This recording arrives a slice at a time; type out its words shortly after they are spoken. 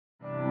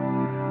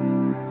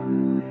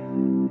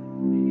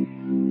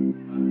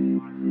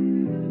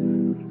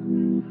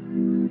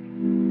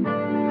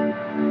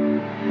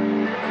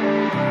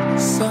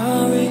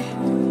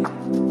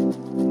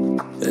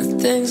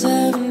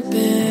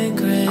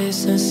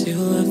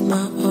left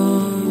my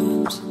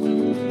arms.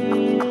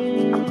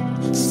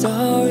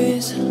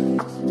 Stories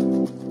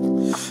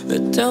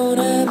that don't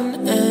have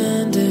an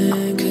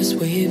ending, 'cause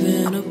we've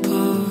been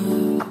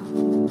apart.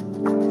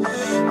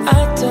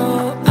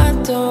 I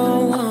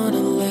don't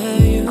wanna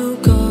let you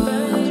go,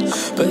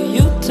 but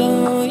you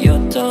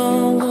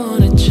don't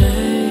wanna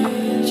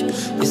change.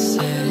 You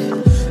say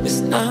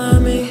it's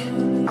not me.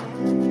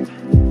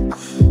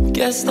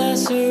 Guess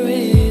that's the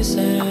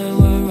reason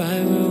we're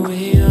right where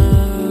we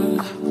are.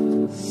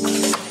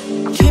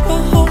 Keep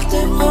on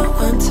holding on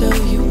until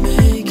you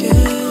make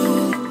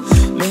it.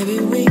 Maybe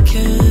we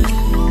can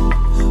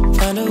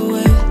find a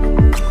way.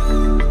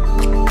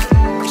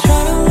 Try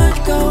to let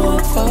go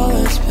of all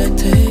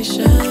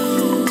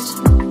expectations.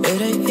 It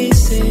ain't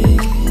easy.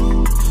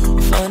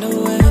 Find a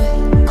way.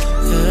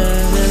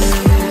 Yeah.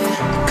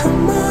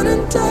 Come on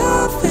and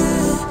dive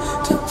in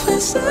to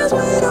places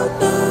we don't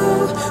know.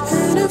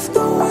 And if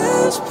the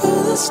waves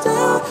pull us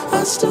down,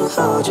 I'll still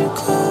hold you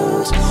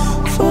close.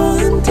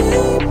 Falling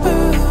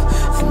deeper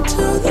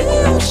into the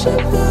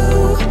ocean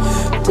blue.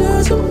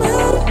 Doesn't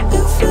matter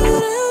if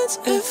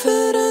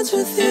it ends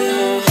with you.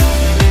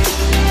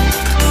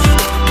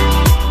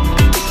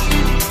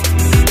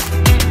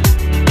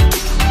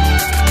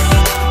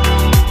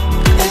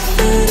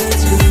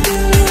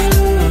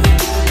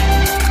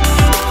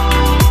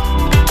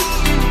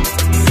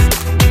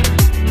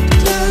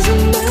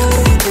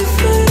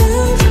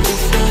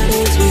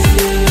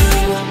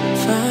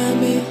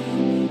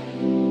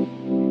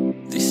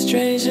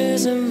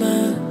 Strangers in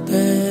my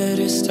bed,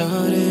 it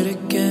started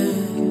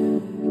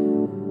again.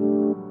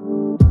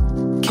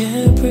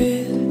 Can't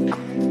breathe.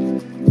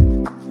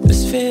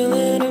 This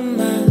feeling in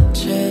my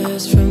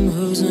chest from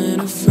losing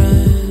a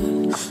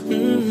friend.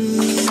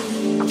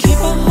 Keep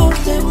on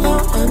holding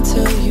on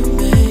until you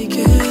make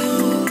it.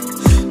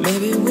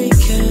 Maybe we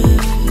can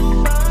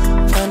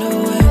find a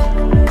way.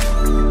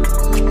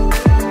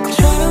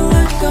 Try to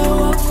let go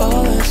of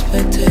all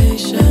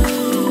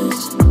expectations.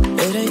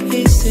 It ain't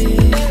easy.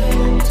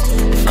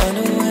 Find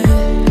a way,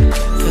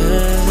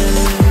 yeah.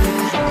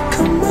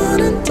 Come on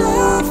and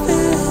dive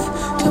in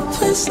to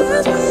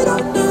places we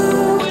don't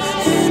know.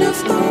 And if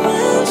the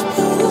waves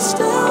pull us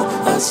down,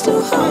 I'll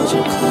still hold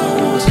you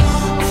close.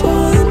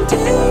 Falling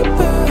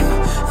deeper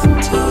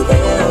into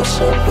the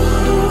ocean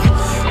blue.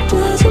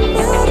 Doesn't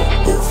matter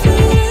if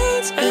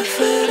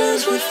it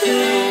ends with you.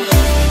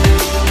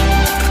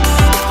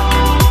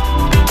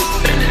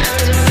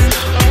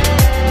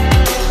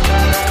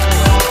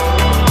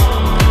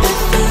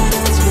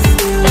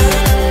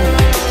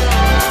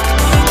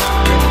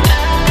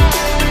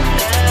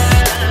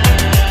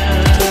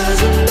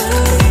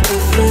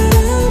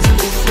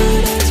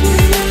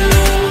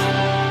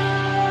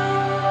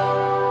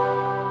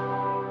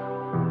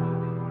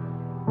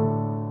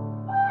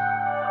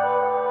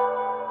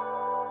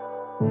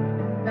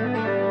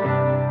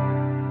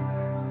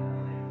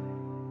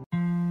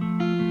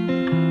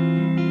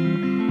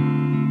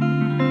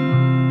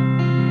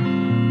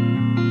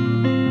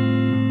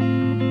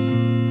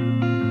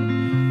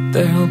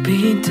 There'll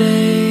be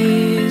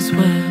days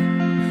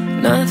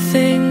when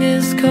nothing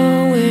is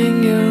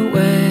going your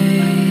way,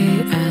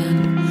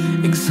 and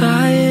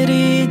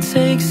anxiety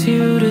takes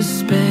you to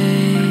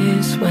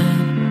space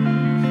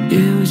when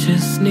you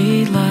just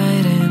need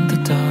light in the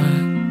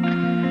dark.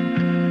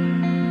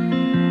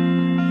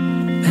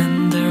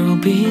 And there'll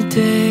be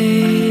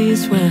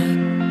days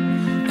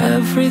when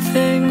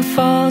everything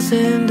falls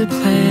into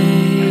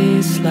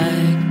place,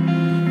 like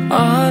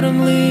autumn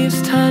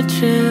leaves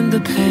touching the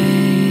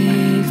pavement.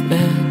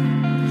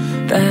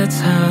 That's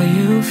how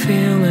you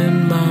feel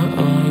in my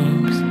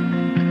arms.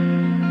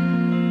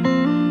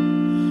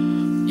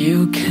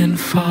 You can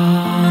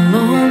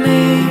follow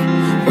me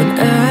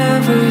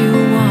whenever you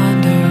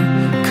wander,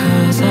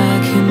 'cause I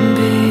can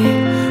be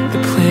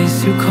the place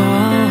you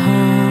call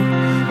home.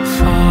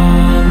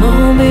 Follow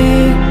me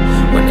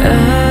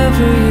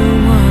whenever you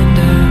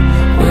wonder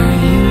where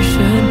you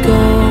should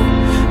go.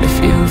 If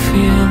you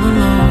feel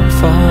alone,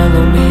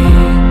 follow me.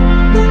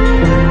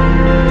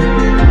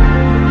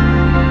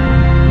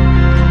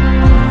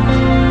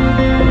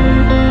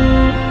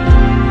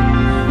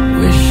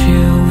 Wish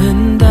you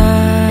and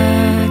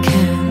I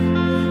can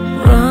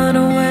run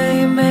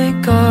away,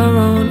 make our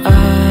own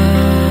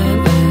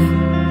island,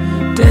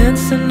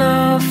 dancing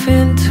off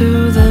into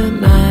the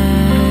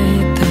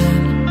night.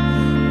 Then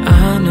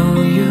I know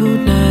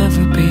you'd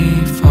never be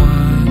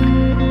far.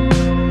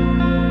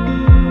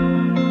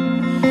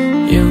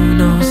 You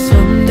know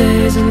some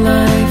days in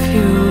life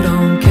you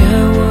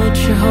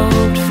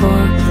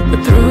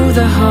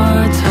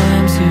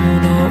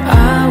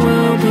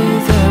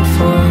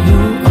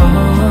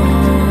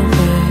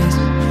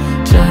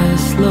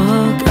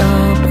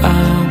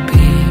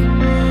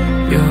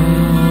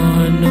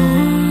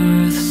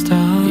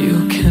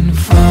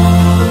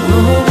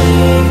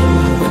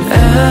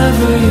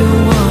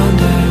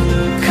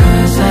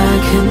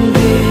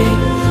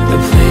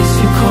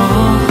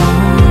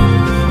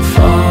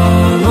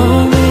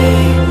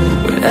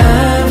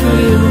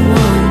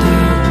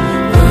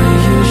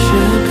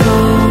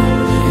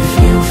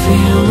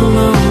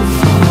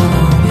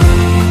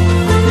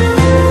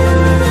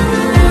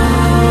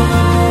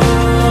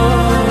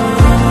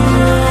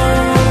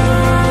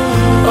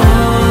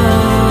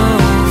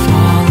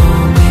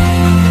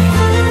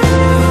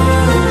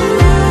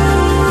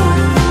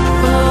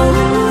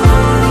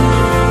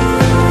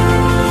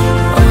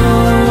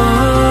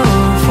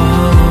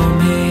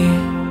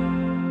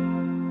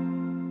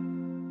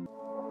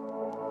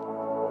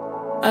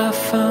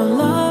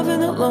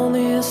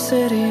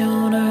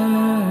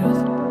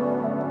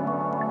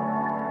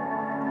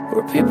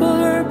Where people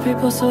hurt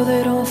people so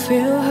they don't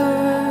feel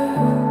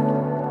hurt.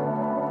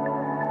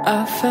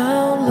 I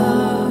found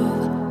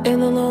love in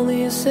the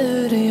loneliest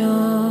city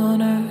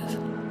on earth.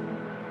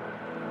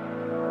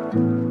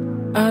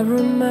 I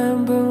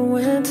remember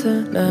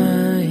winter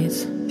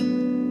nights,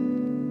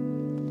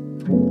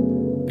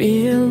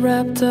 being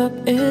wrapped up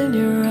in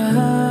your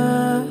eyes.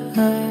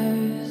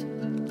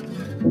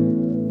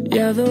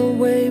 Yeah, the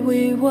way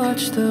we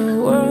watched the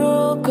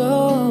world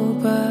go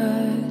by.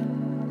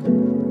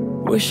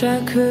 Wish I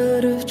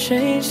could have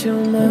changed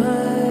your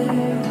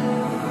mind.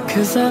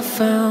 'Cause I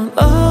found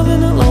love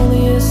in the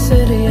loneliest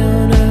city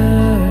on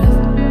earth.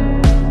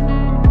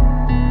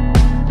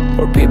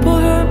 Where people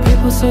hurt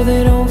people so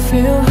they don't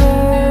feel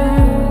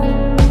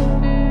hurt.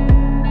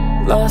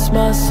 Lost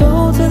my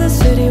soul to the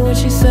city when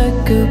she said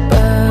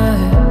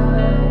goodbye.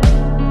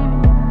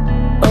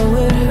 Oh,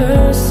 it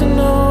hurts to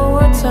know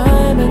our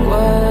timing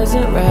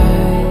wasn't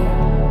right.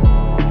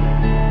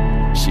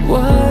 She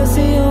was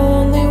the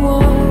only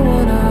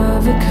one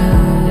of a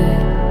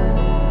kind.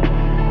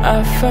 I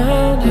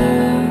found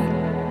her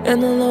in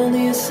the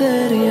loneliest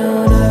city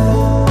on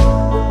earth.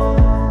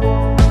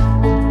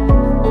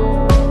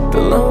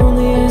 The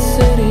loneliest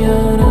city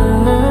on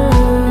earth,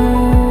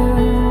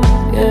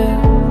 yeah.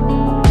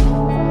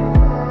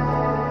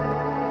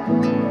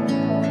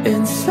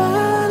 In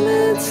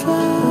silence,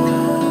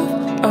 love,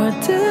 our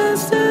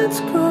distance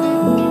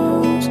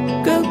grows.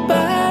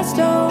 Goodbyes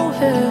don't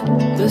hit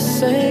the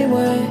same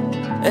way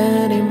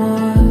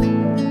anymore.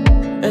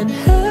 And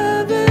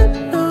heaven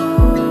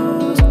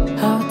knows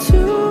how to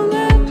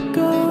let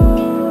go.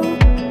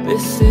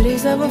 This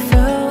city's never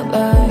felt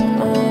like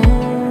home.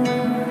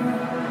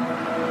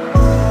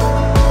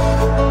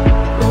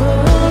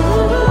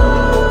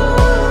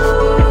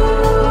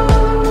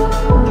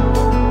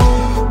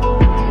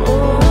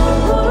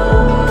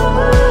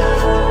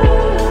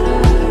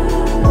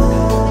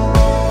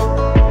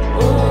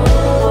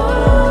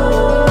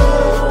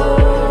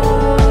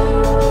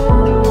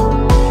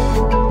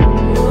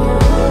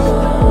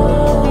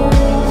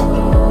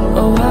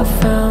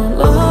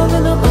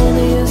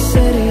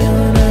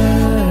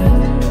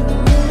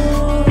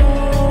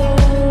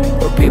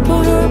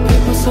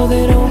 So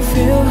they don't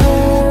feel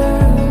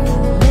hurt.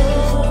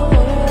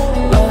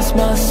 Lost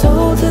my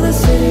soul to the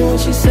city when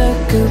she said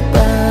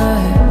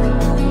goodbye.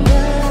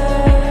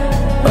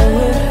 Oh,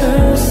 it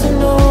hurts to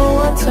know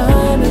our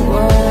timing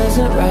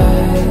wasn't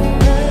right.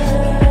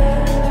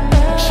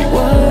 She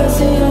was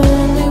the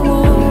only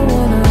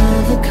one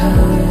of a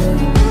kind.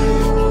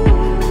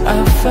 I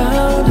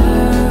found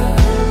her,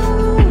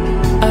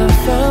 I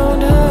found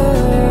her,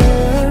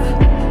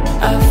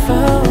 I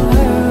found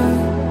her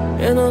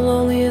in the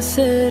loneliest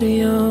city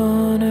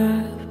on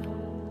earth.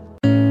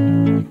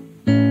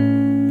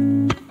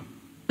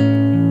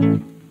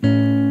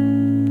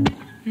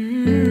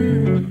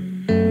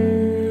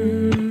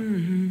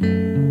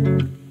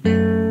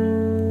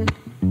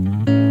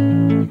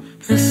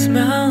 The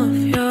smell of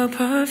your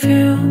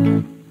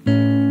perfume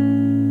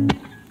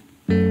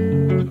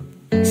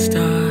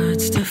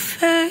starts to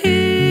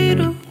fade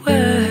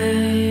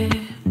away,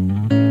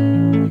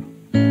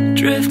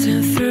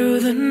 drifting through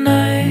the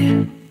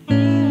night,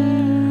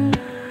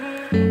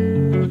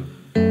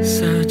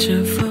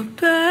 searching for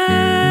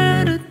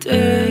better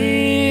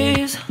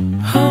days,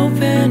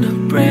 hoping to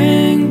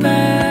bring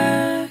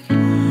back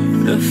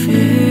the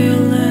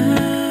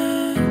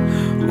feeling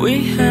we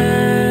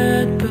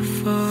had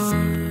before.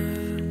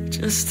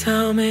 Just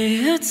tell me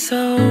it's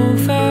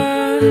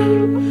over,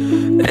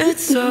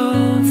 it's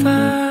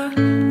over.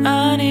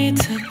 I need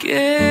to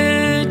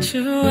get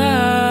you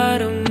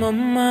out of my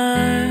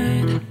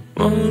mind.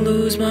 Won't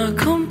lose my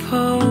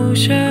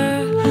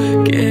composure.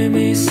 Give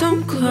me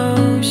some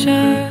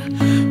closure.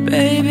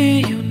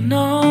 Baby, you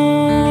know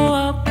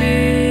I'll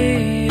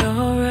be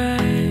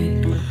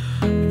alright.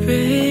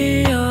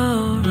 Be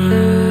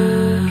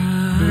alright.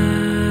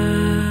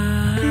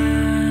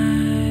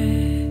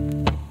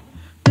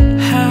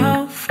 How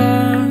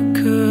far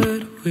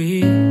could we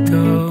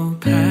go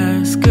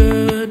past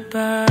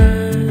goodbye?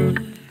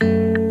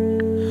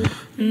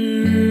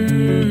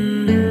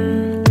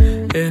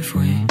 If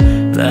we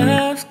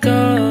left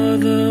all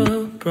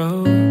the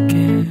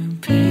broken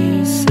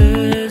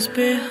pieces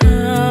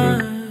behind.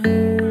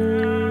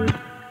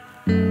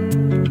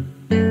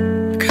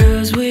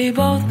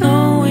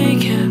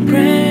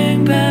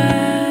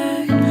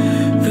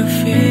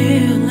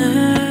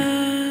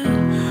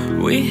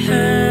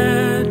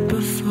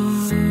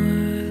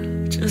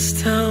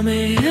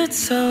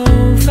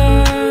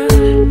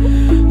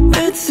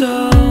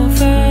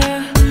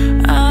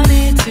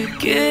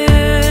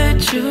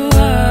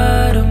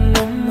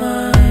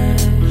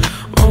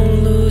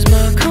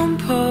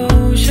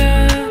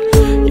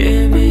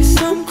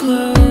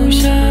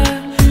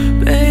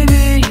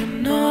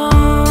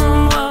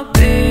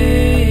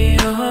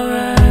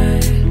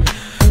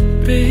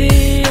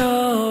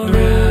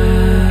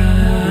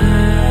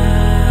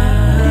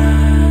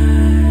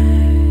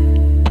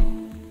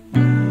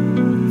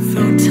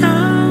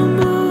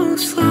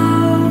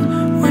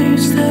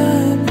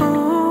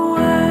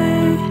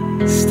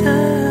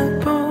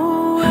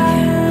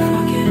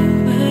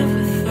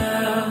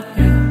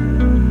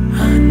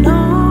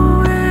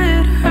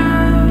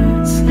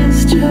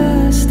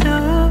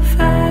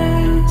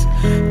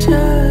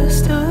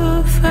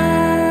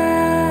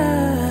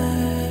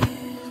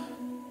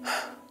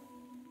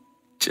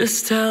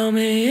 Just tell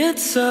me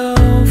it's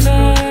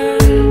over.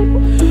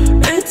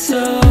 It's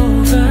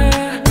over.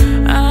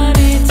 I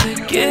need to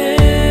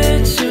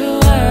get you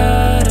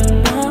out of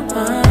my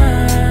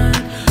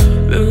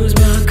mind. Lose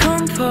my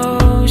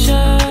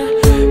composure.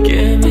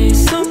 Give me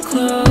some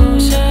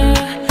closure.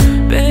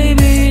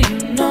 Baby,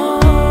 you know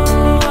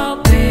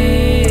I'll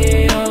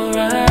be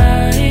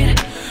alright.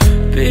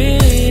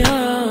 Be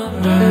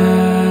alright.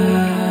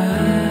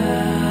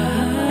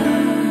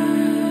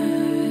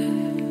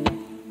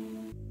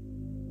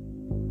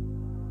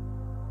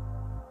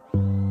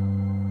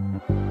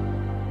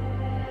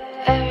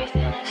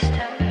 Everything is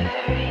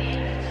temporary,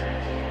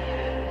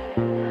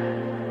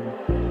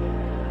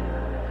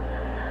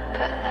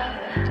 but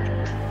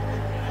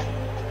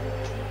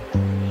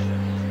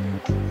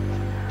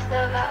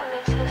love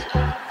outlives us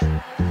all.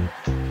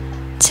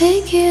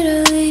 Take it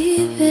or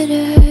leave it, I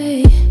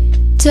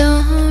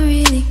don't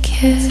really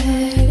care.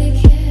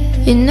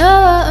 You know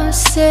what I'm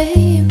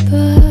saying,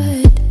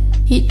 but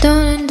you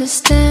don't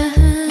understand.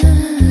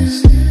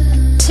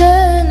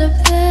 Turn the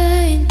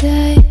blind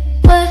eye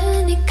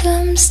when it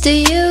comes to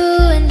you,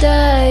 and I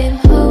am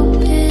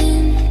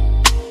hoping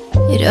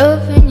you'd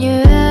open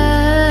your eyes.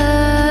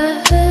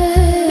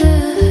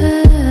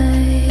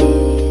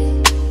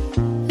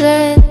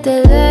 Let the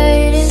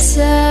light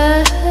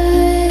inside.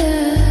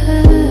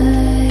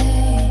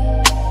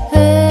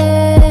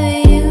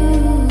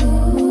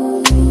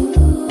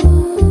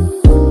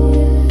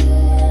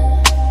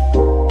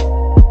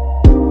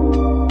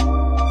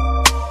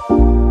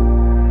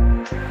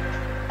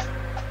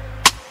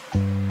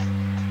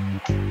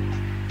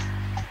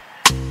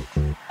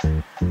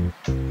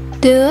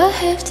 Do I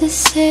have to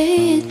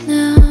say it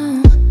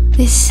now?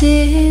 This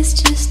is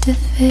just a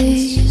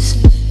phase.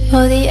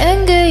 All the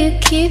anger you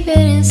keep it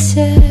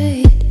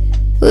inside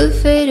will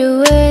fade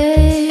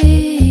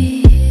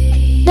away.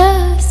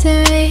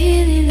 Nothing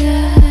really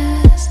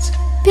lasts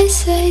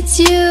besides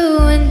you,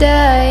 and I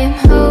am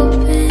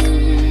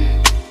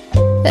hoping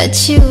that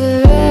you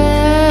were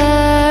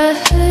right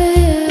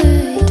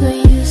when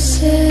you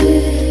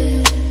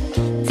said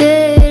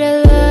that I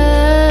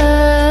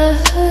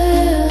love you.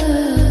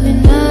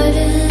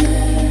 Nothing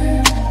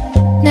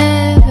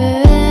never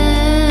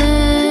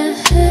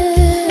ends.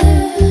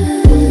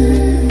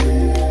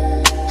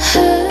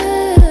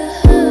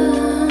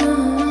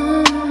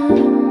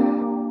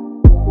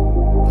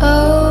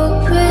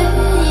 Open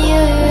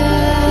your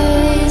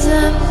eyes,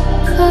 I'm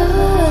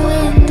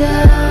falling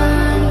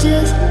down.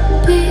 Just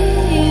be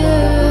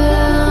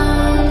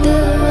around,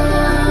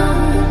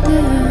 around,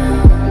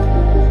 around.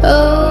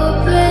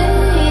 Open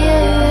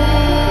your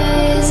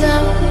eyes,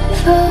 I'm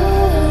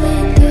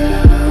falling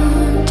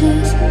down.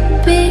 Just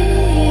be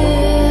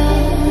around,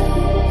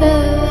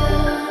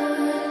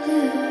 around,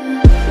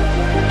 around.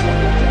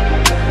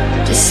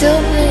 Just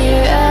open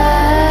your eyes.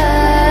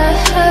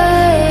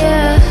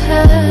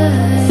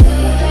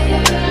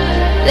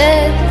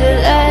 Let the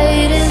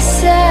light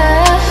inside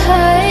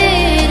of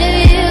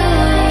you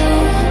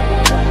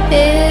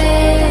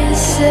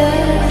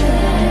inside.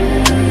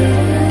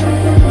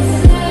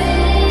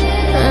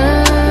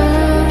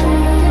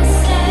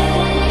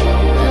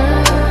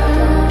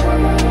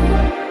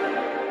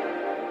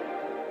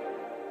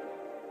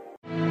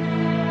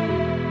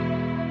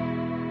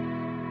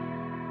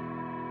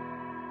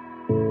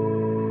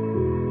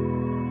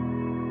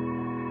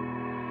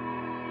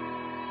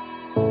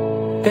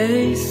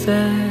 They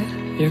said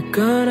you're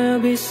gonna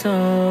be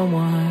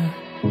someone.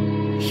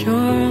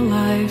 Your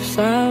life's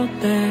out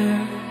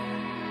there.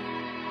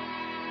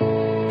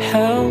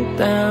 Held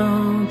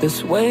down,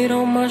 this weight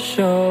on my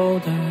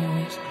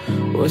shoulders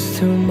was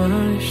too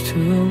much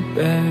to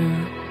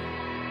bear.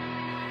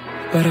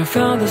 But I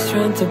found the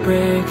strength to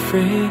break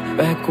free,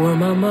 back where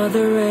my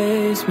mother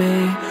raised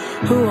me.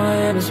 Who I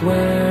am is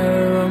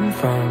where I'm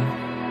from.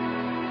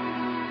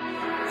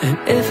 And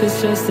if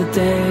it's just a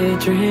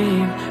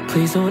daydream,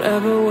 please don't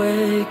ever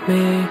wake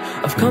me.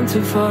 I've come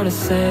too far to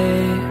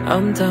say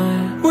I'm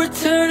done. We're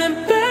turning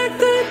back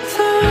the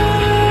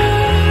time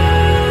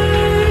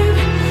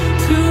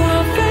to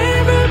our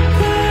favorite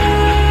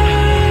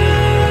place,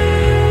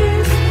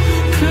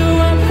 to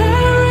our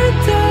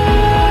paradise.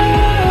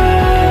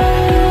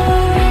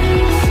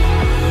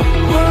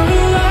 We're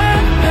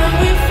alive and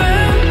we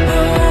found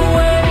a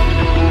way.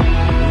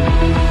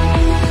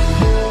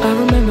 I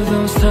remember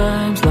those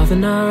times,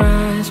 loving our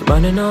eyes,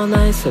 running all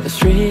night so the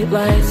street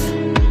lights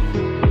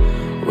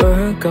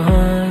were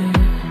gone,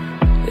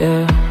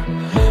 yeah.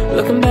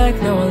 Looking back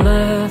now I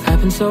laugh,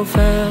 happened so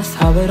fast,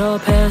 how it all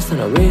passed,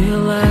 and I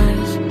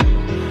realize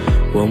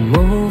we'll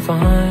move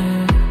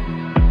on.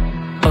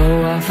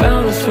 Oh, I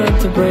found the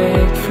strength to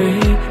break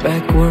free,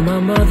 back where my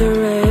mother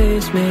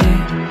raised me.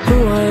 Who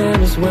I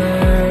am is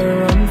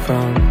where I'm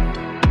from.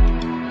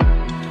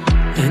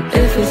 And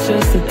if it's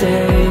just a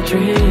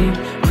daydream,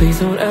 please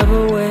don't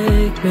ever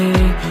wake me.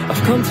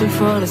 I've come too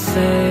far to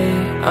say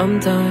I'm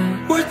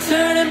done. We're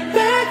turning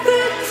back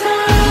the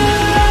time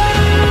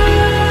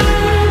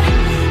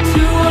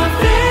to our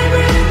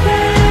favorite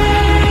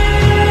place,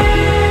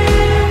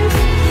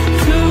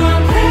 to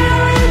our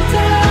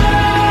paradise.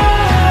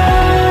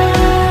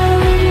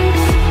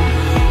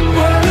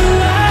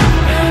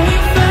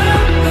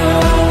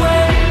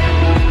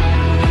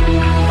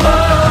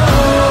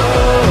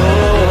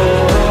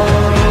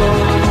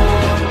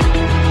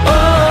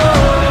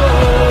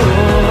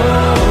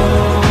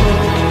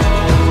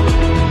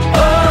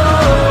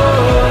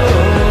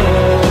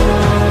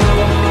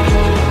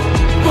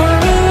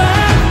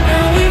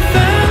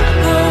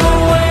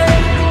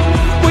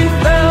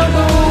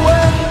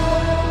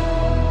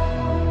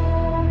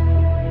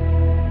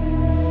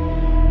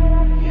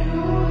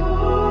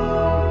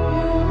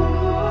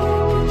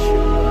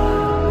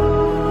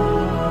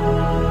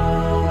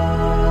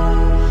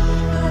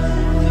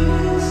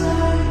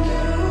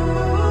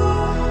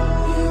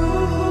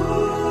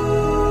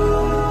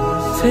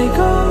 Take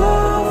all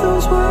of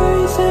those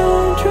worries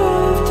and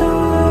drift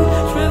away,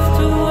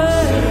 drift away.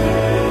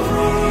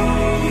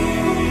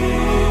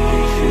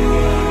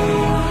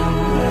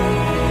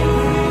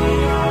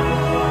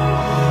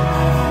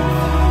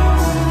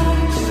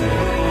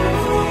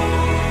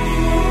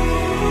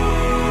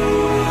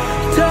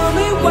 Tell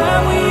me why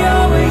we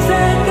always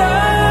end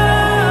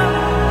up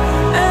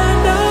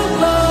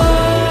lost.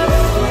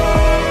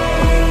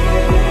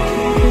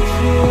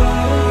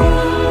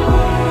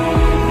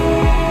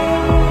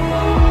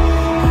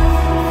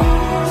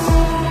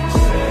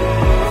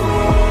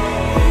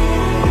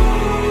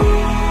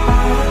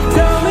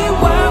 Tell me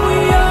why we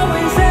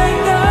always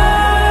end up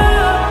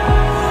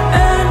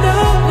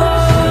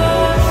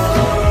lost.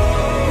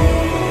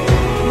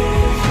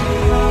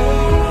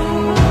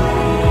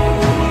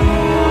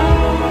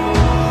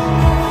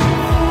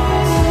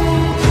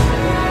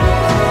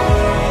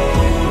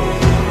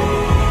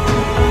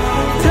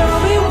 Tell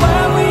me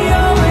why we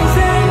always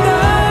end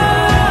up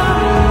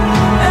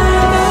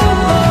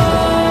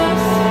lost.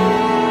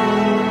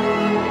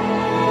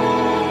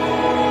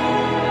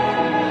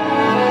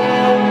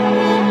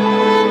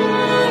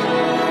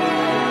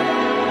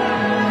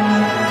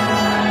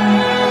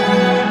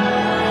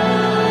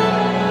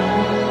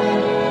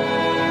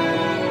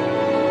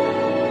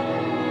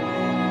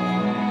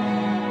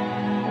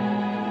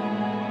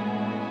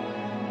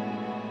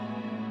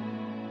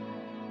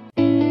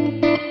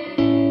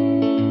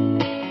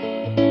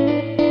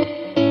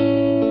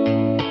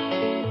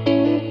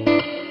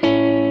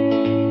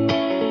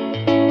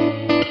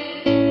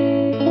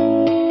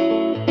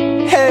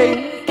 Hey,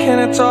 can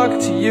I talk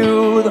to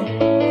you though?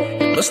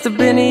 It must have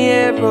been a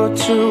year or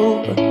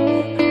two, but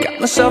I got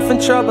myself in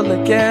trouble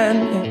again.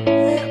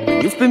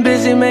 Well, you've been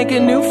busy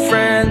making new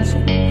friends.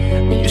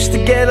 We used to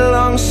get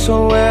along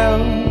so well.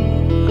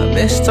 I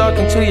miss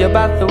talking to you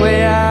about the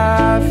way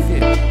I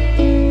feel.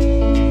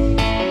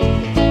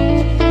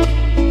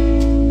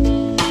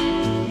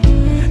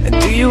 And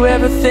do you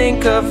ever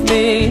think of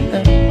me?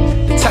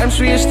 The times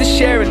we used to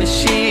share in the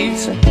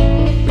sheets.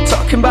 We're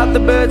talking about the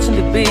birds and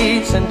the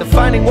bees and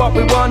defining what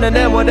we want and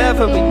then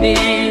whatever we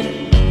need.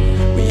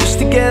 We used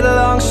to get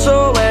along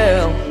so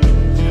well.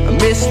 I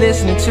miss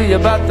listening to you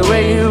about the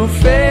way you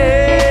feel.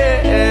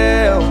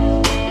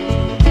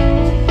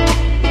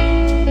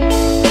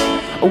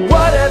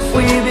 What have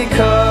we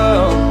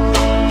become?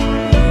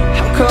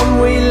 How come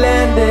we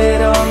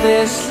landed on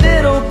this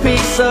little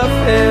piece of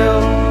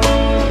hill?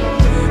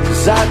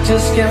 'Cause I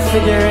just can't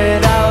figure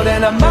it out,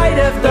 and I might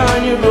have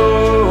done you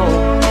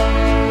wrong,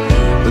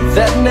 but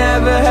that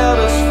never held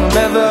us from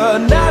ever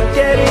not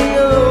getting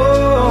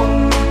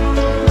along.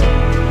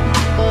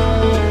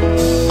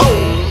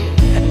 Oh,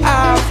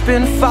 I've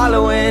been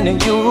following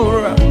you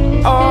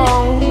around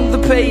all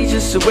the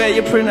pages of where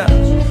you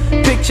pronounce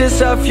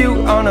pictures of you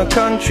on a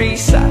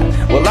countryside.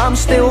 Well, I'm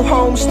still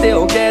home,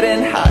 still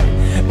getting high.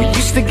 We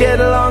used to get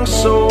along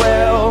so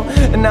well,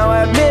 and now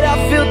I admit I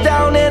feel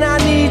down and I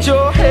need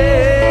your help.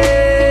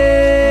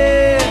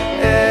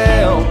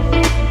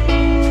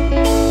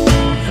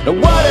 Now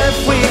what have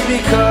we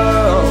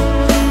become?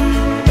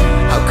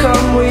 How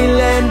come we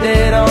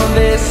landed on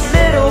this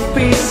little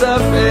piece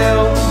of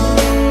hill?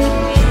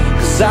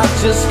 'Cause I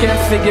just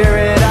can't figure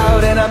it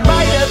out, and I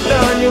might have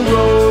done you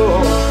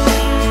wrong,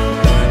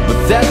 but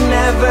that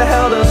never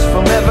held us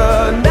from ever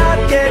not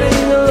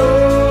getting along.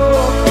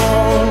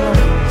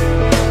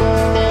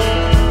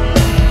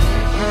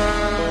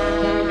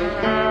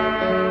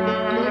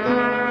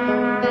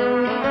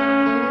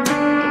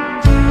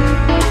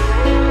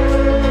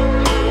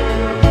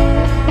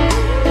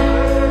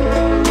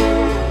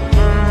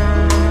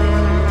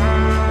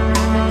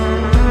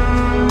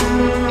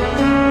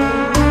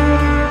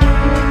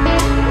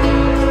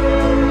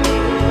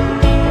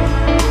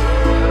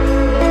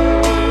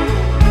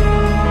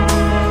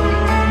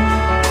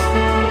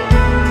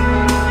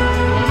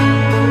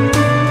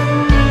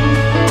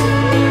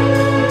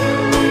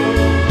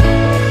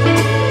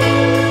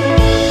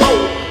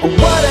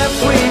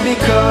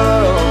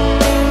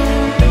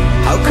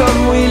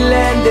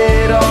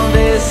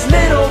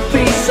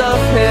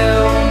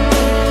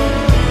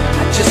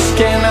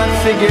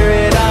 Figure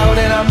it out,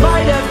 and I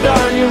might have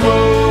done you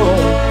wrong,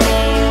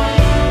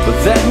 but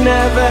that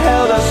never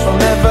held us from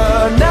ever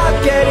not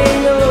getting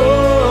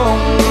along.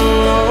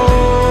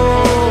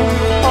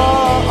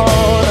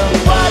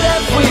 What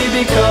have we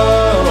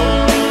become?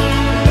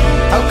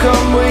 How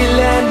come we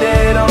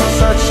landed on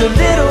such a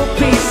little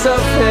piece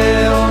of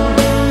hill?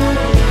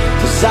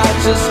 'Cause I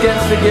just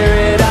can't figure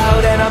it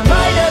out, and I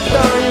might have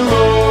done you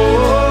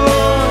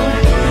wrong,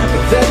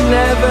 but that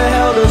never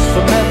held us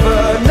from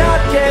ever not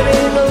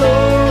getting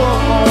along.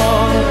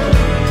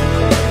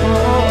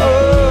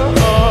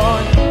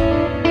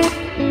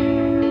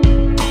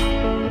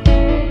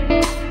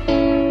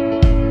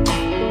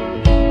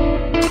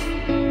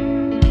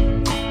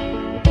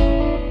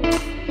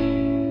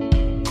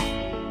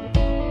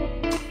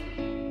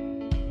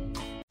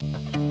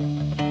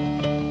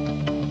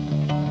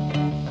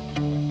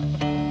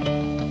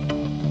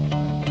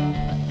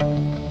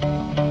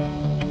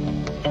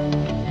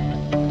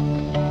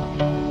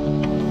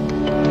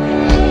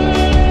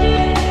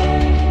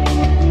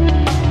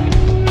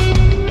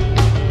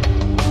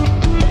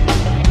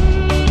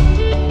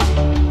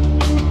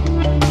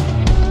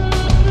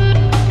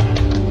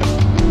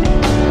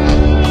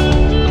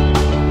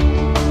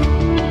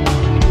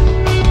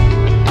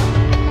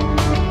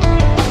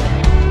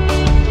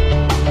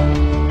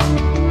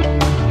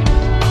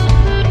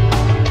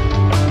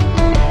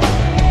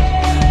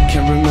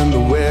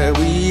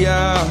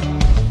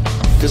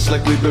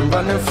 like we've been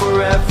running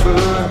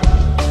forever,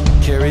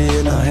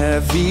 carrying our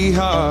heavy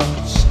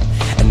hearts.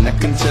 And I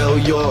can tell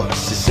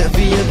yours is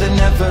heavier than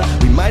ever.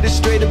 We might have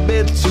strayed a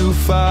bit too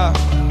far,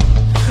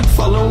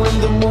 following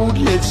the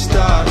moonlit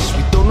stars.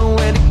 We don't know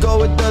where to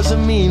go, it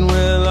doesn't mean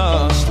we're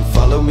lost. And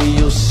follow me,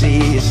 you'll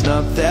see it's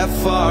not that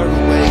far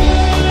away.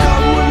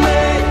 Come with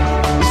me,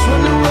 let's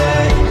run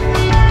away.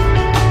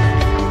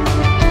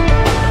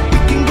 We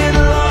can get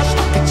lost,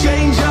 we can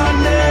change our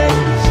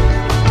names,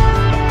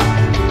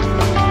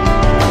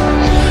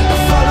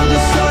 follow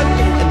the sun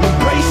and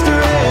embrace the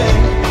rain.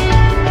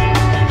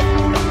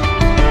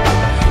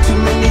 Too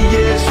many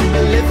years we've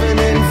been living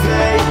in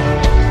vain.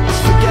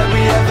 Let's forget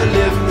we ever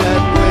lived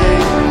that way.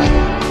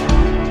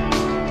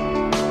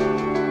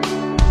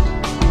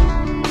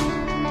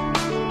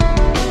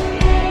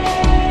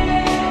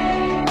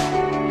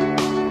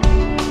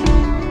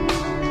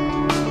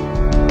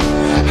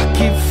 I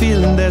keep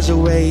feeling there's a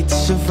way to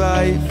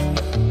survive.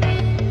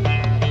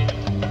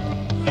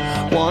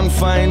 One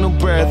final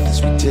breath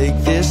as we take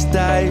this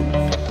dive,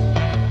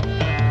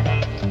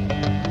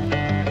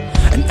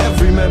 and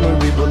every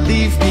memory we'll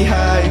leave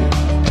behind,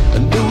 a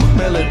new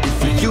melody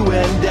for you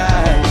and I.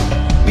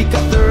 We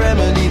got the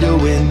remedy to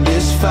win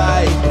this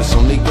fight, but it's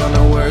only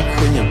gonna work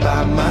when you're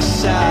by my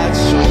side.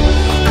 So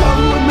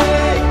come with me,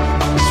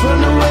 let's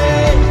run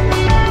away.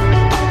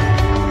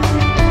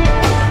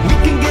 We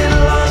can get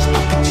lost,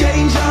 we can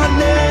change our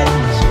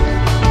names,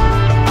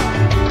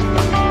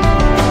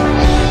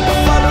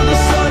 follow the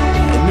sun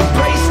and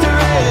embrace the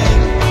rain.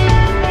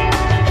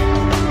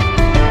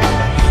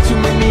 Too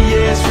many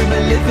years we've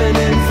been living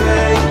in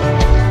vain.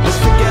 Let's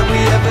forget we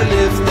ever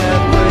lived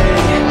that way.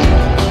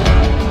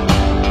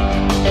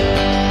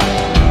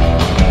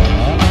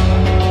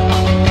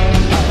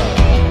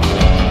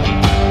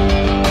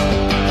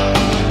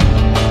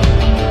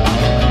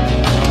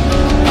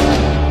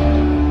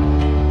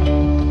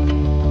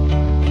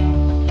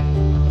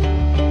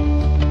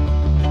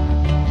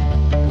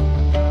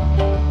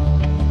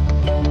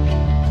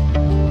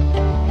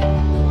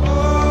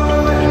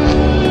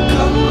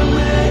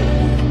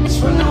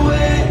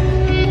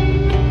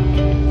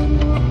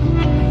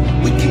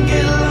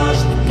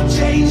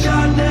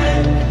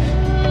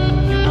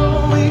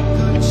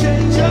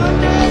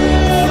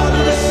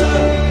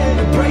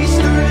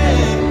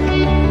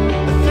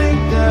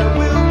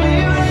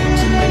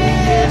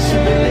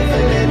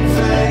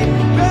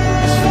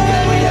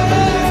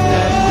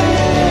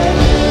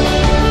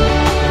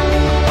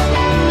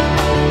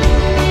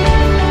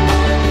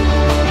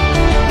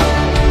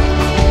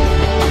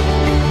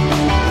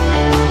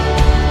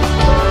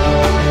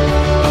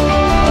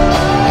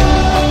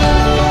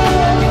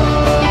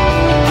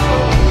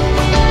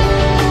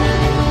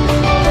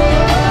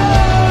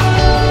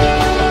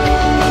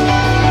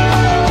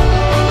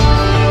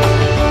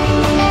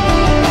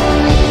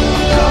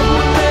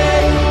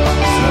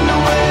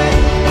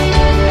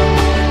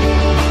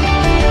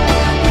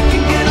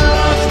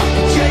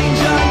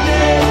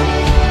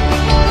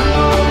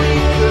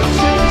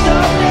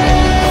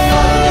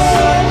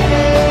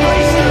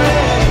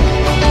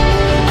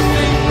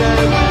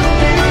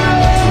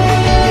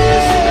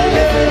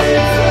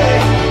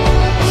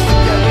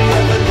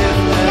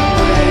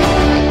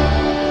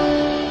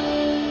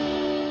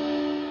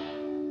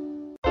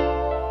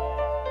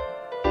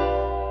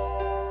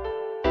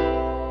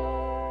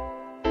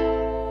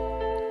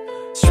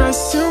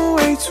 Stressing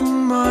way too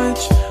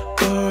much,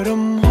 but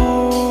I'm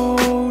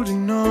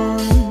holding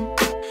on.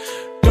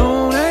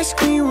 Don't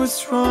ask me what's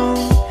wrong,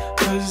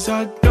 'cause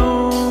I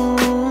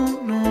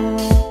don't know.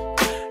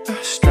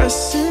 You're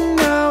stressing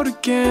out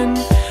again,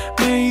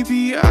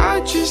 maybe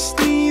I just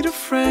need a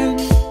friend.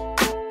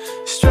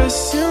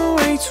 Stressing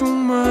way too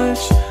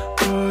much,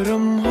 but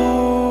I'm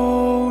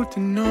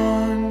holding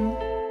on.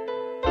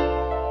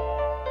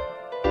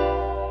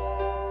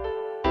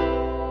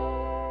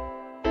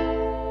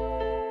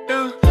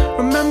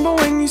 Remember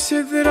when you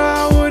said that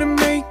I wouldn't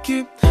make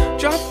it?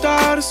 Dropped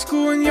out of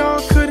school and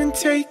y'all couldn't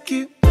take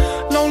it.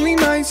 Lonely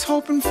nights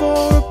hoping for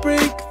a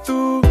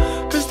breakthrough,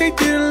 'cause they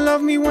didn't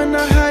love me when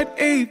I had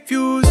 8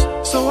 views.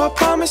 So I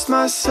promised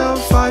myself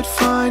I'd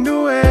find a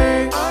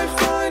way.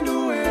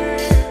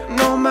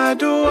 No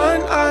matter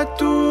what I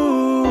do,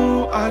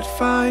 I'd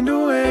find a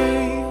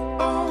way.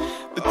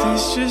 But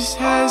this just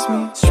has me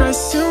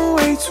stressing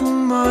way too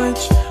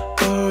much,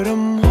 but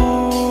I'm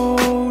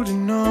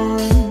holding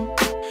on.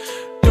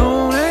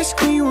 Don't ask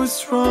me what's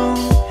wrong,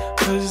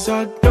 'cause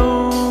I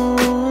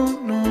don't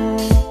know.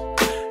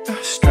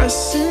 You're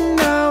stressing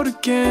out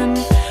again,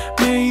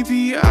 maybe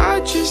I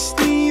just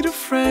need a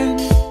friend.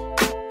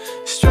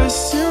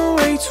 Stressing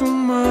way too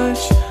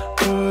much,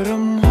 but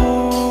I'm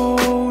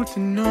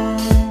holding on.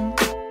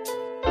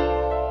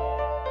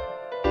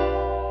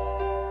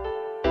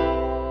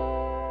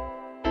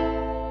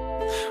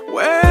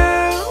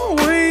 Where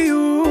were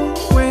you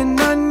when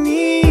I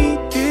needed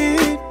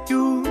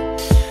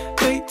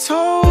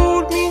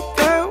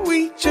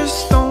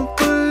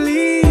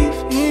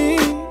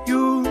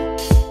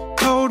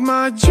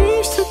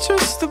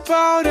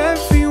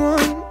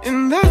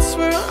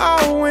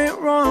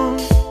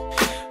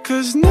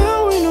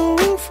now in a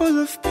room full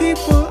of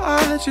people,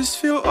 I just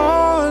feel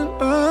all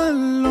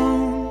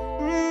alone.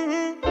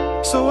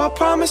 So I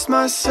promised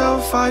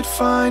myself I'd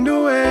find a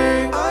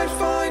way.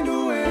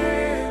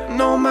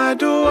 No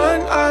matter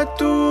what I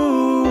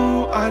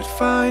do, I'd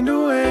find a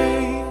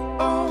way.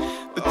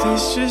 But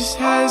this just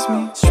has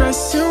me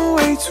stressing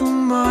way too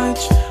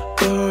much.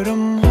 But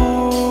I'm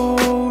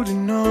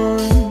holding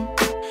on.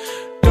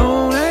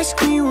 Don't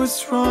ask me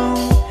what's wrong,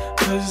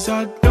 'cause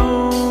I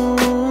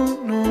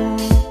don't know.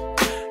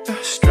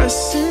 Not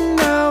stressing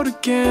out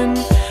again.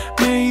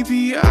 Maybe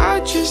I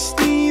just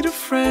need a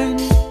friend.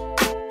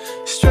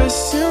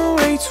 Stressing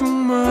way too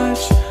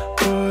much,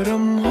 but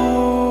I'm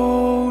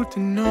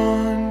holding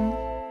on.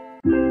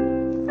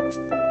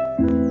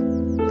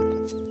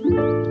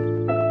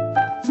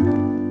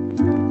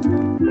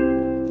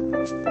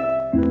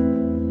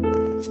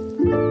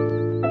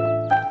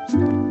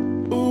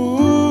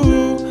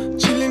 Ooh,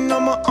 chilling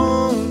on my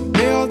own.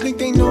 They all think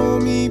they know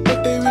me, but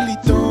they really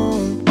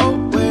don't. Oh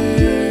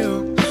well,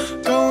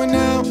 going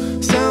out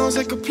sounds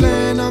like a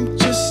plan I'm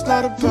just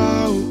not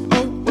about.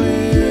 Oh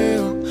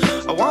well,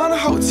 I want a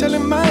hotel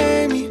in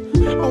Miami.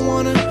 I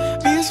wanna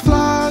be as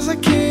fly as I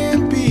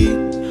can be.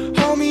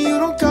 Homie, you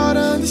don't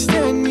gotta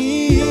understand me.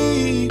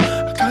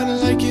 I kinda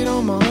like it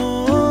on my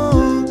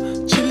own,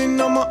 chilling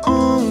on my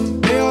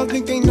own. They all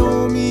think they know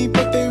me,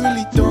 but they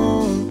really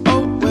don't.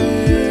 Oh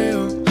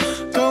well,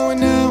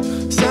 going out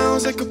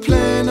sounds like a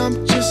plan I'm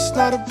just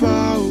not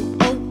about.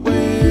 Oh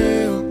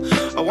well,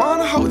 I want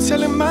a hotel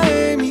in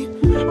Miami.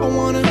 I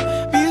wanna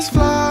be as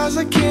fly as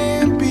I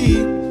can be.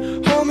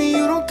 Homie,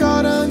 you don't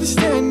gotta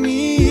understand me.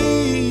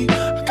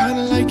 I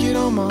kinda like it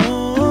on my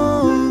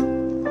own.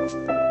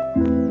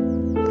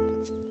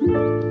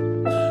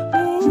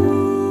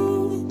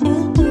 Ooh,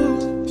 ooh,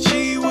 ooh.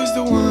 She was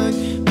the one,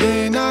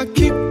 then I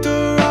kicked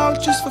her out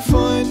just for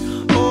fun.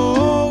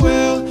 Oh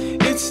well,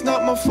 it's not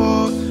my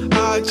fault.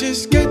 I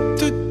just get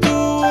to do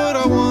what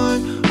I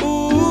want.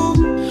 Ooh,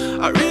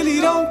 I really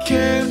don't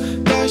care.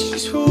 That's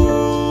just who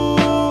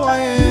I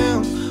am.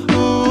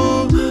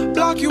 Oh,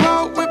 block you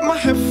out with my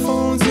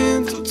headphones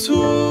until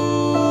 2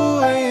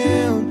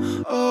 a.m.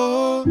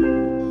 Oh,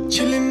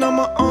 chilling on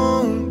my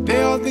own.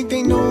 They all think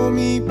they know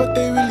me, but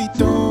they really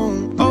don't.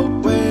 Oh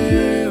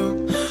well,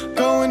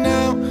 going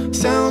out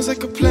sounds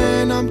like a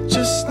plan I'm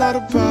just not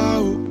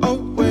about. Oh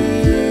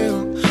well,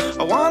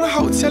 I want a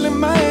hotel in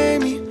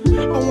Miami.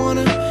 I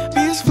wanna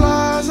be as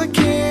fly as I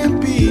can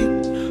be.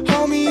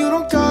 Homie, you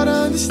don't gotta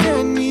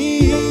understand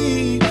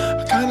me.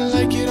 I kinda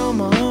like it on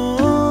my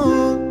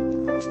own.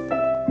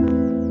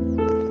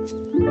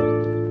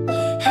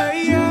 Hey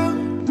yeah,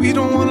 we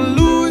don't wanna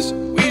lose,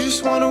 we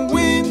just wanna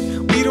win.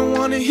 We don't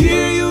wanna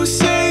hear you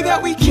say that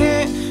we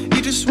can't. You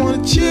just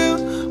wanna chill,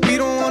 we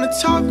don't wanna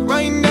talk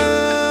right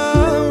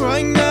now,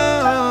 right now.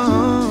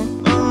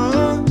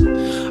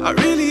 I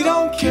really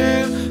don't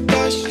care,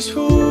 that's just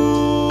who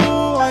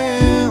I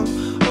am.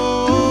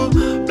 Oh,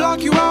 block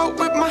you out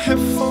with my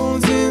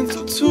headphones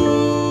until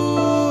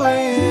 2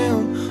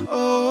 a.m.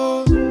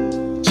 Oh,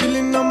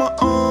 chilling on my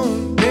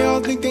own. They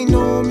all think they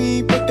know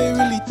me, but they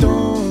really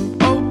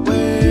don't. Oh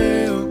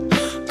well,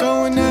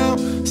 going out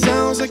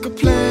sounds like a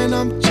plan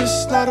I'm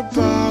just not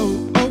about.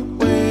 Oh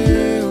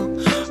well,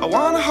 I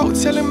want a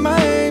hotel in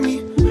Miami.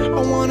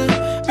 I wanna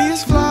be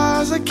as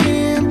fly as I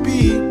can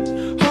be.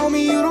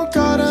 Homie, you don't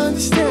gotta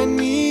understand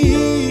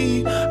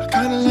me. I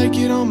kinda like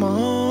it on my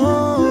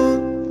own.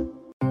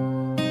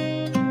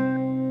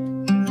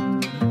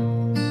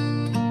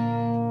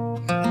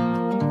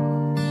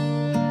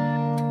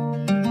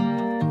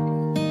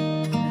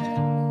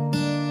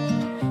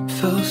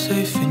 Felt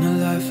safe in a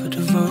life of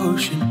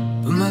devotion,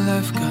 but my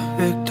life got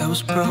wrecked, I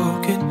was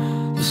broken.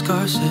 The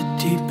scars set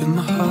deep in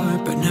my heart,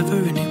 but never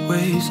any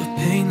waves of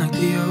pain like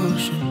the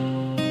ocean.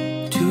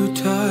 Too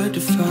tired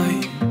to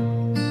fight,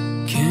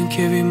 can't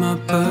carry my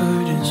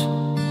burdens.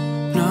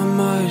 Not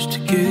much to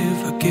give,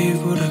 I gave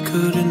what I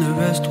could and the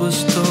rest was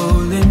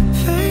stolen.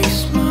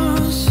 Face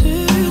mask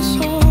is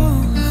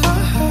all I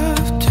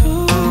have to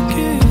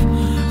give.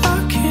 I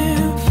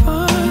can't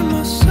find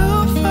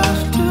myself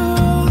after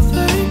all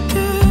they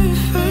did.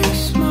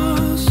 Face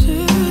mask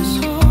is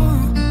all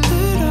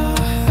that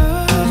I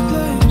have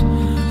left.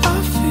 I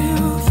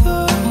feel the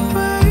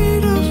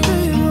weight of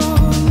it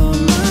all on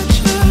my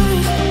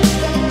chest.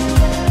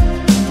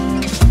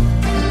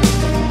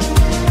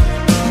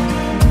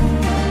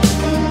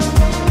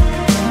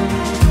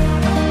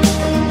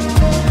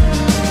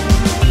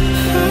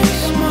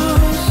 Face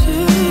mask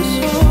is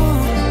all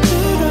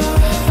that I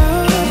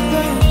have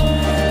left.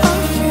 I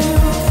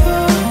feel the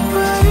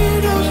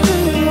weight of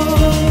it all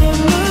on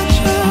my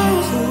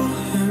chest.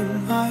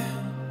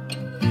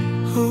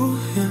 Who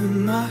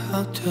am I?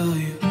 I'll tell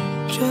you.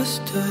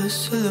 Just a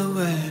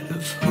silhouette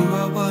of who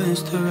I was,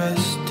 the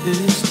rest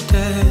is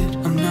dead.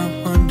 I'm not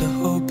one to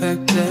hold back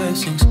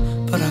blessings,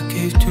 but I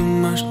gave too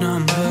much, now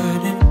I'm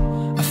hurting.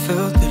 I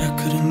felt that I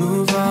couldn't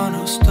move on, I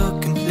was stuck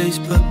in place,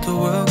 but the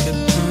world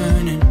kept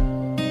turning.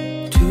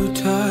 Too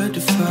tired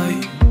to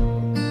fight,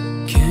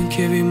 can't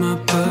carry my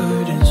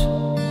burdens.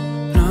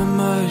 Not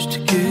much to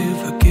give,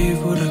 I gave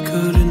what I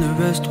could and the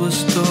rest rest was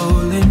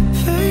stolen.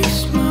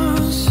 Face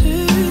smiles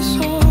is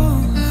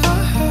all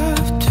I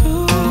have to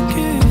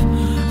give.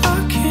 I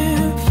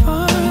can't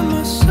find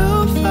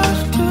myself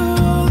after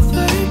all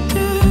they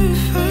did.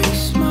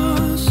 Face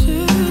smiles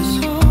is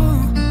all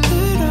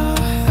that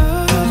I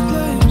have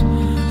left.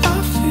 I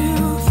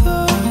feel the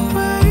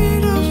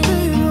weight of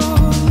it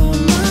all on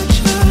my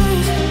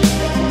chest.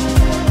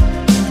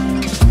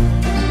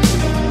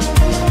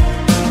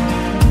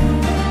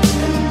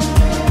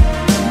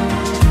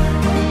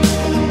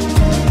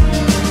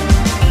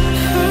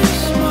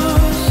 Face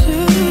smiles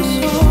is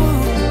all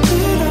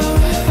that I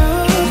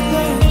have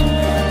left.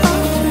 I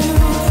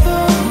feel the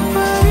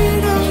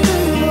weight of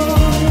it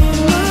all on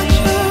my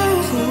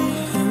chest.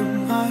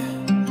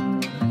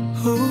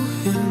 Who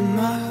am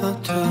I? I'll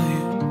tell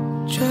you.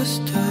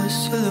 Just a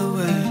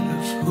silhouette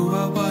of who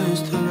I was.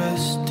 The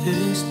rest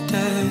is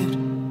dead.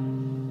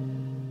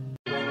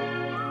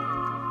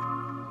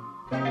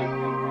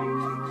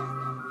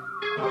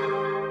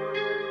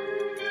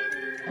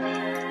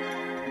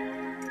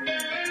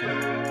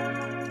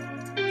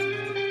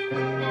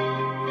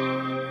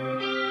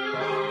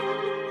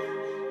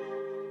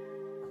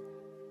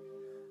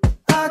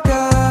 I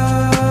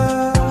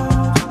got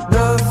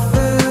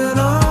nothing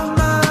on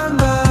my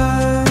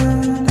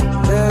mind.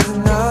 There's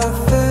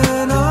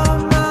nothing on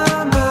my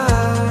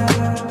mind.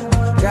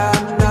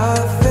 Got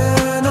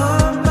nothing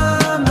on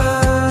my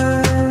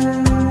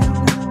mind.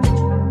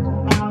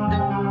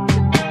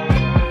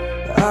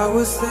 I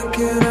was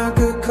thinking I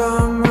could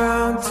come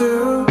round to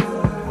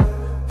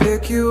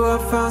pick you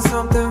up, find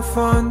something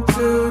fun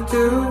to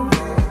do.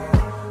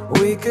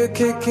 We could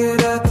kick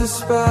it at the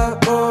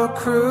spot or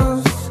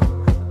cruise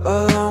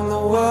along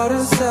the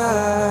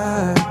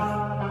waterside.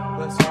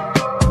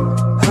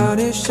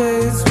 Honey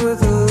shades with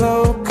the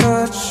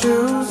low-cut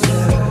shoes,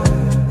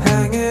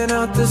 hanging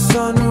out the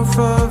sunroof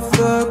of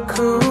the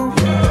coupe.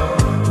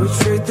 We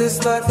treat this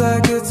life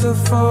like it's a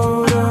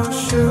photo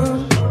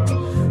shoot,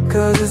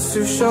 'cause it's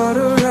too short a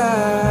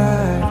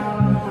ride.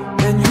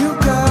 And you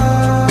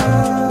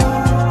got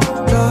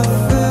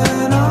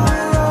nothing on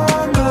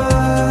your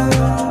mind.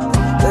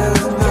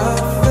 There's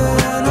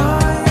nothing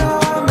on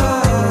your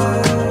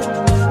mind.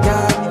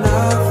 Got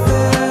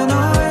nothing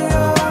on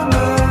your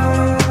mind.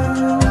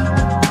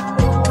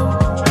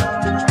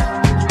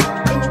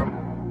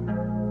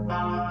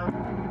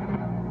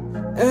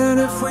 And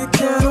if we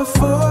can't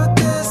afford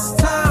this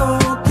town,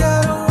 we'll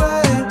get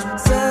away.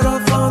 Set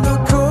off on the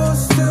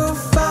coast to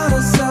find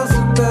ourselves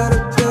a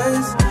better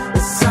place.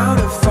 It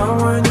sounded fun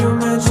when you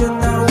mentioned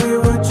that we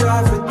would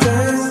drive for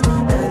days.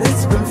 And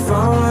it's been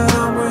fun when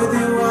I'm with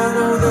you, I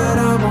know that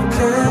I'm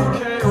okay.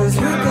 'Cause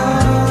we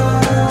got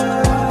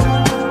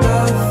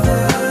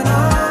nothing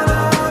on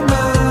our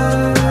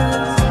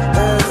minds.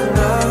 There's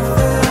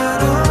nothing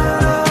on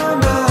our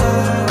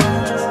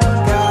minds.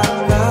 Got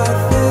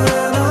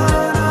nothing on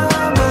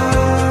our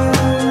minds.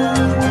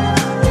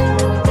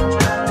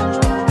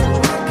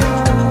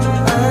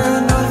 I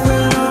got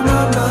nothing on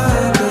my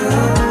mind,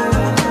 babe.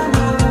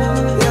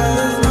 Yeah,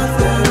 there's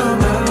nothing on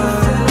my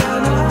mind.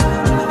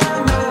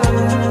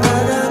 I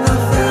got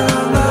nothing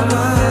on my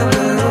mind,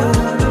 babe.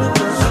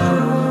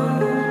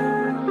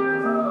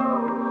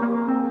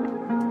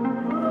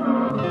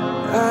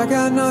 I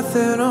got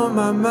nothing on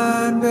my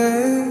mind,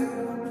 babe,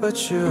 but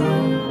you.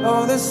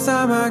 All this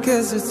time I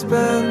guess it's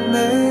been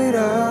made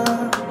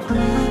up.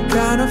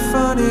 Kinda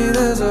funny,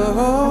 there's a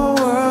whole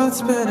world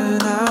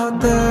spinning out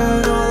there,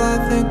 and all I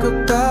think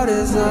about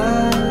is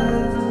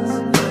us.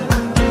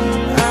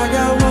 I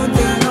got one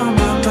thing on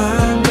my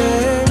mind,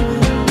 babe,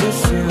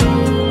 it's you.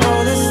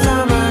 All this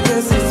time I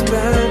guess it's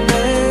been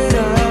made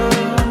up.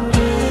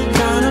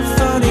 Kinda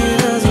funny,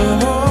 there's a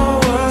whole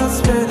world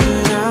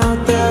spinning out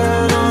there,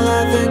 and all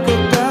I think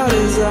about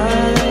is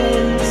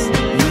us.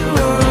 You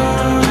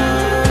are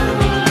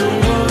the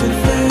one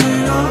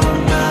thing on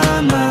my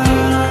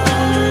mind.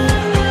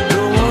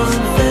 The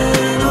one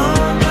thing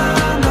on my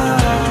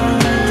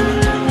mind.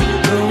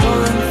 The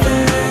one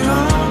thing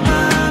on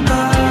my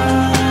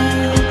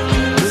mind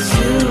is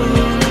you.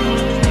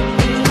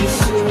 It's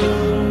you.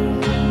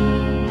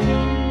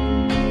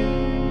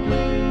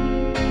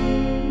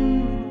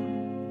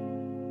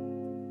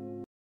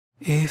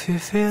 If you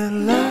feel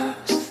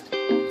lost,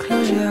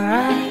 close your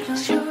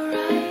eyes.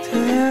 Do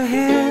you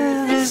hear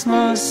this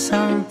small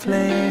sound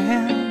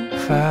playing?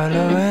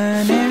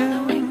 Following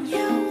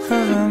you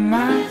over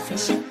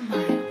miles,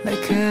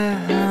 like a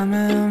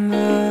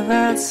hummingbird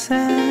that's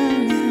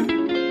singing.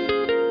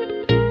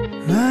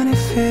 When you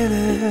feel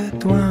it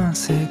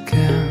once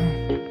again,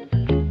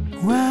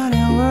 when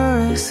your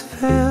worries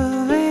fill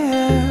the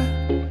air,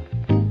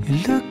 you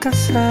look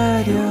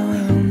outside your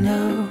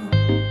window,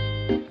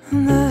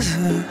 and there's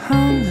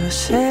 100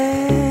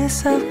 shades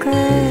of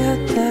grey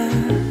out there.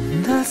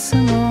 And that's the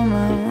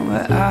moment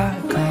where I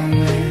come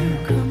in.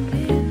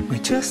 We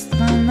just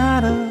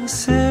another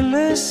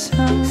silly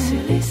song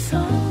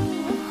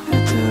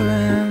to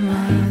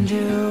remind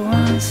you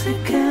once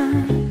again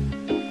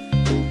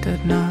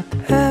that not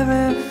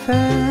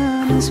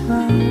everything is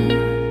wrong.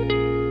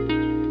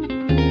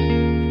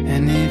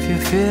 And if you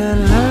feel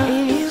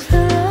love,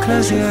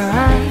 Close your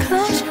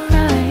eyes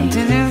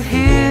until you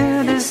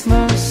hear the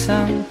small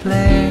sound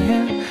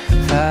playing,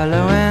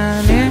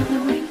 following you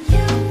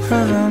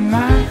for the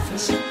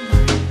miles,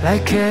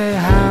 like a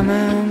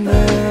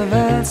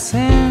hummingbird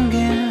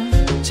singing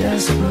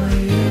just for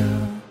you.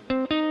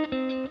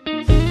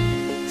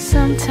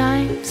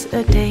 Sometimes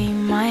a day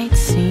might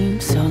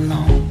seem so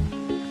long,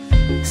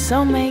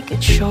 so make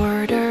it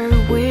shorter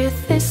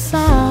with this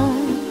song.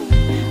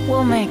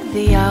 We'll make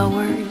the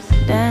hours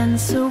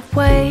dance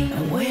away,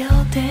 and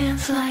we'll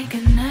dance like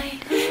a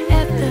night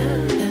at the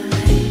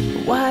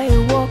lake. Why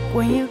walk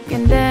when you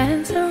can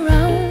dance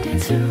around?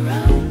 Dance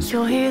around.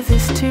 You'll hear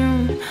this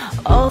tune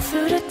all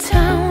through the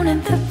town,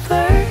 and the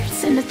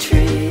birds in the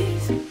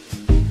trees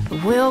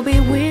will be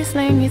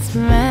whistling its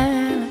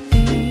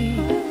melody.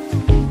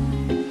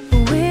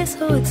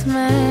 Whistle its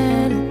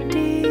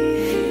melody.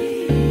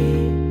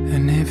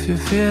 And if you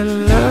feel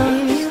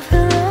love,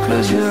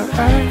 close your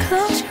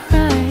eyes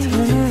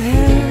till you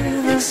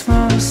hear the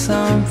small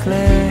sound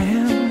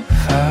playing,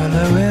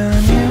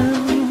 following you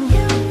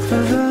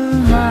for the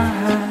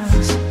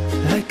miles,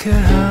 like a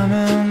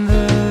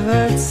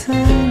hummingbird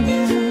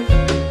singing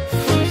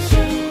For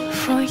you,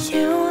 for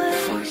you,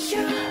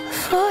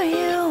 for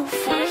you,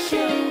 for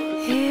you.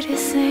 It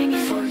is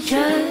singing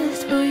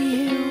just for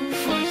you,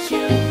 for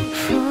you,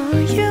 for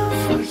you,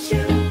 for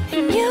you,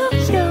 and you,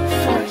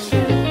 for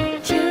you,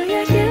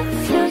 you,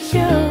 for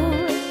you.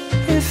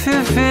 If you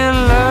feel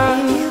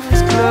love,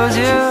 close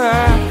your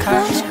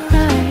eyes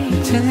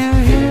till you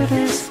hear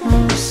this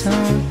small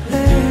sound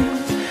playing,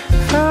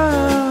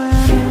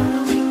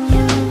 following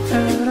you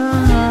through the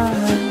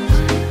miles,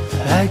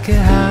 like a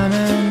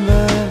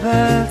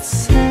hummingbird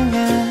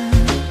singing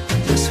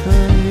just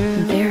for you.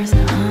 There's a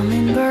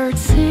hummingbird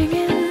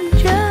singing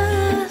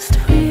just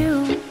for you,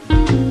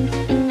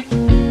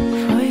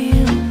 for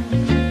you.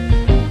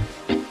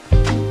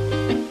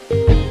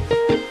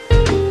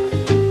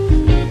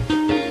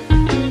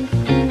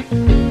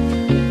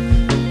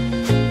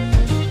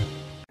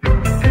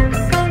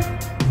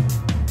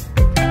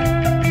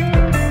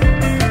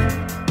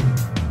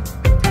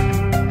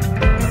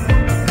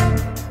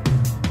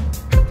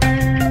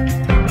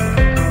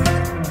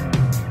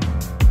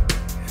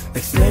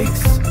 Like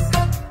snakes,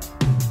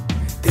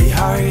 they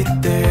hide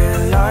their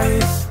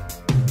lies.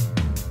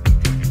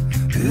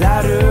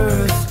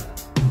 Ladders,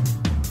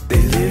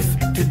 they live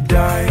to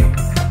die.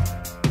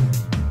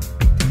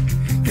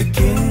 The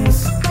kings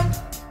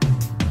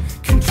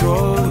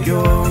control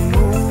your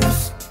moves,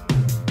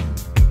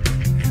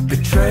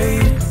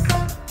 betrayed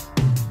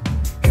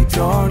and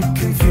torn,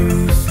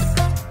 confused.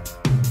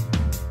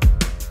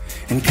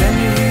 And can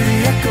you hear the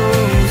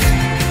echoes?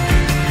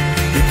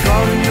 They're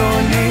calling your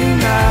name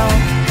now.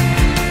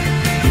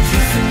 You're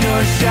chasing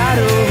your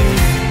shadows.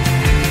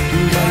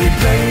 Are you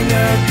playing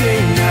a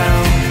game now?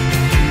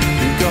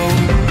 And go.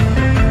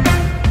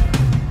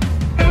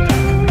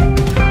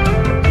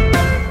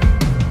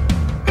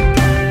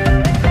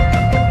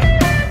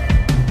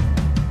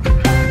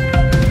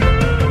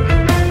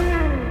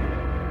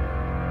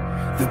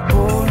 The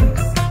board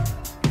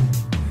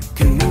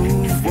can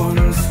move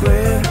one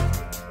square.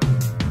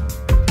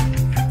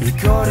 You're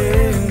caught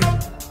in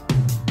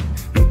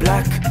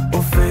black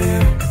or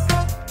fair.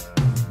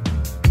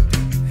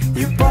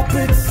 Your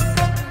puppets,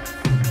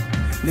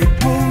 they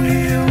pull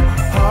you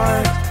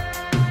hard.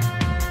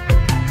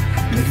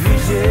 Make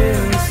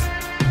visions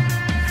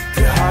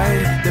to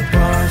hide the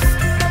past.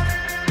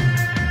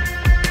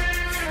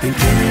 And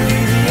can you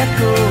hear the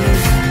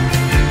echoes?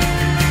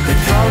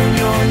 They're calling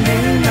your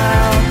name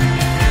now.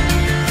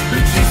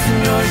 They're chasing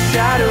your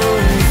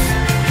shadows.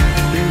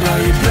 And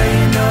are you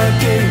playing a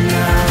game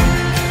now?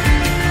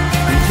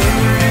 And can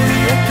you hear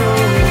the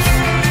echoes?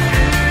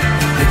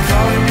 They're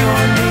calling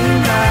your name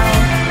now.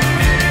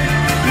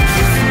 You're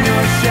chasing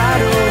your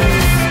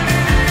shadows.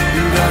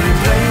 And are you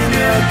playing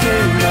a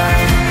game now?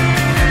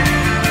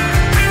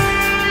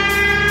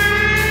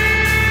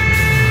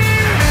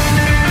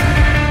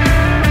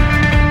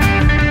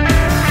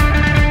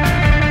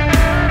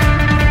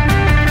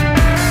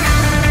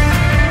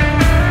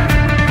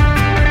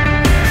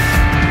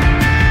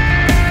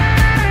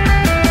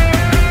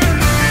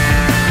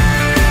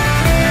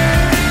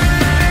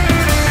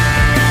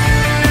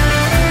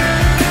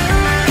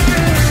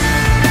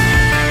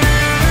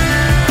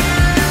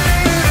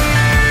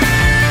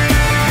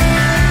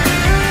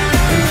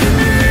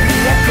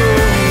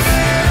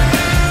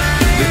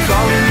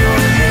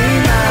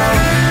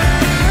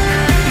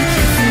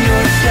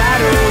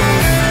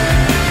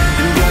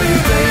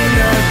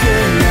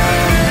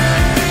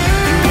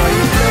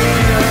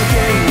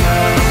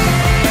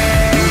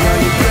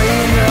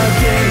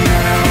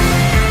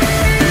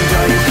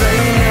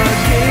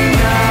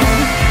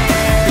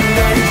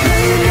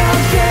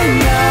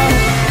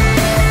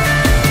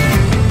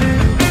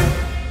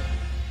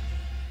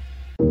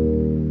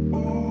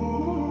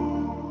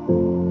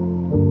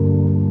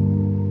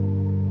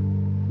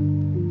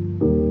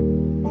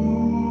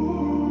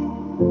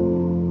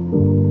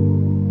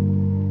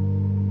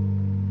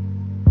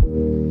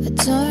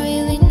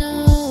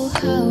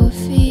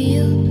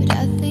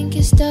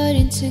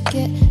 starting to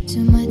get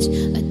too much.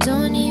 I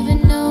don't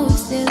even know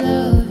if their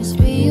love is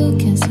real.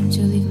 Can't seem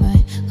to leave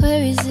my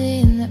worries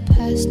in the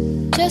past.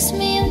 Trust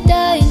me, I'm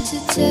dying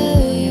to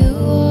tell you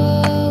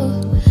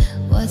all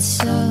what's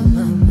on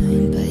my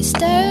mind. But it's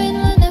staring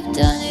when I've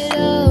done it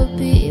all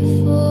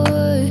before.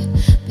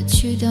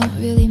 But you don't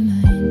really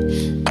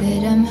mind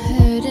that I'm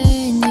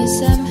hurting.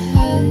 Yes, I'm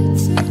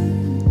hurting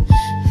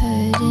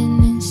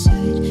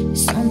inside.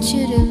 Just want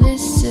you to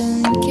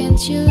listen.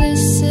 Can't you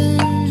listen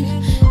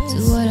to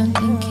what I'm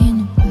thinking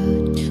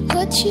about?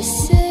 What you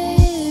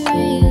say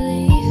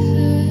really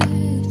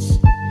hurts.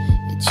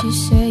 Yet you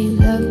say you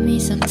love me.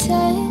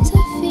 Sometimes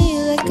I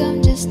feel like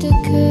I'm just a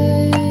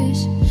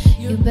curse.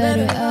 You're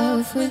better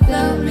off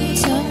without me.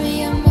 Tell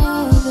me I'm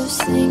all those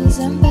things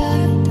I'm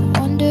bad. I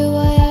wonder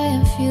why I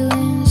am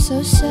feeling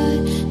so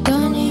sad.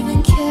 Don't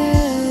even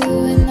care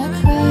when I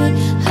cry.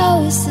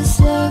 How is this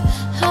love?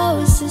 How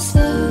is this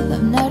love?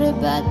 I'm not a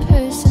bad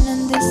person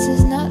and this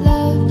is not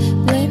love.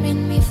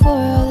 Blaming me for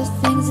all the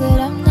things that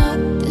I'm not.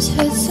 This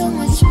hurts so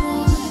much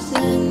more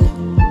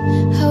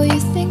than how you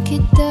think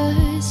it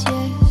does,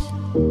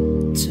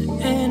 yes. To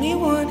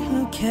anyone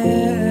who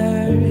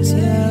cares,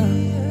 yeah.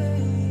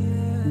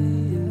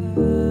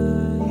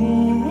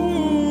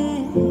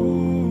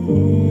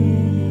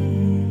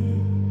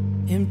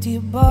 Empty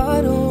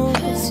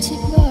bottles,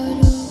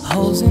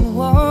 holes in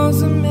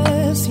walls, a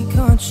messy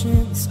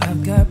conscience.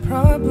 I've got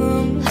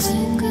problems,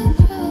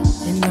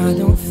 and I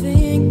don't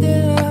think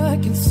that I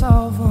can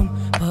solve them.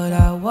 But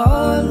I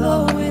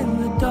wallow in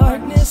the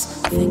darkness,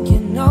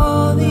 thinking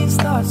all these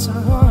thoughts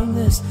are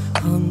harmless.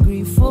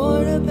 Hungry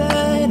for a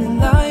better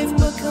life,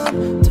 but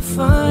come to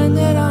find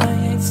that I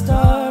ain't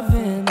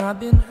starving. I've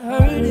been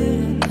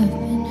hurting,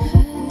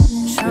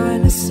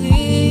 trying to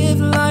see if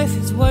life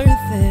is worth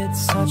it.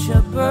 Such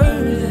a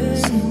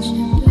burden.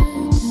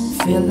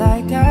 Feel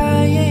like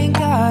I ain't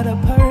got a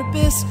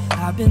purpose.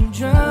 I've been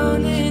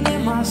drowning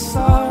in my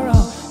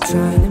sorrow,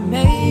 trying to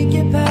make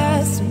it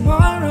past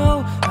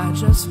tomorrow. I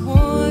just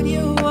want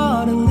you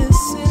all to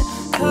listen,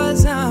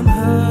 'cause I'm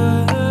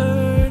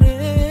hurting,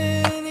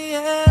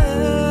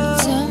 yeah.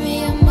 Tell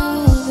me I'm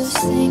all those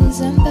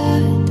things I'm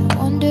bad. I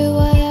wonder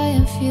why I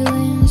am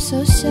feeling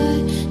so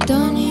sad.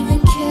 Don't even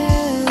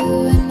care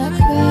when I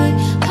cry.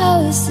 How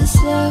is this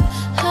love?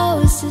 How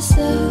is this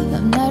love?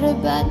 I'm not a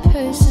bad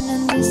person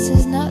and this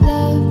is not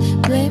love.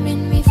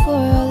 Blaming me for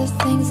all the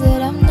things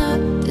that I'm not.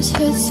 This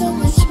hurts so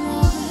much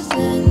more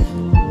than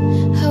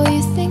how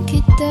you think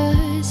it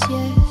does,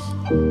 yes.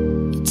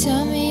 You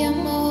tell me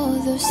I'm all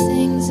those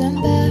things I'm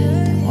bad.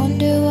 I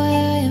wonder why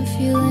I am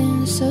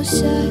feeling so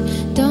sad.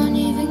 Don't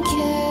even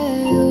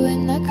care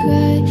when I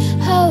cry.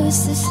 How is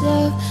this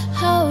love?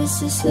 How is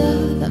this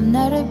love? I'm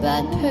not a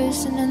bad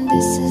person and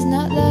this is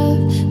not love.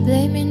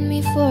 Blaming me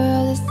for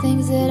all the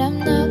things that I'm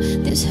not.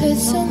 This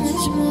hurts so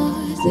much more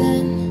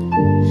than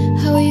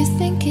how you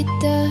think it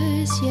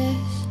does, yes.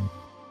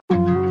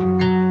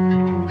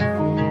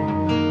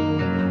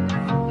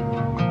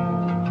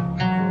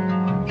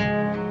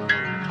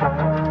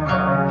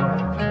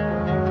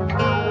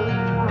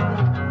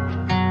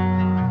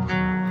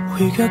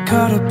 We got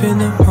caught up in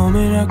the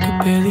moment, I could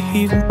barely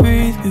even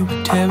breathe. We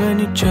were tearing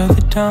each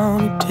other down,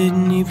 we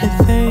didn't even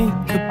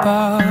think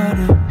about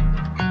it.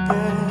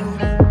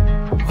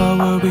 Why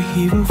were we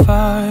even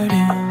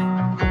fighting?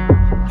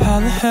 How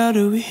the hell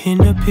do we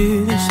end up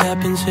here? This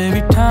happens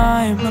every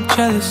time. I'm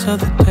jealous of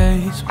the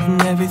days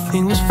when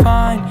everything was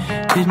fine.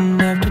 Didn't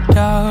have to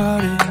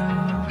doubt it,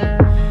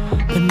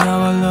 but now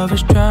our love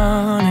is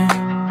drowning.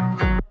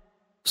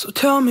 So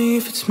tell me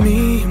if it's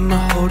me, am I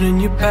holding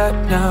you back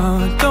now?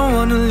 I don't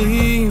wanna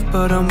leave,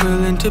 but I'm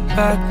willing to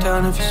back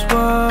down if it's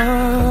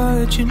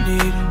what you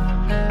need.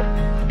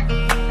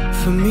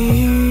 For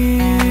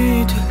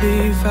me to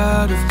leave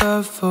out of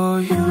love for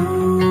you.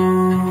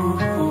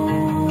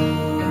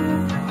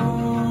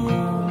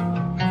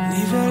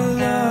 Leave out of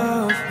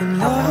love when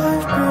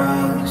life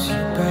brings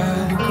you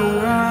back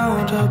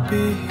around, I'll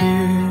be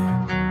here.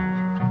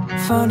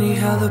 Funny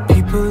how the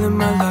people in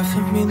my life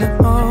that mean the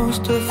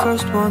most are the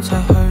first ones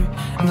I hurt,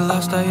 and the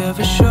last I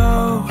ever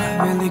show I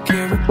really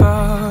care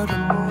about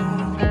them.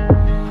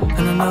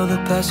 And I know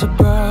that that's a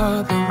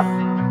problem.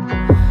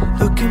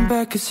 Looking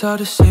back it's hard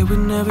to say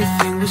when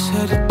everything was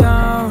headed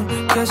down.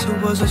 Guess it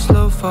was a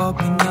slow fall,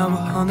 but now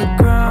we're on the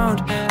ground.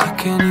 I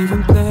can't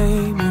even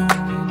blame you,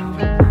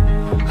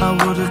 I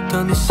would've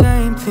done the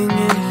same thing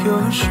in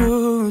your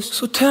shoes.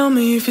 So tell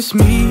me if it's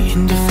me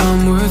and if I'm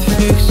worth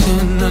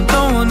fixing. I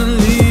don't wanna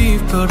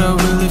leave, but I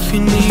will if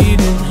you need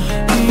it.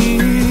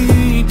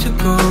 Need to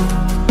go,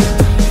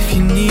 if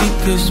you need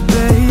the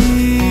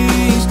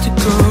space to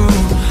go.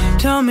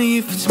 Tell me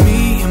if it's me,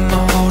 am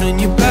I holding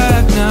you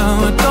back now?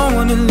 I don't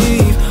wanna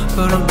leave,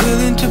 but I'm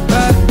willing to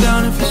back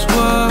down if it's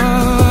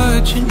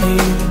what you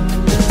need.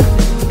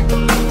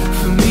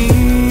 For me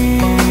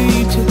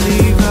to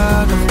leave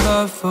out of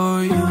love for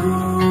you.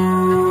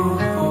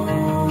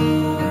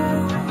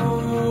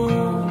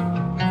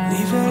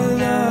 Leave out of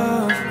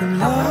love when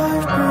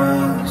life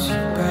brings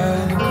you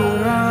back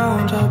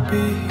around. I'll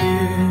be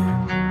here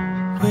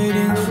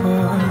waiting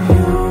for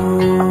you.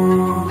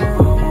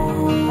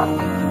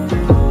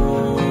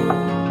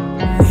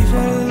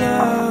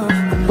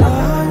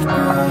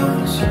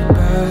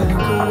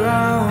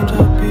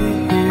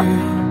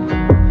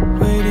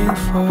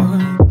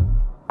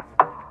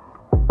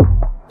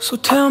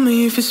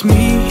 if it's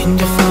me and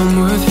if I'm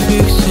worth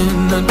fixing.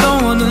 I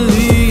don't wanna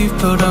leave,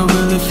 but I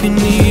will if you're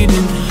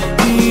needing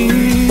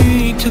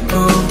me to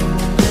go.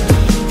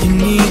 You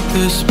need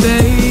the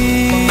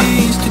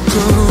space to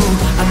go.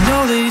 I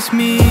know that it's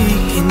me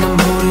and I'm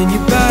holding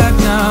you back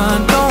now. I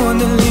don't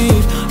wanna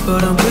leave,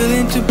 but I'm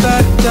willing to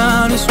back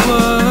down. It's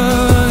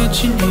what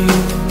you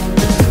need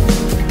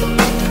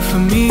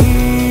for me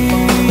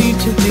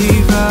to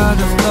leave out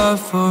of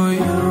love for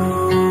you.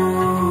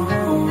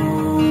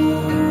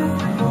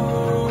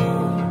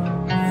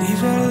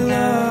 Leave out of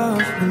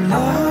love when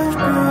life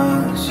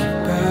brings you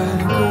back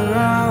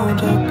around.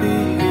 I'll be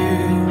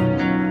here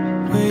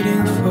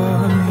waiting for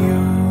you.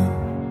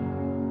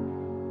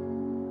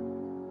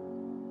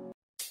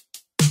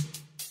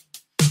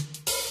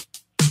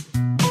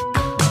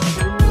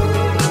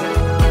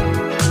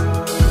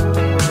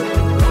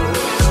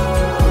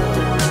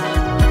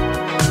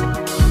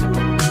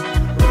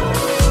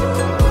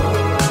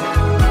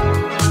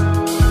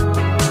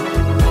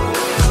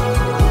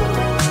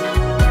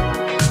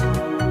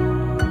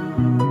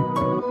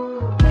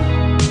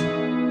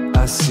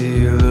 I see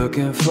you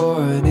looking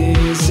for an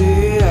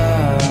easy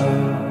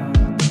out,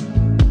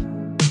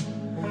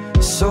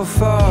 so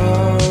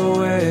far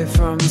away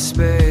from the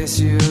space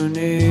you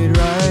need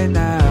right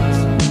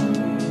now.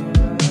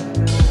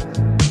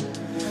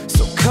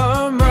 So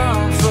come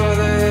run for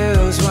the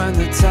hills when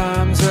the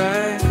time's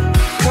right.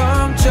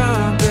 Come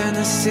jump in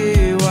the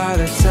sea while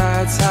the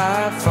tide's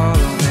high.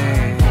 Follow me,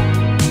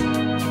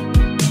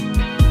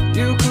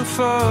 you can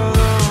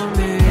follow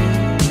me,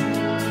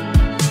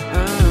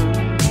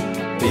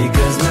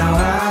 because now I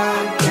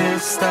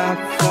can't stop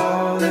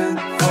falling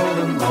for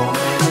the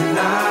moment, and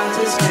I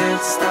just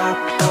can't stop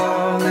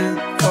falling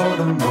for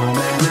the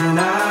moment, and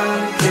I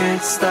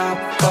can't stop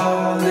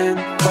falling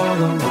for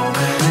the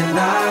moment, and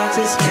I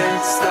just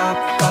can't stop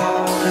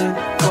falling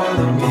for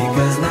the moment,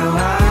 because now I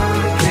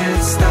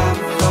can't stop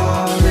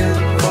falling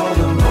for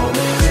the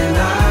moment, and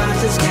I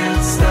just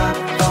can't stop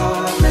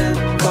falling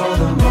for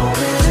the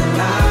moment, and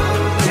I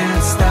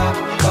can't stop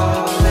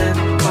falling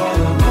for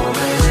the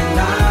moment, and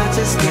I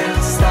just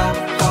can't stop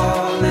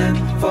falling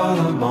for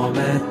the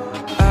moment.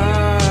 I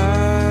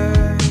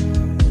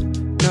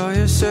know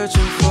you're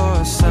searching for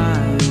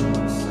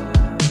signs.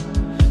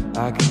 I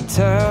can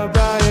tell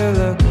by your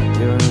look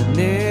you're in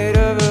need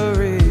of a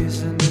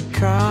reason to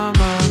come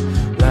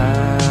alive.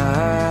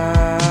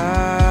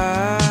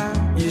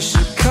 You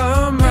should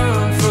come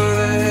run for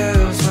the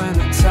hills when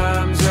the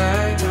time's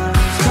right.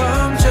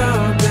 Come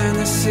jump in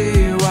the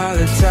sea while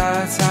the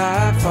tide's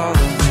high.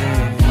 Follow me,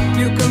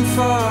 you can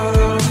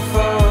follow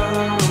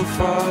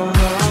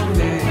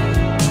me,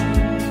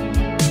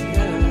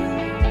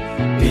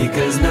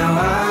 because now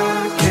I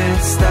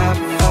can't stop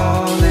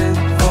falling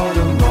for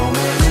the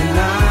moment, and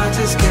I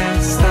just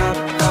can't stop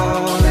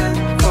falling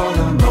for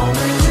the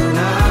moment, and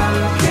I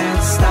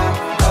can't stop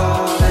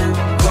falling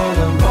for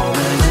the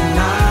moment, and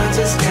I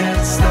just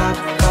can't stop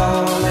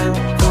falling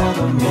for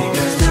the moment,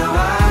 because now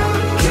I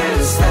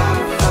can't stop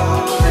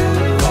falling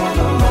for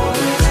the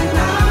moment, and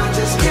I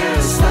just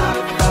can't stop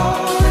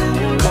falling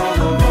for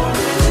the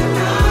moment, and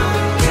I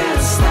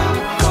can't stop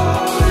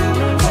falling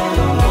for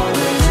the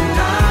moment, and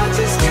I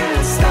just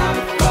can't stop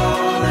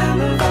falling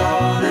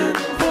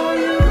for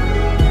you.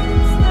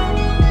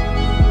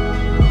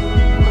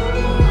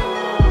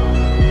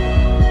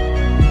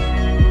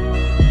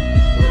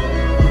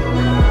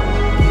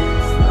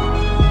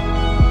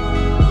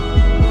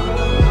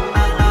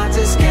 I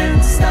just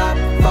can't stop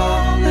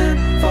falling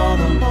for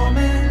the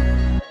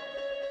moment.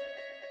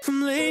 From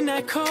late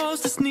night calls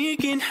to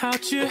sneaking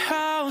out your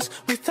house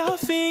with our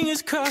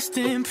fingers crossed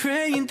and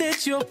praying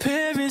that your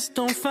parents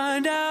don't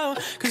find out.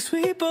 Cause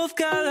we both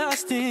got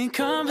lost in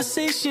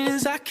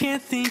conversations I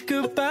can't think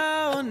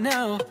about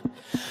now.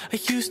 I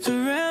used to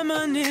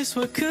reminisce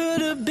what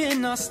could have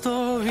been our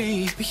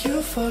story, but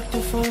you fucked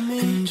it for me.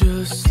 And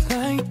just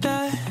like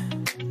that,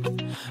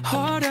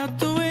 heart out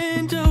the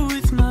window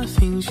with my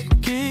things you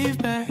gave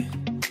back.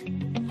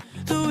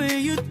 The way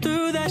you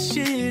threw that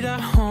shit, I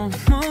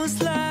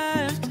almost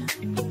laughed.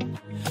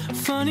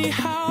 Funny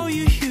how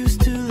you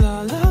used to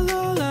la la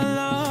la la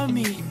love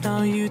me.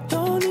 Now you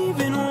don't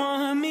even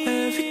want me.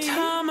 Every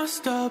time I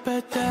stop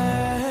at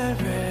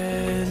that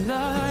red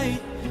light,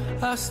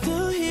 I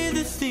still hear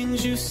the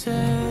things you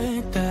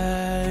said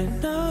that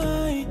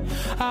night.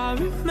 I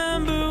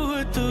remember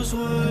what those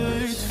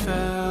words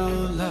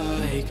felt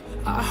like.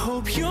 I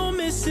hope you're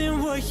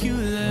missing what you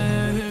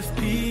left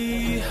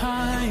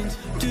behind.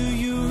 Do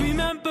you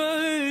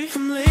remember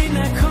from late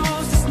night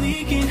calls to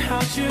sneaking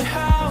out your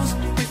house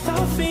with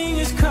our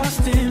fingers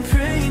crossed and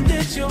praying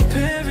that your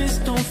parents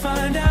don't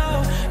find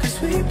out? Cause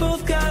we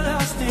both got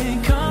lost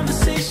in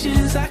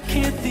conversations I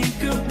can't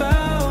think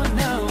about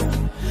now.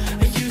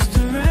 I used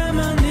to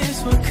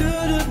reminisce what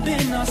could have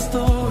been our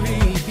story,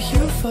 but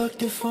you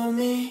fucked it for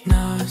me.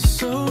 Not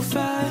so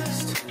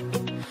fast.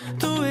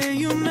 The way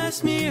you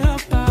messed me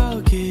up,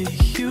 I'll get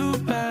you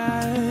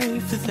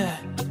back for that.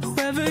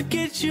 Whoever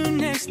gets you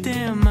next,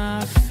 damn,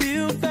 I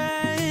feel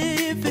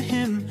bad for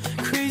him.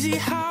 Crazy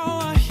how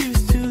I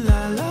used to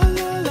la la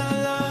la la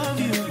love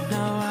you.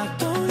 Now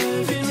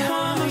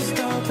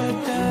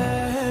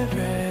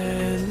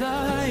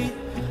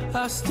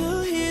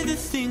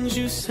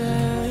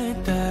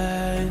said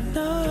that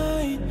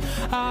night.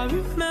 I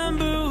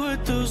remember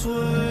what those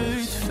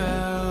words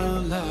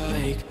felt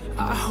like.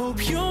 I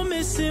hope you're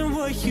missing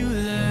what you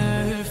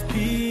left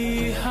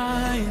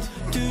behind.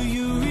 Do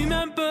you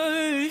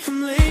remember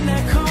from late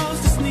night calls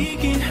to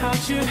sneaking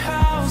out your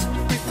house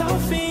with our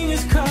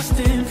fingers crossed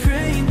and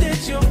praying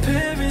that your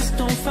parents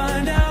don't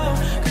find out?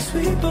 Cause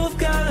we both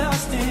got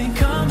lost in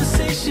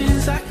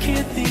conversations I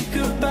can't think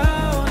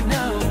about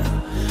now.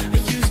 I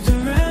used to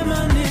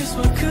reminisce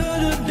what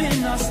could have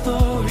been our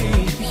story,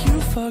 but you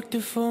fucked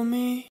it for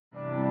me.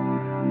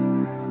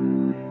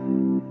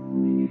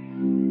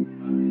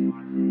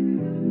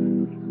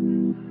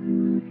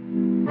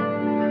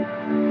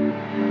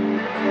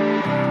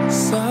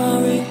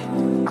 Sorry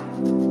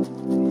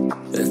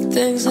if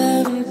things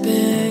haven't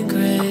been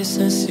great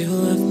since you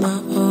left my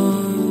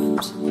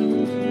arms.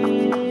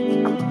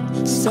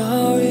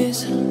 Stories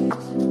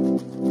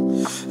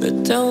that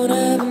don't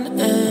have an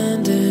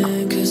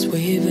ending, cause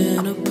we've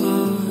been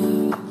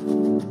apart.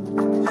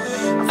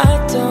 I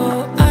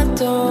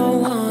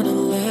don't wanna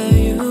let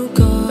you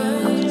go,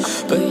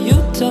 but you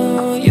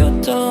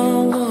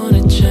don't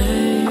wanna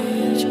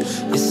change.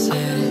 You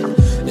say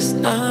it's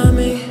not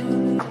me.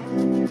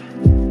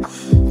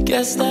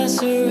 Guess that's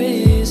the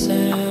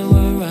reason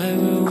we're right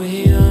where we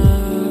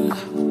are.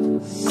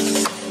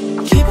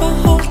 Keep on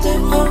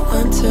holding on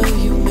until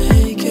you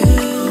make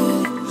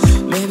it.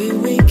 Maybe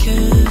we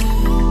can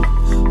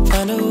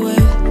find a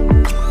way.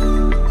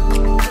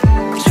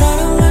 Try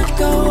to let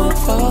go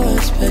of all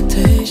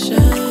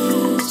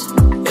expectations.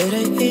 It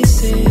ain't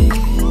easy.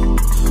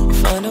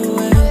 Find a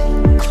way.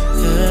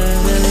 Yeah.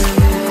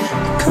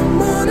 Come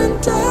on and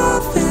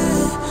dive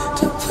in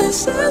to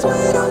places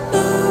we don't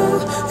know.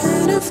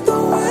 And if the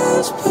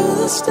waves pull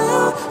us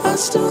down, I'll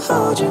still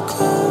hold you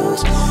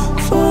close.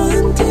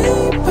 Falling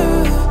deeper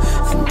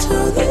into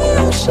the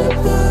ocean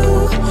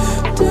blue.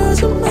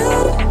 Doesn't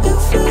matter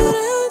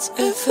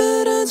if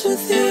it ends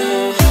with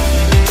you.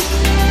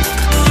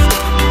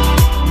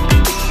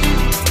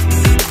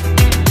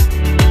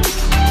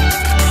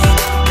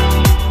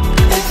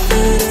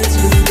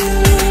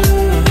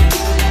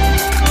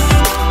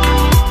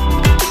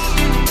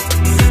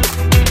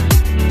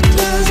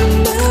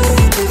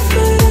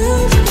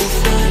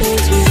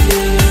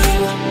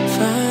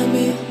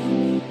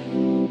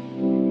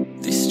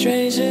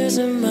 Strangers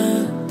in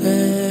my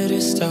bed,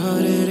 it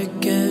started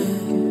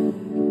again.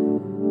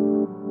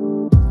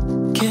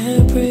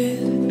 Can't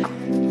breathe.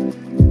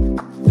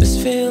 This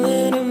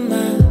feeling in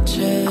my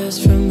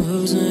chest from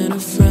losing a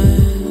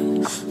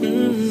friend.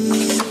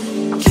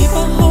 Keep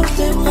on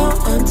holding on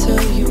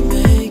until you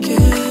make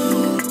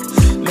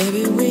it.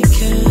 Maybe we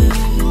can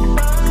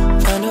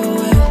find a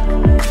way.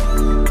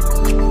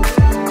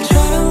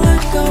 Try to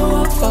let go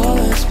of all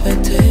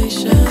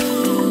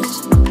expectations.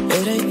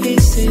 It ain't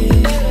easy.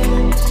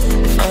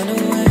 Find a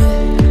way,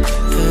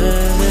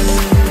 yeah.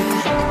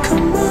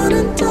 Come on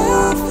and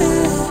dive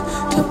in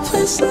to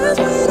places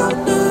we don't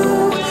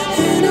know.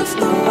 And if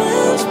the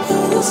waves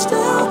pull us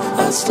down,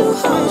 I'll still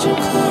hold you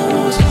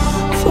close.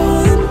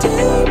 Falling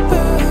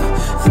deeper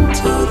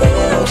into the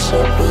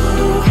ocean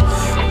blue.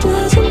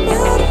 Doesn't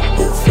matter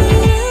if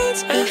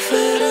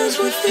it ends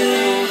with you.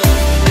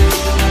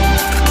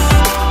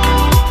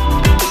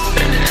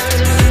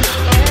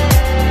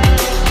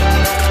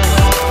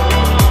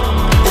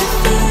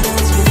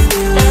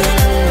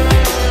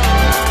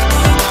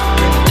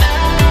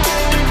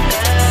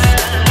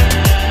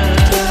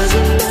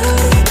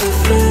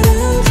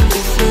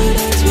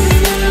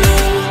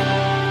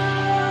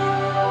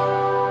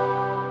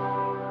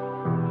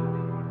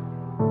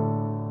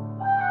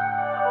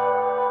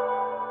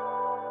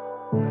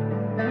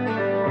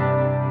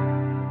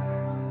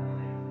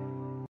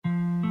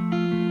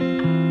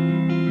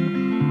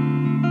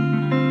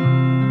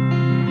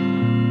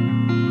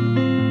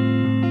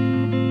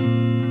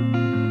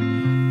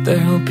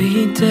 There'll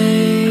be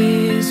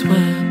days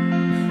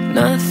when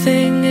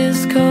nothing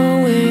is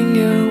going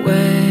your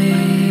way,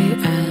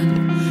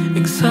 and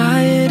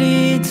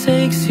anxiety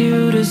takes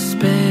you to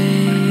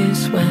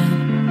space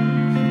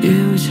when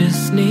you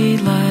just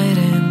need light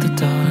in the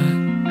dark.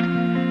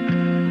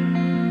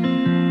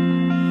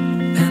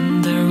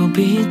 And there'll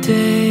be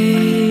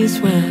days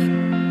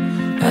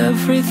when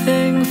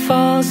everything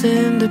falls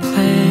into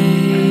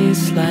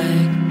place,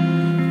 like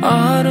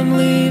autumn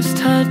leaves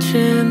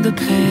touching the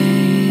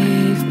pavement.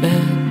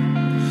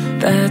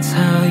 That's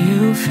how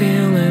you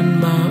feel in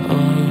my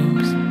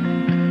arms.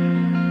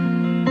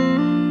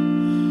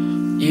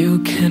 You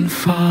can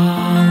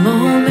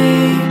follow me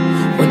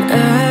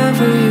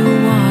whenever you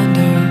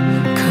wander,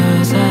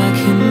 'cause I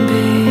can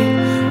be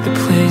the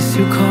place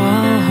you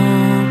call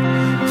home.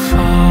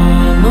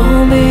 Follow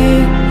me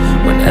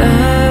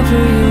whenever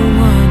you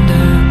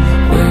wonder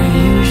where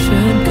you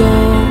should go.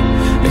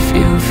 If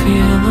you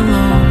feel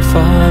alone,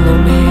 follow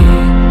me.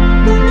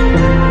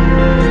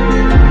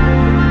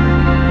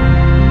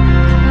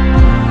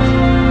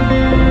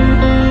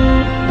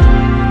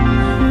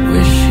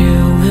 Wish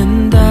you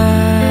and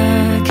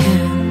I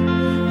can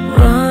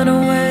run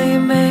away,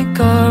 make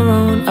our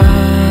own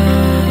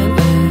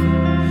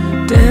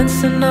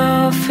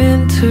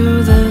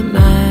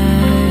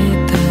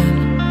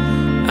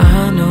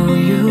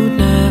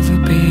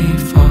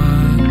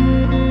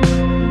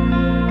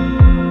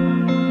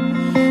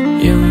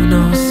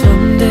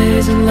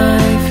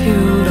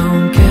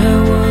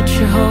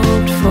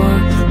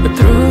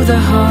through the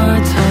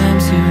hard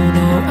times, you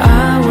know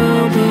I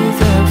will be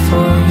there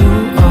for you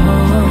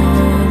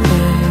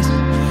always.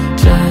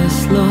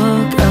 Just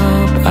look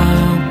up,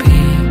 I'll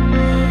be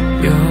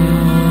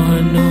your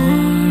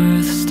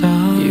North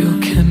Star. You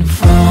can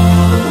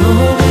follow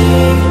me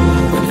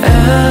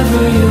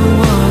whenever you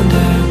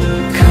wander,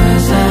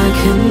 'cause I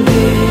can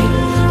be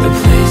the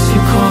place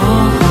you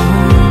call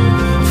home.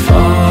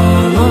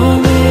 Follow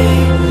me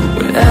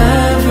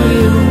whenever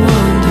you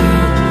wander,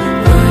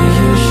 where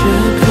you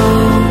should go.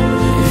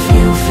 If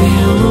you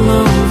feel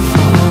alone,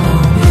 follow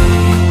me.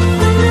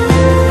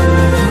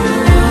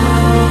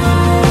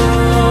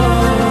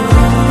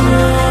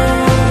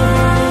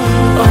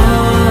 Oh,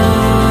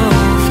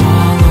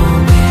 follow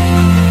me.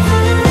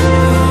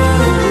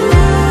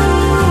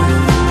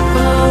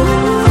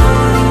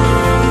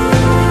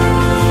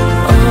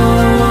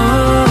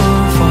 Oh,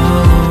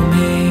 follow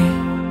me.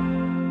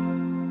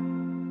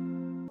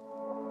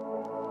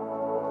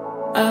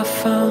 I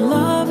found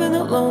love in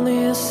the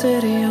loneliest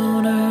city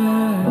on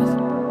earth,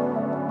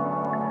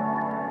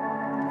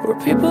 where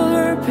people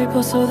hurt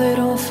people so they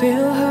don't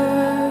feel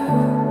hurt.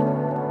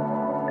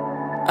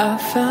 I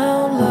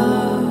found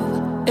love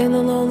in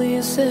the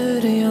loneliest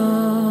city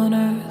on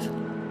earth.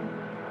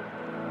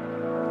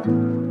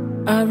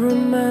 I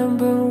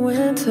remember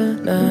winter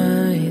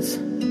nights,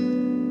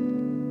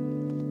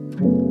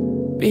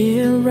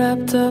 being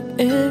wrapped up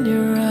in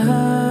your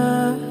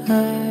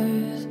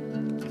eyes.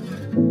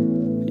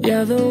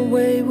 Yeah, the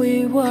way we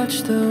watch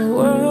the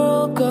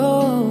world go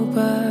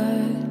by.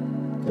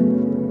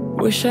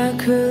 Wish I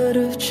could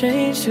have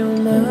changed your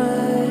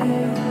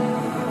mind,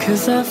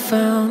 'cause I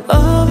found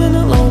love in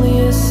the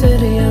loneliest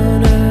city on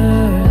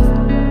earth,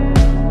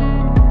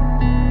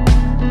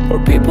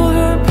 where people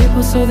hurt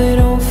people so they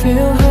don't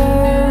feel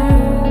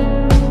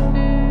hurt.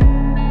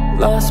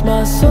 Lost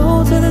my soul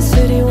to the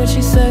city when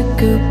she said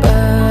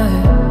goodbye.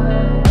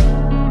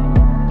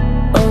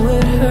 Oh,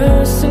 it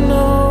hurts to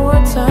know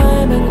our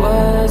timing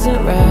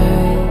wasn't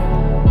right.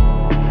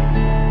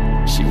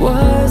 She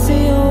was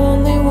the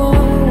only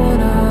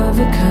one of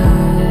a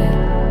kind.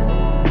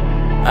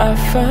 I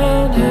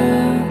found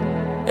her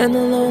in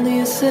the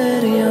loneliest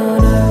city on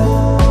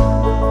earth.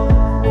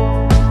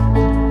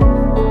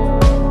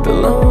 The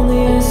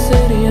loneliest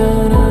city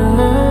on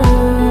earth,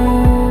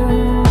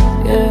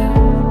 yeah.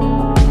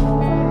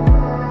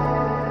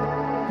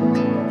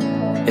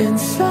 In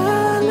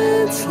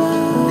silence,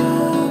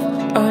 love,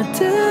 our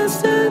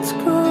distance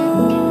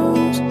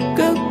grows.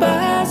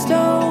 Goodbyes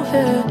don't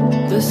hit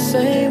the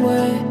same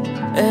way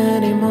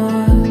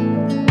anymore.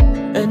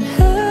 And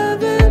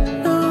heaven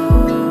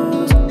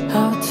knows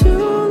how to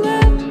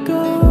let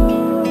go.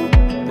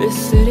 This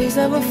city's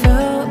never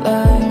felt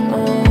like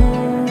home.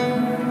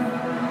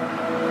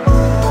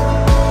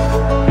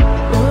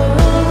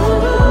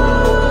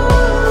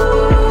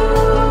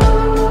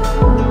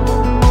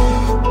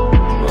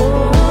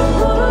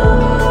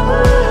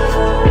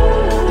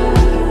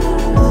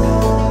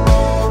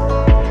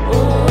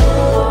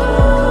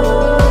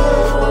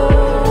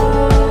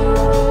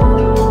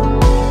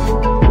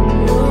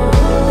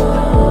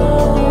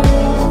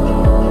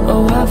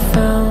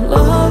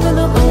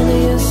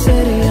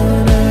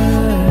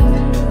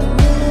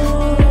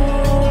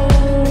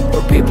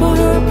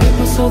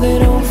 So they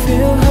don't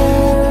feel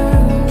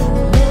hurt.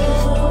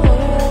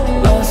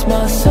 Lost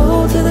my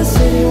soul to the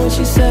city when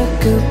she said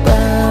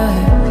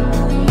goodbye.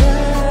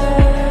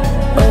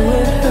 Oh,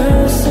 it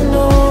hurts to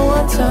know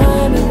what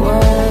time it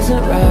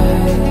wasn't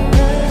right.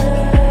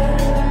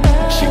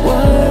 She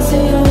was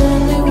the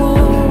only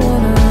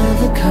one of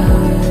a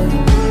kind.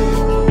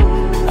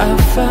 I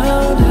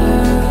found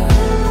her,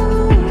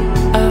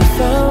 I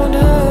found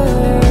her,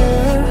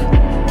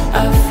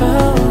 I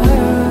found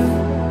her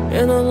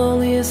in the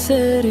loneliest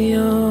city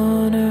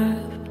on earth.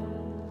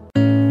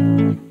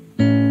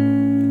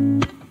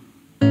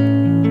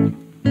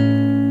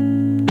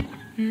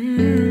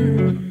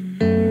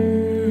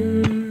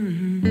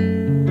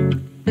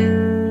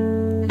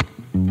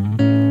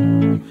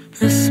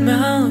 The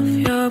smell of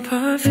your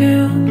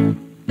perfume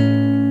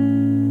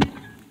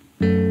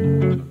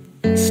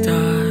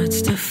starts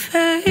to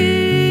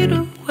fade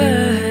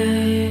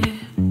away,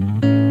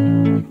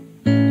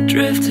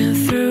 drifting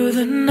through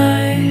the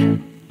night,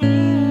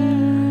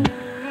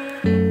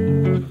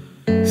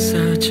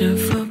 searching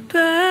for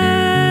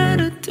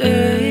better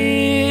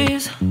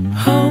days,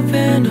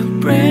 hoping to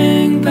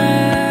bring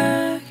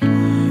back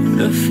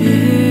the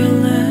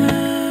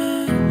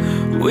feeling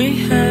we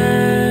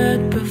had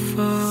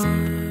before.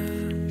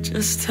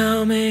 Just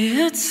tell me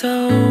it's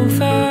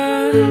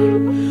over,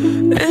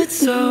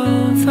 it's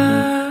over.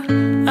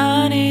 I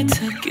need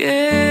to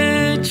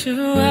get you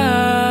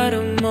out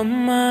of my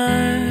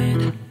mind.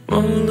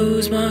 Won't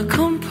lose my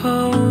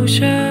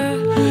composure,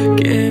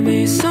 give me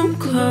some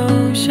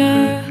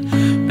closure.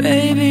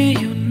 Baby,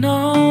 you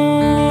know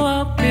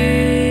I'll be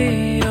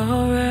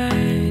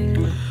alright,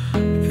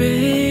 be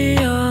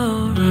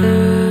alright.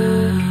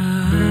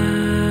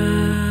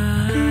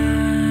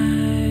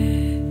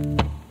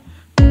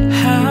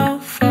 How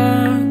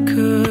far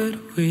could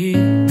we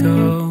go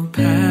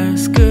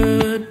past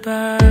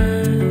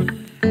goodbye?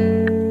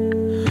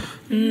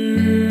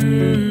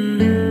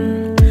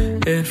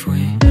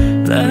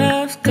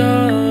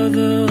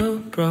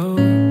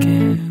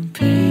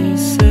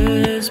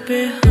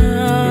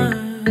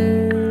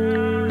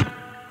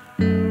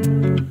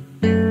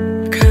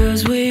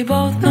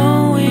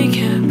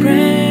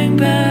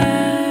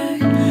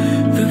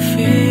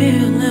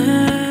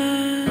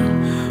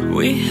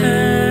 we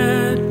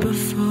had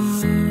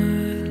before.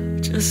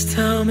 Just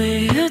tell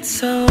me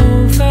it's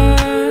over,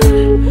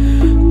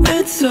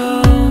 it's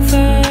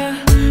over.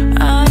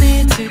 I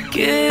need to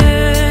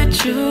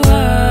get you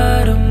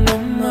out of my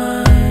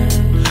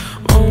mind.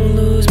 Won't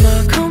lose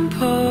my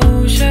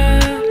composure.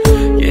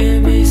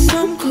 Give me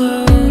some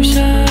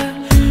closure.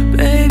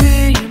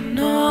 Baby, you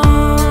know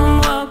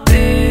I'll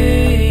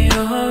be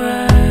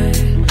alright.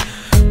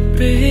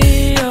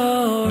 Be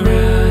alright.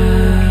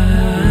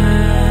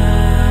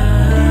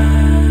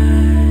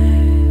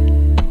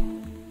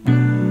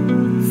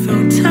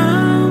 Though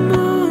time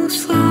moves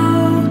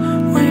slow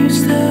when you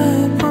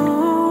step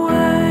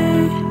away,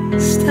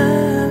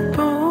 step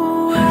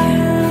away. I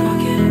can't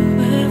fucking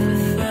live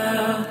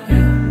without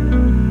you.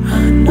 I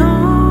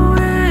know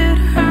it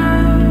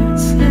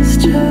hurts. It's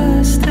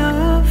just a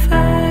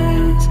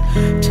phase,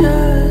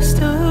 just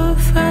a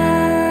phase.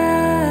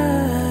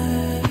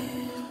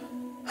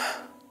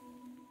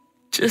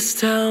 Just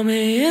tell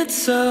me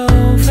it's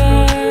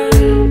over,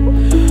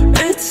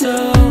 it's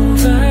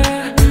over.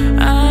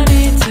 I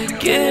need to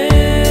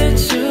get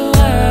you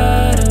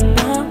out of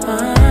my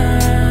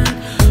mind.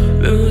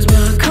 Lose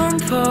my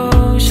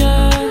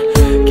composure.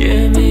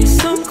 Give me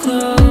some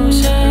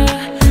closure.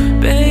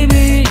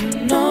 Baby, you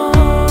know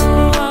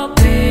I'll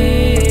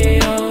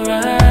be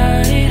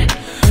alright.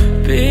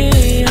 Be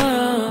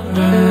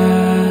alright.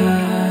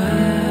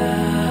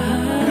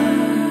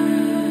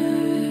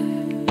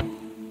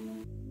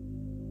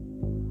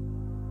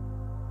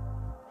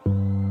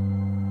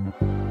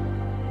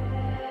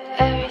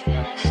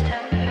 Everything is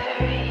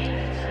temporary,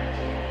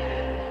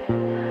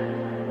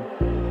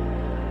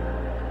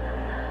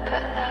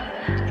 but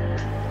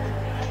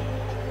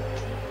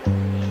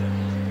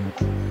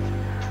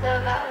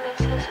love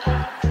outlives us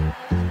all.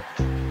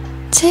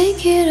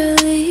 Take it or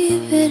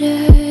leave it,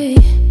 I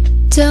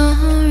don't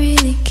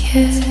really care.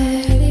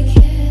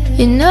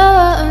 You know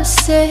what I'm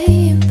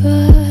saying,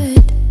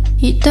 but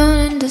you don't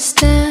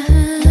understand.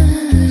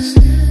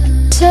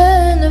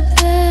 Turn the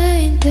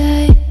blind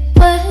eye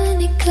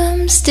when it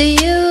comes to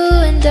you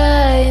and I.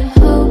 I'm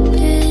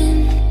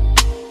hoping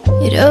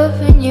you'd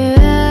open your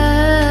eyes.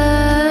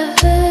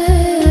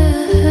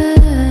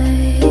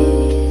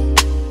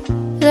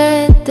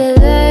 Let the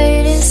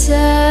light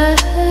inside.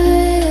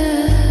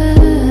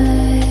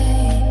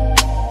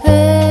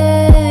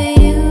 Let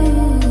you.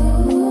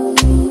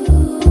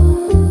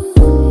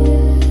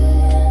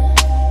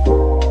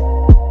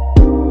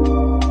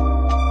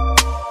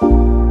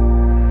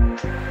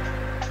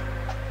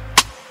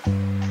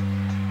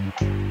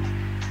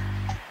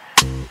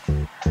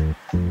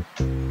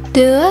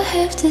 Do I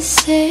have to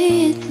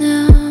say it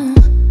now?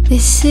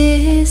 This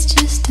is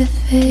just a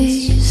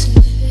phase.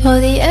 All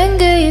the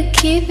anger you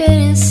keep it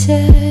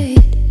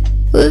inside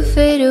will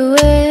fade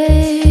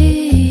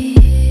away.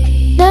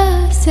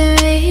 Nothing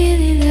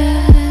really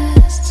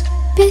lasts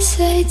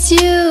besides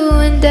you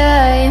and I.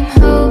 I'm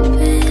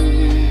hoping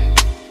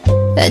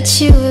that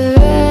you were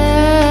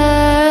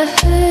right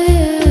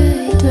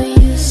when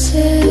you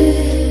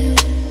said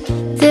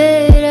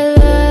that I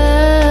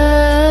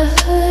love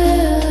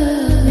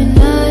you.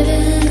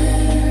 Nothing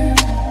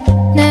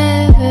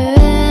never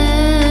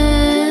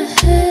ends.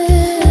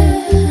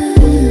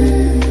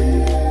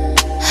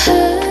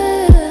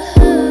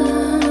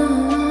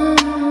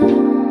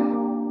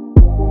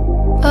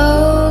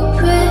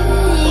 Open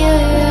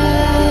your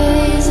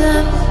eyes,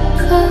 I'm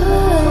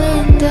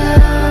falling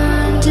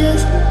down.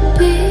 Just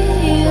be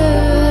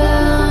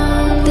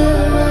around,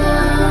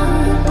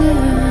 around,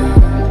 around.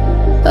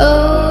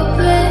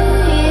 Open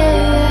your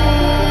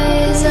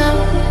eyes, I'm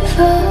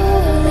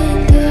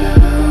falling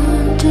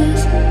down.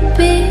 Just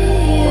be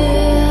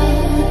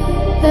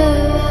around,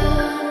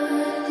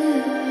 around,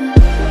 around.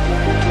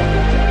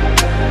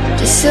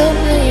 Just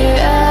open your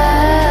eyes.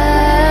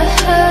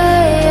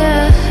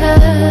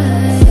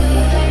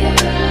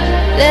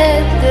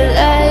 Let the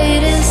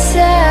light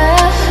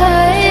inside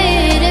of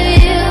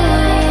you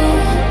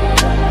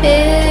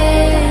inside.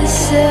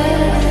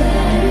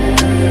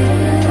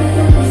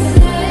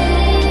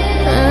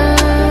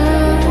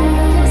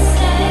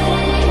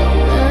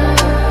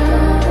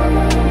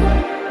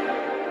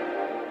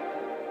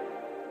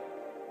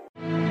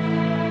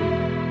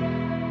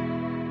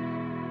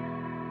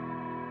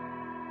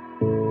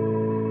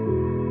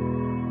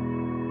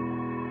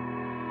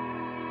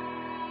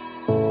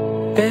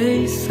 They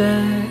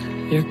said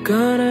you're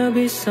gonna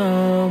be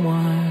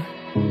someone.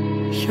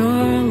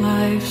 Your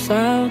life's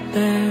out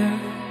there.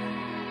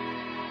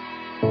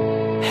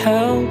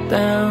 Held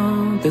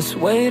down, this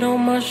weight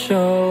on my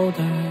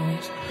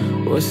shoulders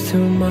was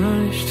too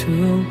much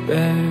to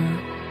bear.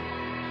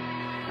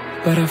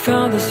 But I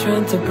found the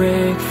strength to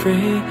break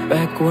free,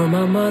 back where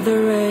my mother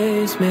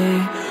raised me.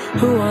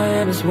 Who I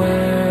am is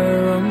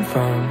where I'm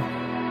from.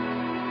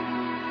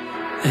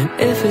 And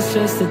if it's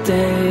just a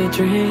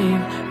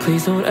daydream,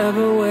 please don't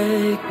ever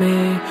wake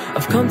me.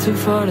 I've come too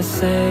far to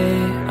say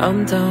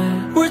I'm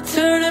done. We're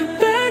turning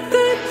back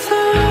the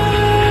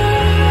time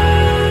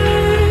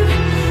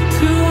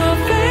to our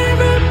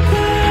favorite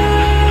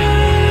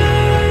place,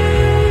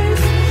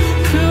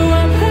 to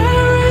our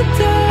paradise.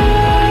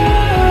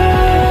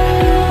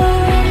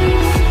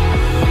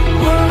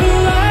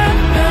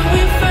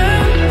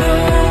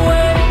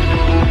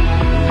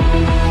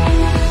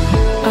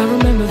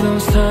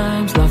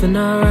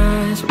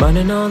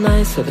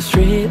 till the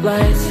street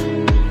lights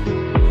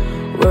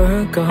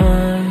were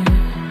gone.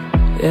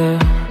 Yeah,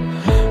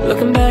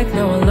 looking back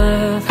now I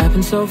laugh.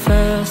 Happened so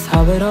fast,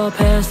 how it all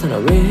passed, and I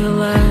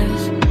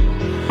realize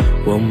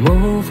we'll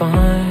move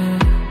on.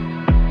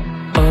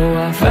 Oh,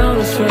 I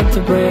found the strength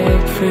to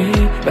break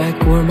free, back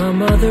where my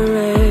mother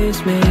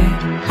raised me.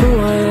 Who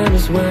I am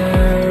is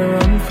where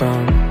I'm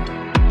from,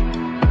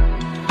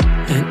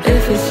 and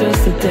if it's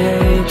just a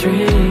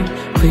daydream,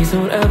 please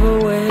don't ever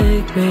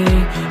wake me.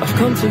 I've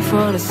come too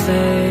far to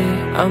say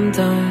I'm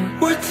done.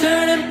 We're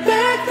turning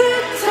back the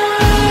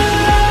time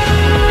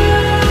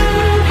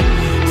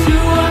to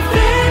our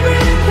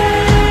favorite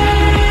place,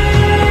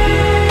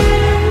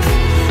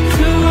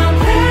 to our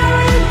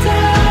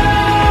paradise.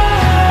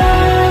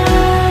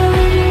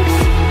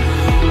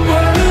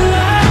 We're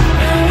alive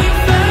and we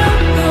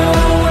found the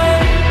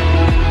way.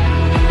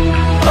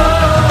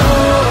 Oh,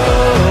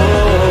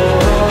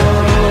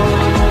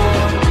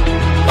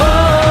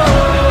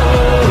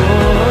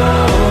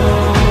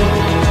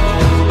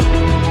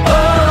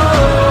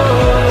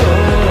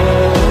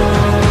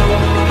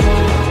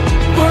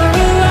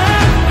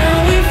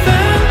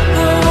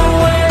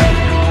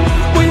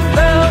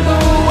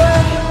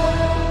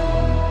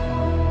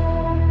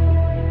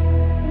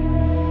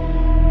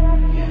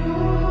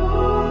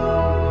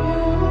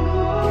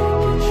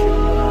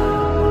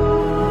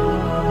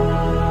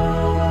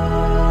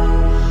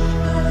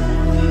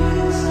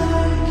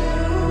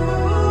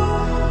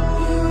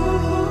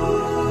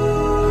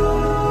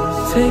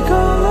 take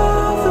all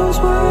of those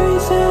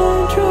worries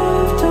and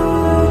drift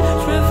away,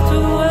 drift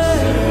away.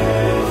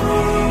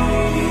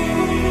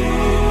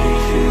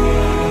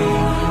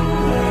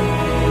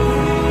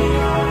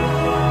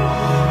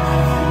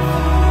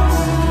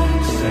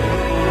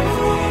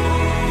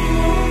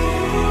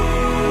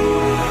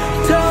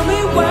 Tell me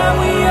why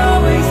we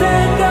always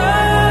end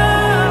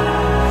up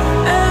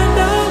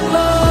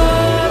lost.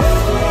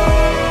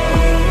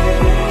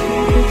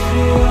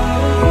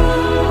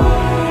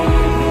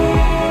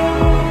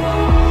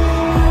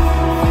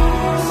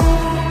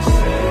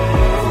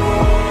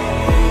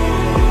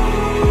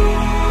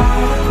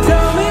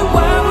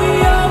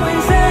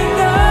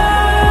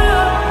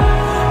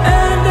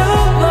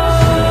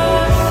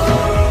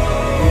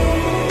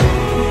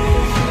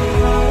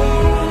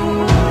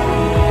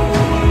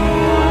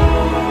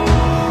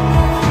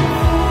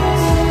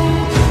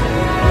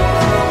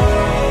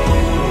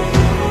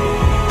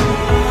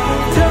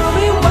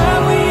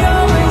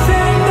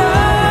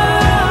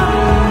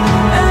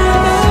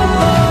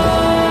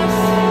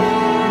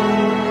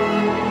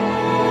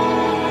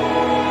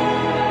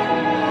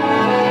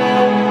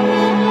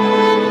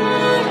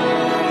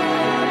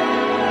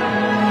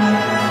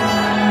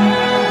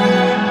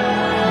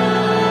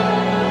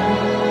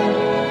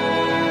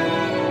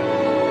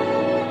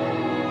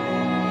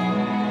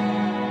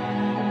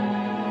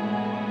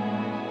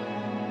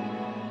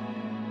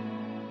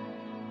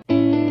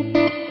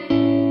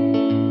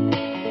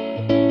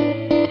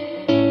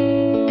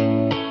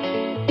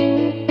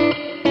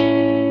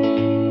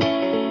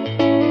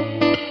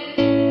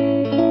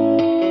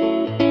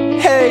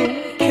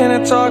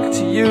 Talking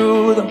to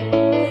you though,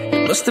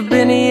 it must have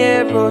been a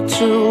year or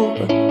two,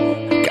 but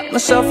I got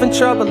myself in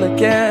trouble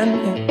again.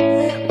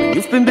 Well,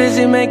 you've been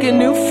busy making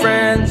new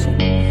friends.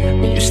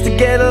 We used to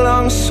get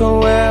along so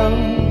well.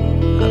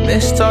 I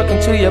miss talking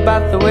to you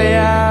about the way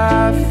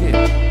I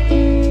feel.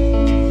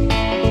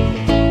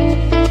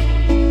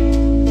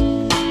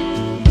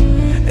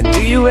 And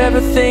do you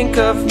ever think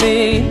of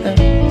me,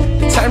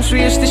 the times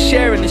we used to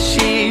share in the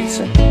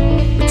sheets,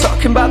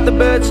 talking about the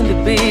birds and the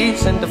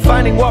bees, and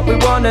defining what we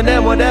want and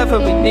then whatever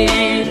we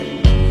need.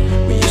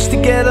 We used to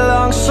get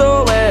along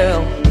so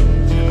well.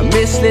 I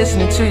miss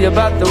listening to you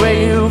about the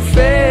way you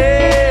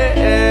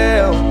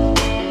feel.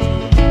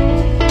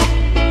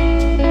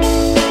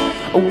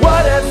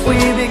 What have we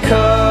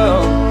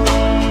become?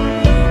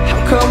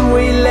 How come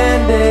we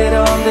landed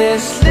on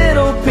this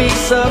little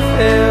piece of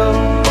hill?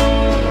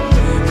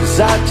 'Cause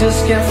I just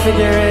can't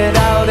figure it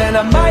out, and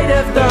I might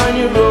have done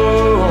you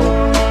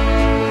wrong,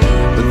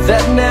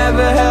 that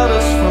never held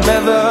us from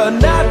ever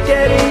not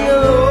getting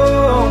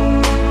along.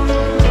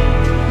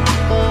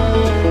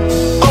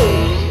 Oh,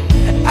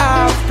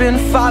 I've been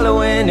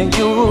following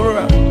you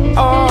around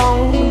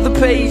all the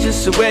pages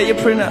where you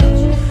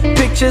pronounce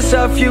pictures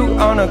of you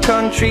on a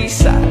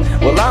countryside.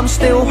 Well, I'm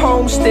still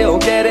home, still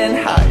getting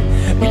high.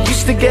 We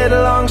used to get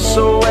along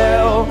so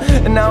well,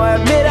 and now I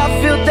admit I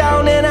feel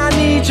down and I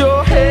need your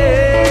help.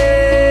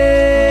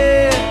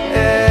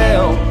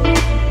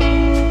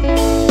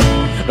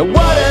 Now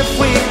what have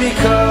we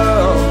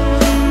become?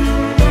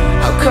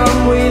 How come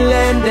we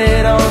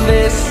landed on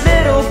this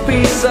little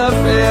piece of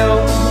hill?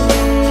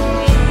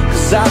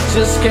 'Cause I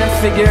just can't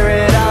figure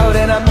it out,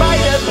 and I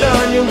might have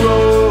done you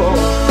wrong,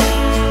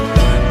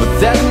 but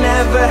that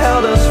never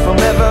held us from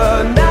ever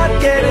not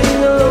getting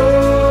along.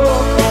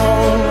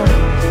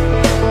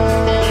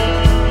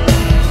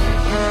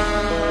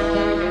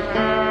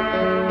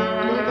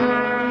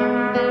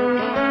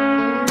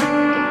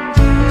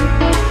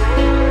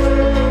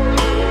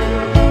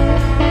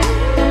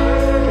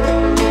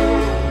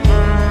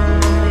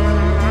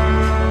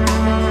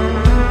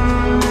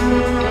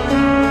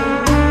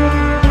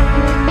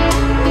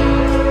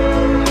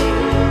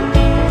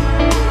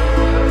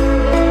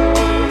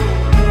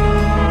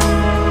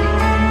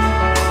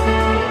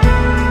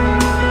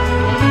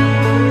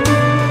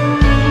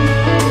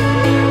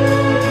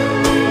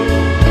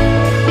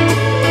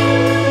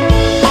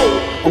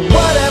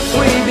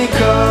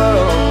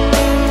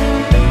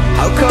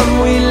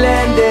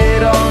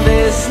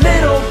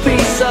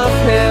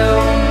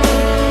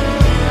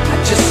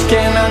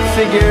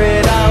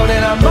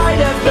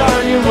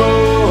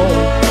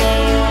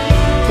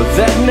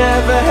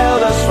 never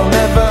held us from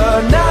ever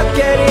not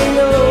getting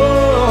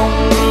along.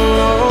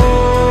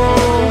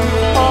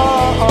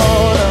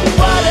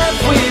 What have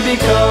we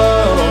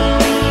become?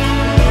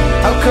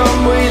 How come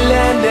we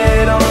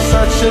landed on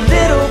such a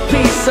little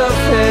piece of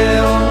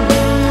hill?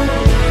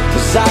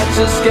 'Cause I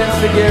just can't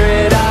figure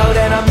it out,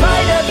 and I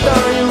might have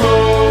done you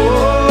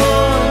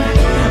wrong,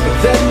 but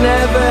that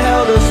never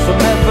held us from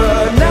ever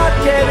not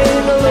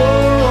getting along.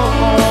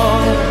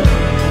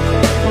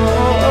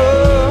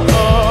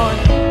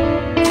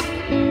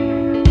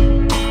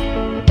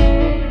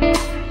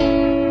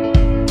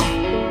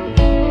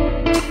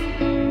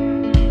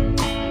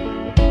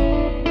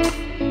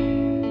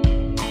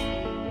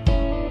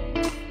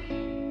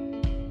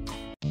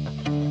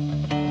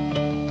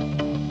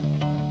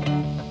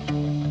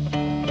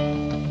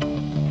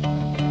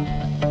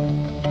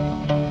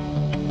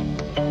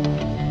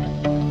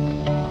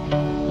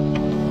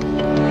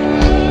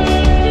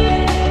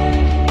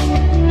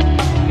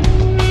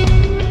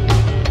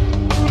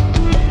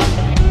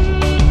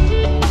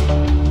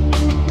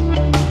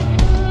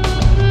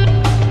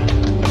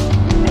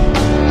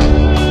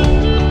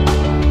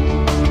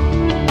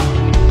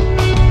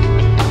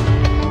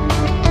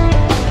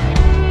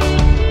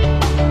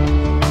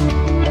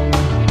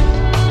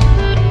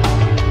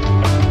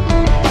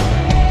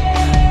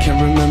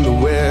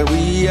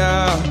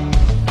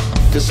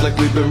 Like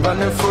we've been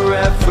running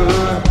forever,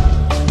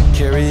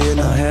 carrying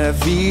our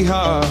heavy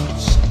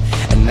hearts,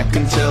 and I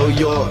can tell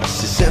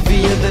yours is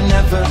heavier than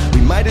ever.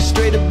 We might have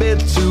strayed a bit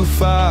too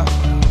far,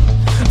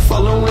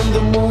 following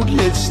the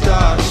moonlit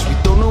stars. We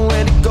don't know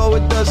where to go,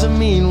 it doesn't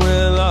mean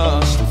we're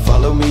lost.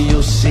 Follow me,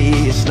 you'll see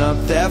it's not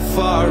that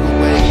far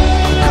away.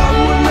 Come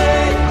with me,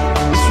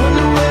 let's run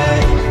away.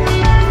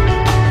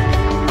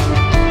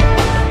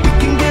 We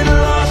can get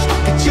lost, we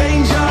can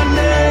change our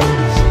names.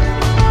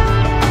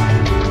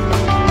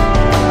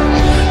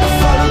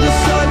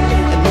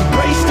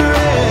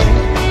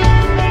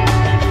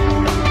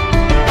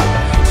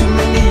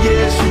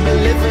 We've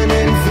been living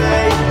in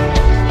vain.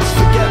 Let's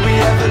forget we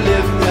ever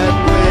lived that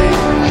way.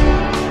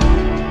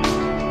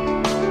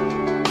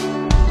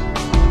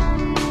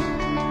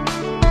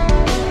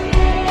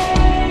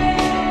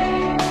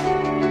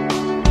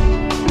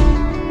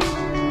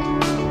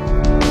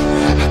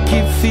 I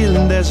keep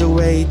feeling there's a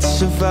way to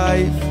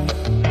survive.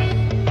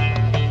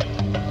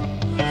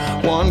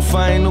 One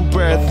final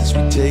breath as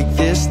we take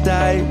this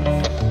dive,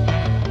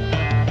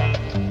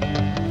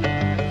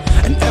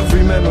 and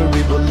every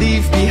memory we'll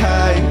leave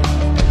behind.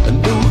 A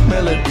new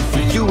melody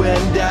for you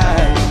and I.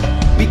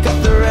 We got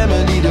the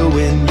remedy to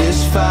win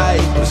this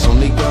fight, but it's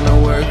only gonna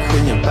work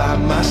when you're by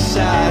my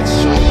side.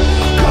 So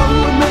come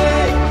with me,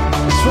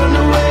 let's run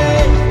away.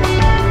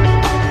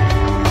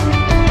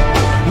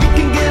 We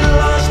can get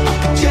lost, we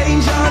can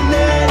change our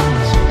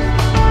names.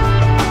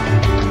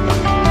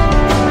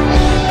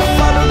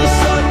 Follow the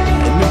sun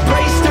and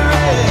embrace the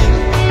rain.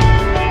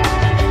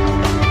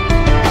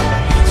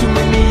 Too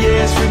many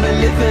years we've been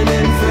living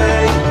in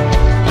vain.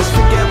 Let's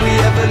forget we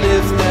ever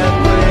lived that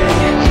way.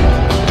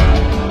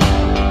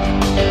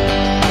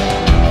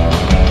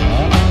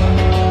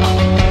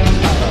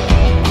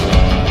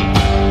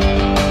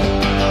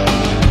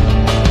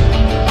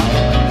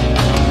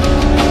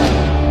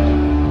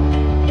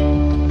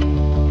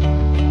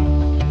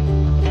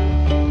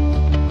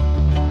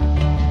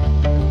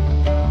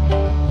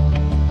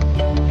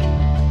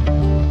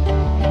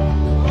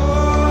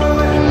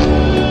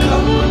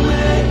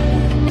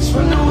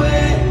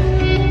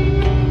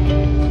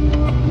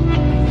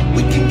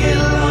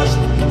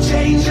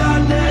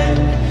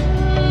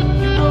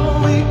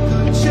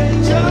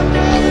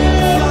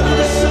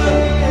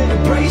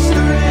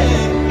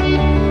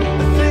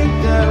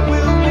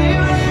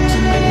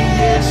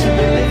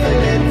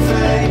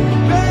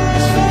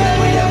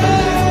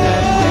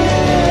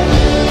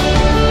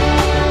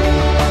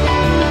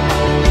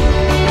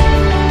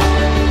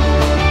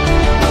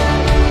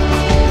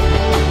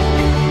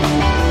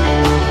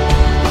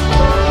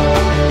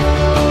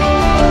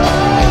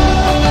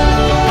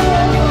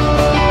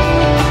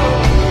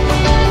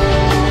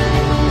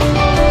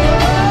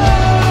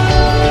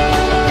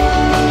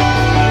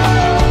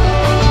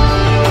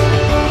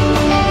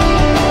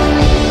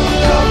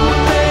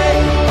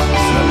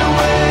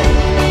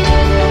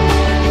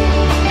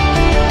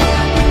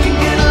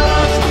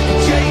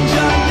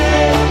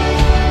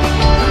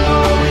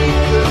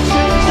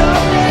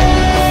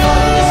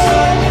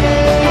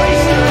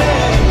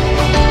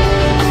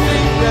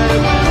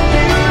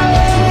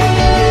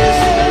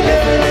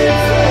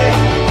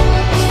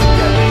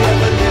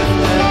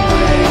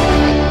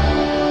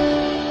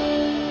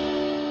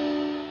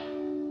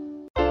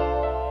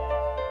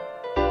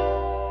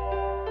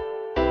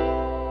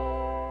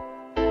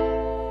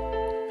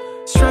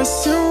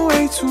 Stressing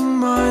way too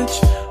much,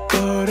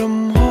 but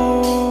I'm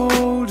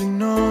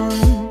holding on.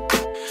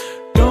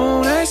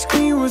 Don't ask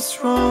me what's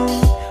wrong,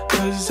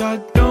 'cause I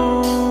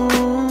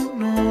don't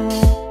know.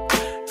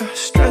 Not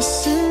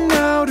stressing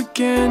out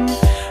again,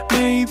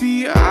 maybe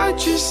I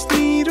just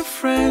need a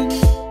friend.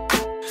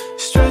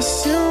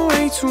 Stressing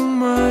way too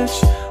much,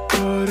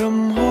 but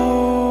I'm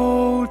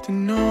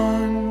holding on.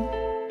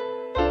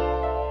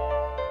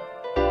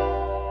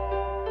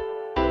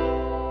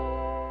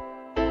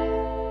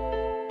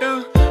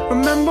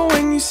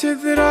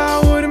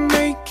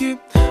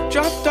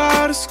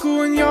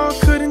 school and y'all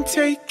couldn't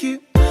take it.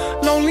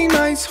 Lonely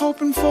nights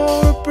hoping for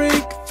a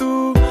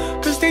breakthrough,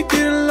 cause they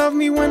didn't love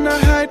me when I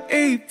had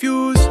 8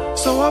 views.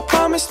 So I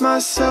promised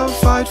myself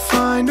I'd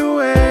find a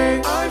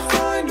way.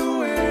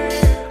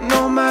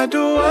 No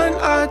matter what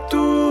I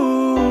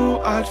do,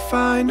 I'd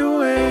find a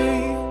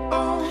way.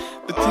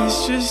 But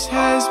this just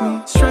has me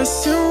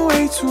stressing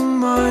way too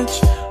much,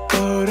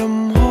 but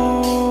I'm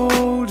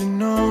holding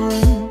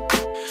on.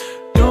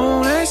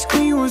 Don't ask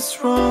me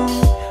what's wrong,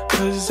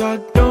 cause I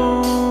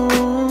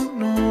don't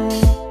know.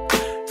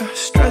 Not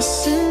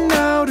stressing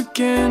out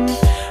again,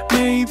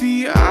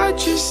 maybe I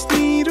just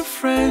need a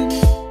friend.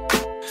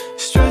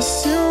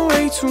 Stressing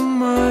way too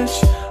much,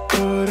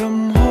 but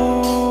I'm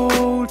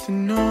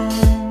holding on.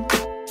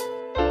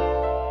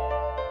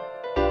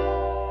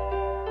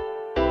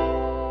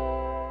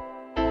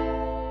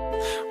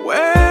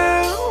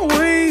 Where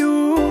were you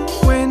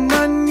when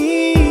I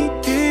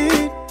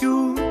needed you?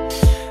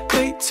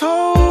 They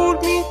told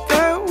me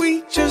that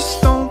we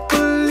just don't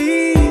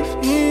believe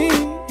in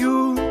you.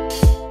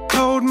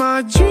 Told my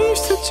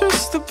dreams to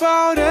just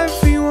about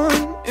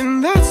everyone,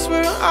 and that's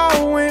where I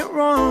went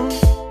wrong.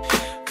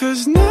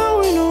 Cause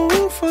now in a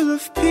room full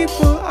of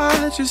people,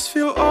 I just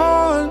feel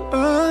all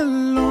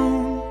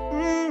alone.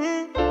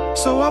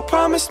 So I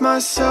promised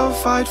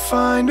myself I'd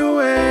find a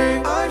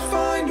way.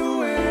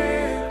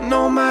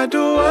 No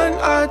matter what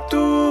I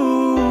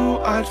do,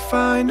 I'd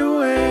find a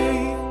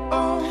way.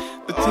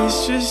 But this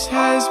just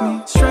has me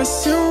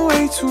stressing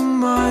way too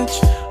much,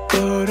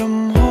 but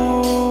I'm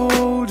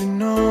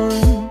holding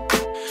on.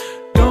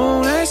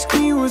 Don't ask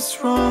me what's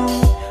wrong,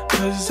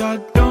 cause I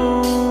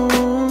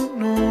don't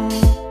know.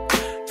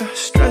 Not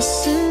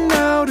stressing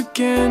out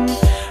again,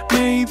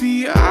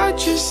 maybe I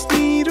just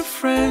need a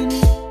friend.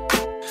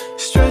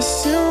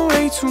 Stressing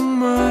way too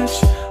much,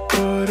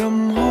 but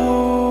I'm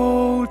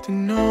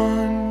holding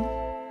on.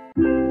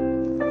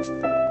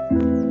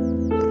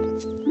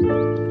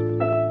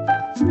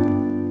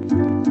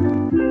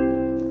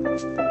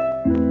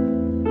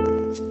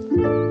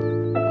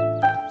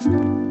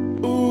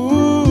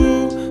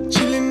 Ooh,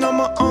 chilling on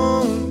my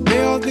own. They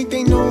all think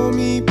they know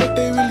me, but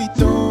they really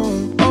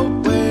don't. Oh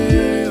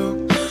well,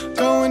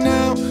 going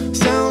out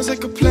sounds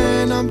like a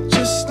plan I'm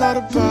just not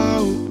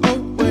about. Oh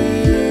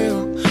well,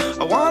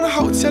 I want a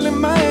hotel in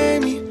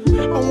Miami.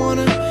 I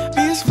wanna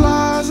be as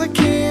fly as I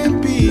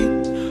can be.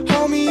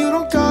 Homie, you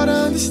don't gotta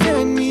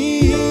understand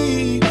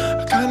me.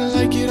 I kinda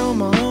like it on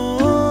my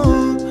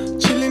own,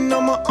 chilling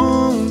on my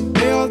own.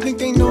 They all think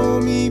they know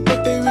me,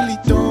 but they really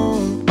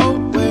don't. Oh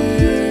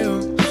well,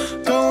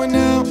 going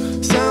out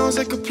sounds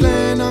like a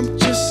plan I'm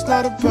just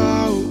not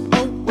about.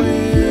 Oh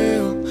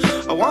well,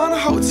 I want a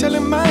hotel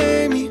in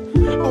Miami.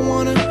 I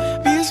wanna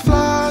be as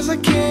fly as I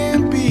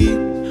can be.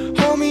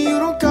 Homie, you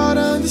don't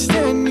gotta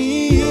understand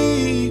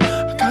me.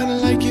 I kinda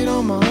like it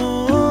on my own.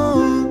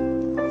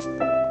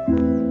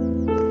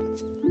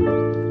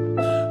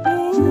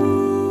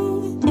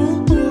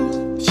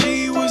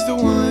 She was the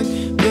one,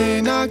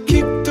 then I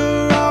kicked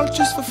her out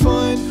just for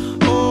fun.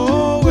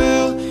 Oh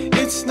well,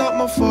 it's not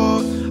my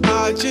fault,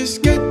 I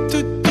just get to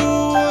do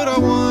what I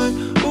want.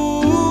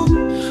 Ooh,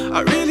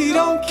 I really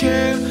don't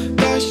care,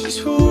 that's just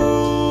who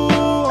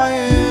I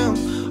am.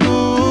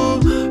 Oh,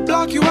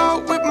 block you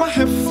out with my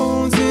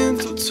headphones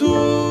until 2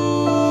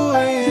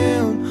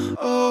 a.m.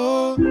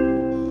 Oh,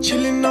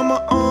 chilling on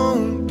my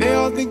own. They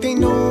all think they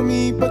know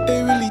me, but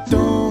they really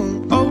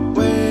don't. Oh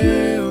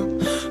well,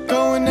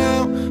 going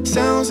out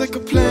sounds like a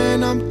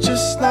plan I'm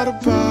just not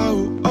about.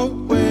 Oh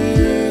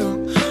well,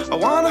 I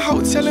want a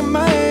hotel in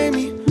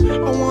Miami.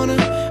 I wanna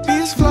be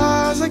as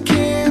fly as I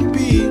can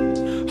be.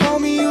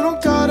 Homie, you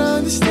don't gotta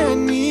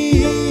understand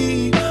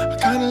me. I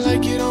kinda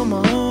like it on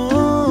my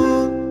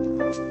own.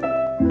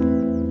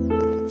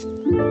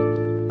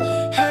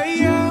 Hey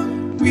yeah,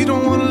 we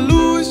don't wanna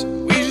lose,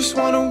 we just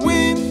wanna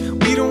win.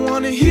 We don't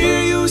wanna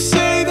hear you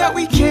say that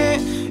we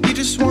can't. You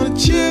just wanna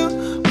chill,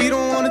 we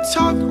don't wanna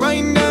talk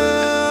right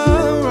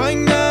now, right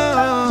now.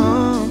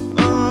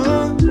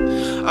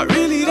 I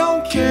really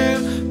don't care,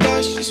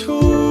 that's just who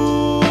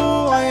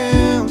I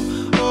am.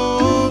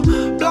 Oh,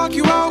 block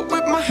you out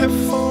with my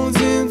headphones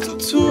until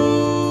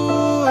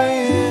 2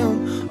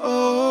 a.m.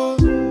 Oh,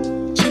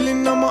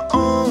 chilling on my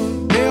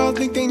own. They all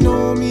think they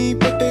know me,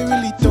 but they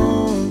really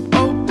don't.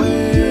 Oh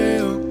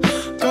well,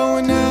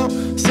 going out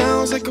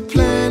sounds like a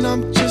plan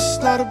I'm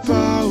just not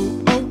about.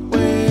 Oh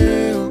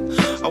well,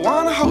 I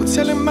want a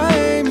hotel in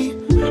Miami.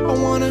 I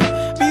wanna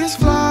be as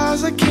fly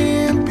as I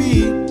can be.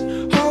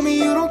 Homie,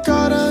 you don't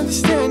gotta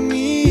understand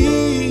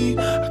me.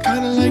 I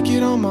kinda like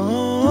it on my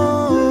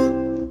own.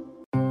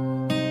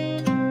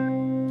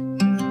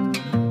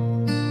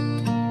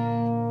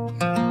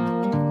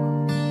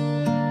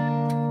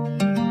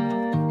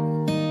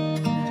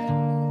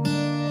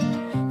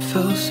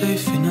 Felt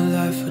safe in a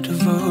life of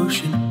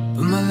devotion,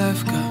 but my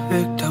life got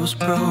wrecked, I was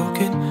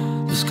broken.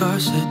 The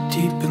scars set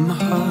deep in my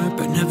heart,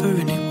 but never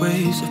any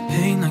waves of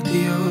pain like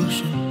the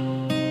ocean.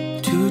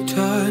 Too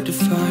tired to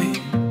fight,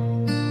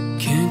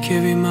 can't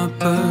carry my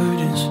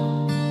burdens.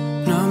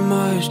 Not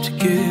much to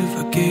give,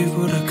 I gave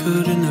what I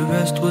could and the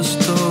rest was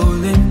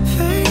stolen.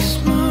 Face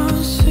my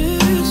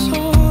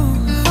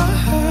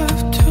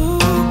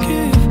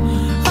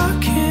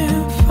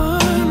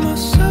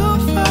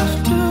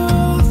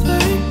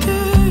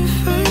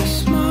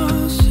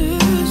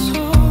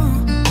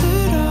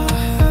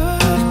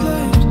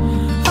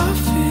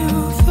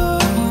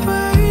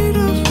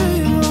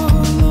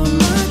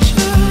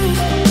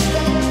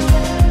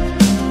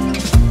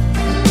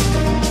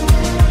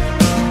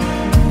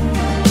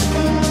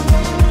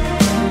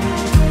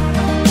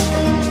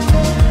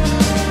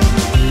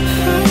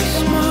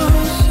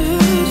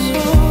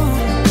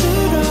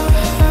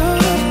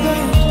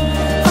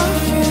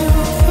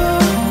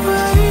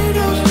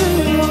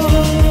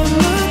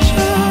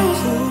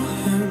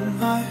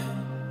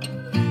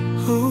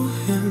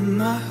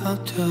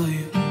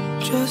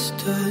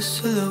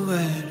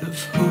of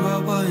who I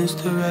was,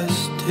 the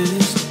rest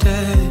is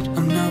dead.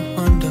 I'm not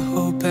one to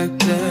hold back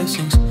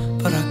blessings,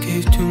 but I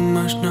gave too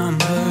much, now I'm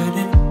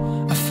hurting.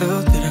 I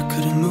felt that I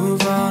couldn't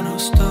move on, I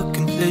was stuck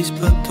in place,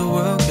 but the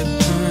world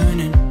kept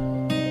turning.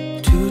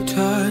 Too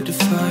tired to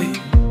fight,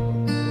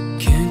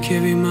 can't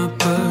carry my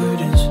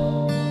burdens.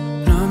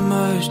 Not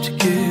much to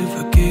give,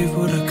 I gave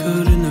what I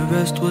could and the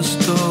rest was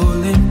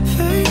stolen.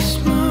 Face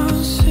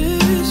masks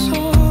is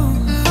all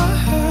I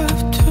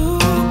have to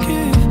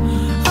give.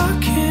 I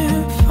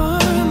can't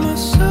find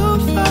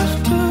myself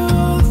after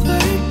all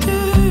they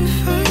did.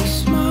 Face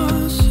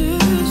masks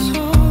is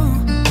all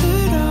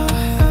that I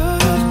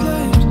have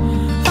left.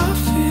 I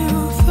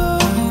feel the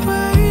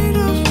weight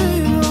of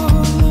it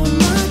all on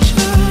my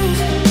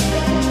chest.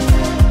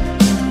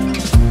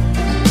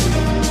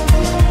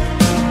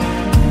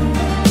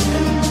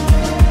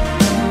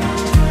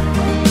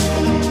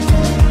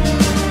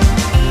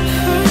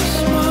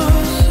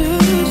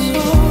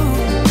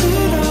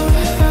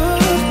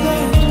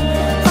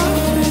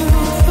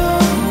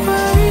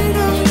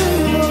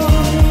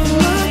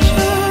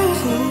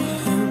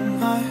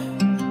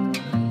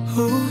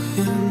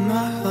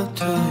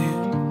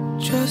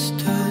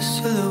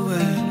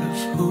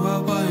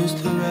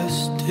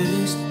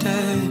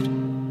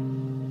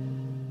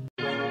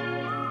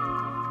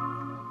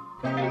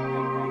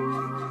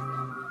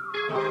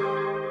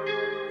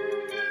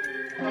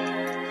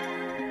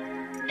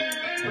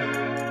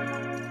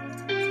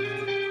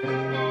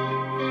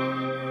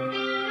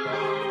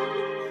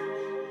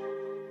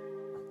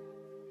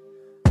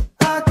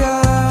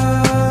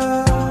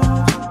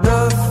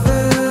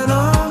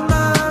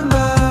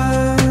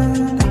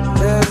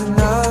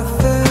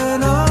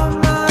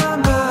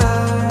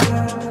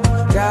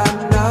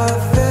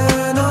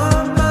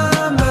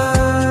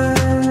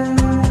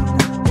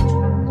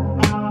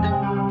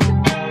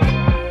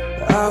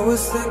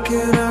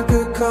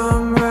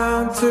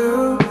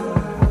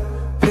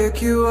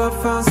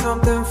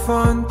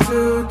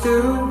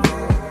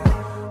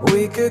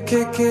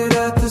 Kick it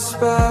at the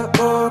spot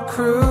or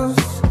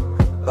cruise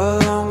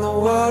along the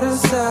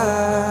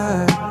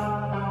waterside.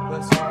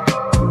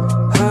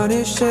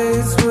 Honey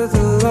shades with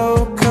the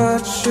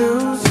low-cut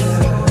shoes,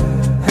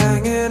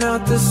 hanging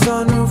out the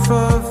sunroof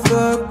of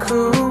the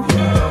coupe.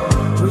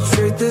 We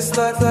treat this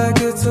life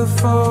like it's a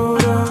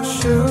photo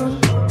shoot,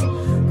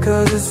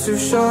 'cause it's too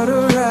short a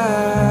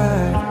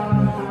ride.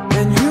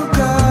 And you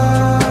got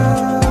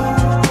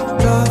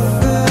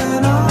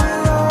nothing on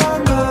your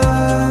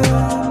mind.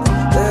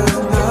 There's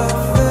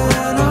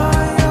nothing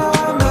on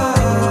your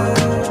mind.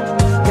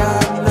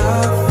 Got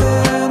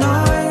nothing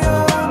on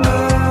your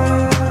mind.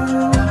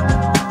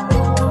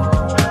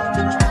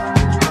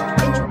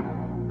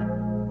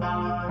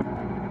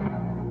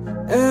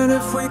 And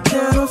if we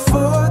can't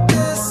afford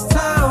this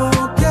town,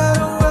 we'll get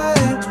away.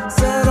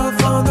 Set off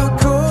on the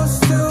coast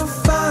to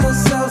find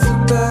ourselves a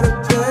better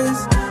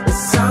place. It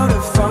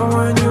sounded fun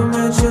when you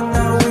mentioned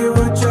that we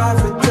would drive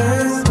for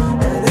days.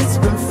 And it's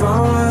been fun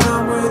when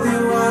I'm with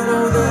you, I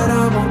know that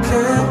I'm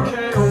okay.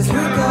 'Cause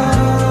we got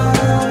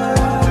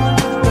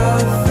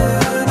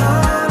nothing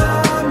on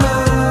our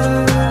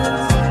minds.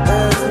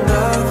 There's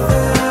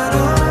nothing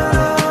on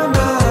our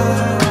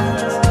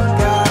minds.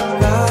 Got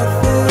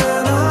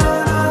nothing on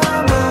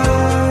our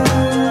minds.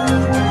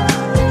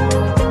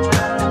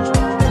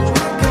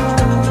 I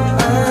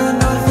got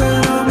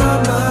nothing on my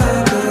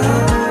mind, babe.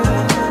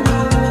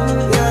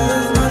 Yeah,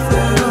 there's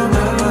nothing on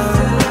my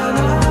mind.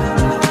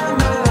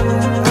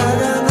 I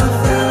got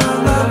nothing on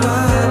my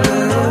mind,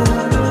 babe.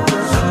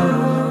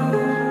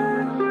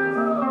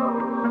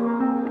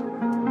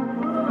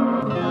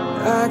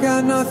 I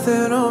got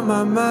nothing on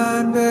my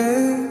mind,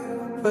 babe,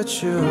 but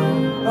you.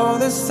 All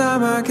this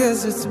time I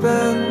guess it's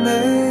been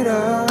made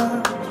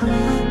up.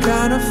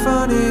 Kinda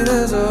funny,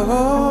 there's a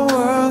whole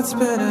world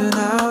spinning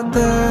out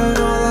there, and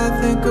all I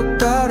think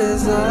about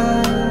is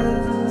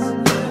us.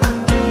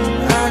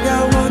 I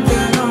got one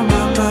thing on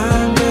my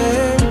mind,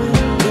 babe,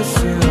 it's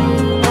you.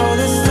 All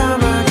this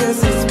time I guess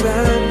it's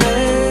been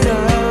made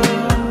up.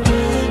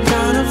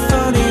 Kinda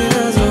funny,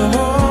 there's a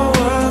whole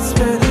world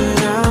spinning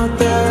out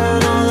there,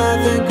 and all I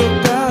think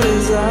about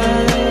is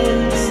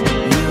us.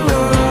 You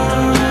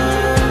are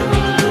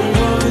the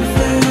one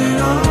thing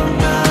on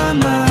my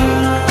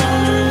mind.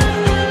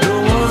 The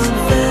one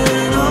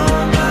thing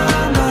on my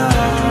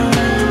mind.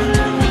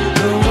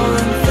 The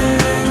one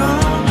thing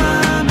on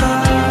my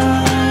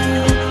mind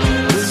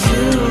is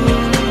you.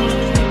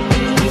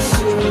 It's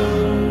you.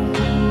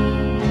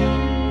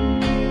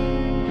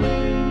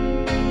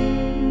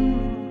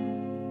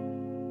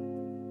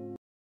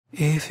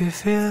 If you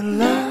feel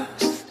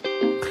lost,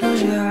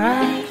 close your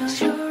eyes.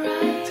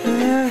 Till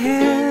you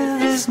hear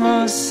this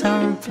small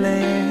sound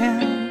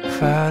playing,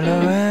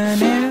 following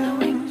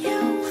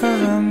you for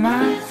the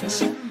miles,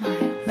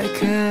 like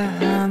a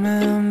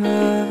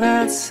hummingbird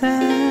that's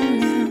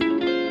singing.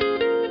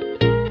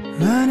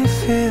 When you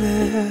feel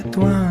it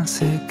once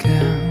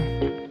again,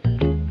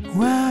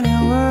 when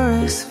your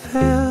worries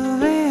fill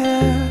the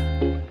air,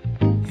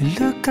 you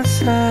look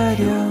outside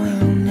your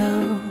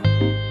window,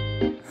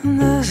 and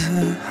there's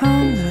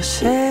 100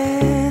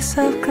 shades piece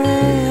of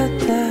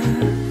glitter.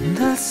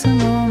 That's the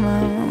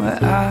moment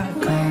where I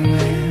come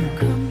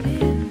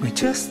in. We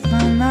just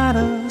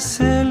another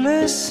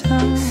silly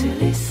song.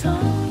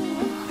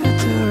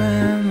 To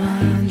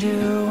remind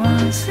you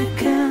once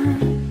again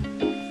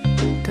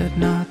that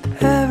not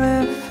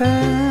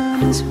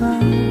everything is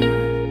wrong.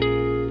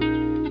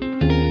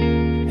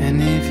 And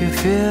if you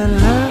feel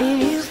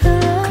love,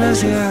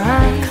 close your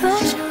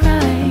eyes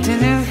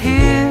until you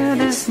hear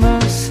this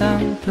smooth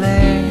sound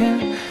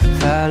playing,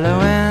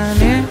 following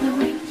you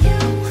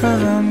through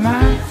the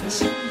miles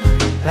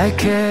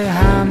like a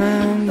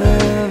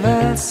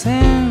hummingbird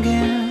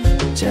singing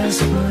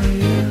just for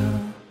you.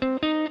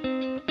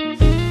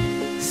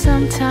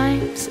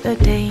 Sometimes a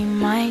day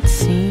might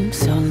seem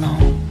so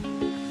long,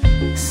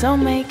 so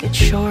make it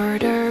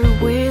shorter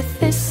with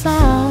this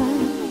song.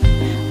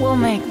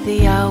 We'll make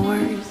the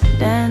hours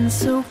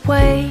dance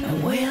away,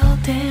 and we'll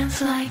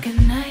dance like a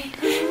night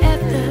at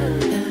the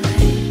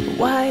lake.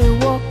 Why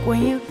walk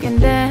when you can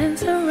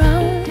dance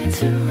around?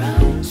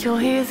 You'll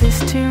hear this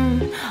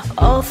tune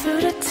all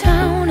through the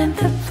town, and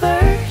the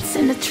birds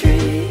in the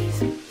trees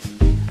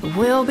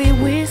will be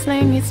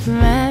whistling its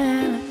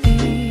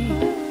melody.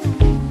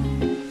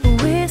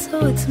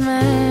 Whistle its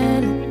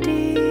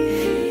melody.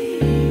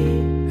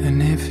 And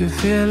if you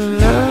feel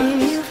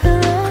love,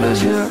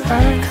 close your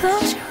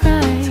eyes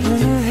till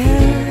you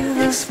hear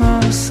the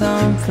small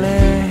sound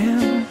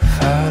playing,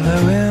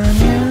 following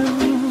you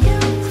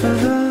through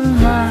the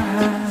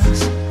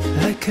miles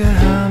like a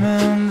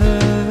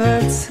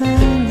hummingbird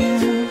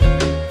singing.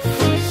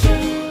 For you,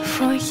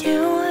 for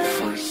you,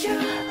 for you,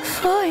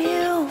 for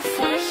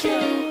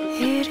you.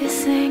 It is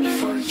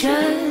singing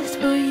just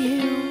for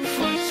you.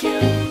 For you,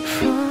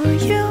 for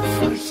you,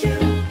 for you,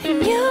 and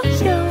you,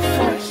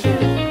 for you,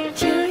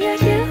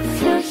 you,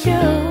 for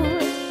you.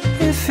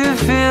 If you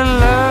feel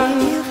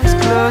love,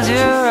 close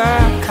your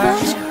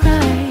eyes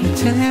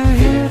until you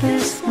hear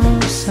this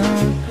smooth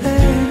sound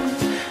playing,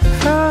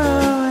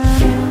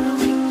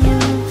 following you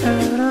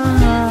through the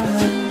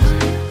miles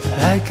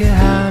like a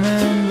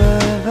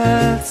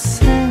hummingbird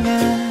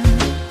singing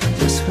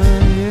just for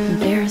you.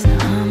 There's a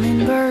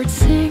hummingbird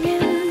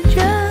singing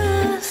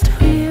just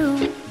for you,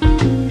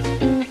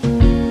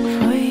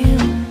 for you.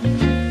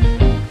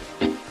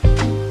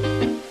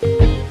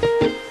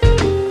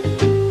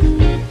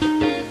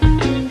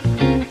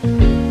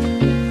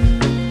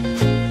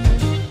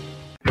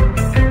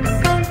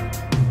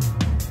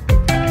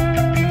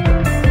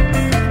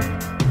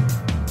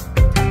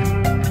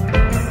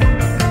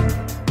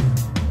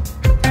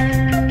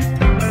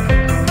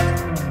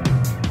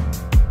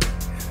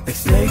 Like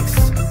snakes,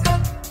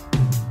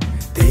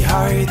 they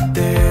hide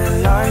their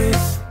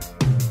lies.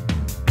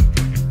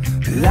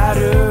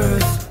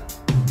 Ladders,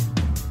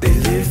 they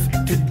live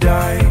to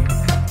die.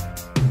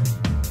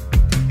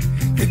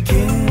 The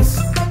kings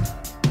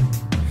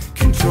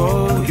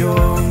control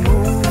your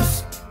moves,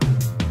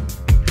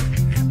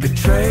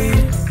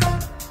 betrayed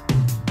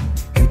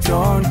and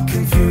torn,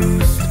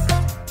 confused.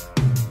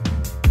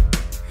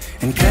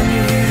 And can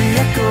you hear the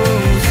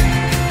echoes?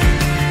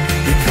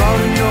 They're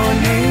calling your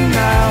name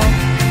now.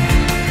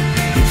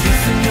 You're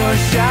chasing your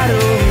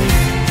shadows.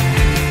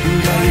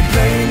 Are you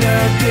playing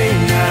your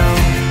game now?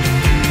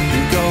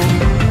 And go.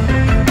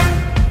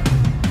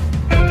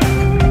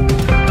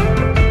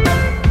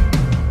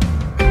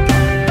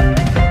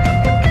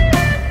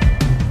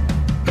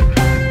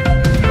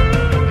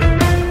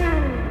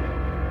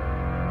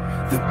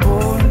 The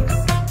pawn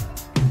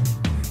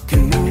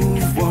can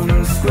move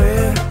one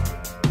square.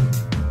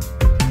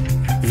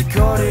 You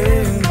caught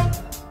in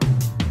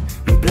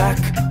black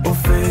or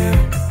fair.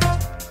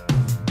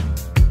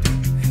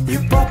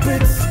 Your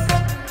puppets,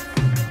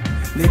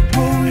 they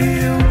pull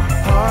you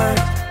hard.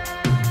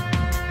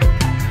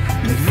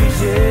 Make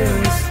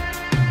visions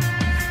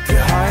to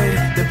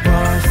hide the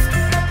past.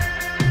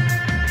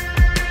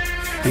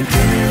 And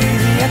can you hear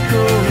the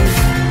echoes?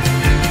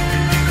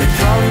 They're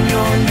calling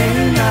your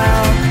name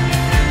now.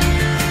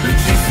 You're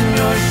chasing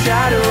your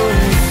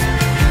shadows.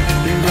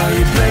 And are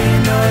you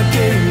playing the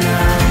game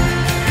now?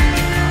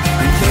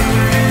 And can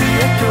you hear the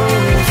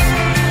echoes?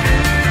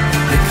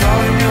 They're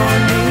calling your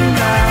name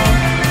now.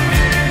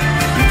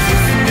 You're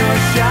chasing your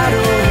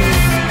shadows.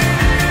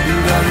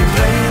 And are you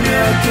playing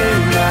the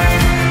game now?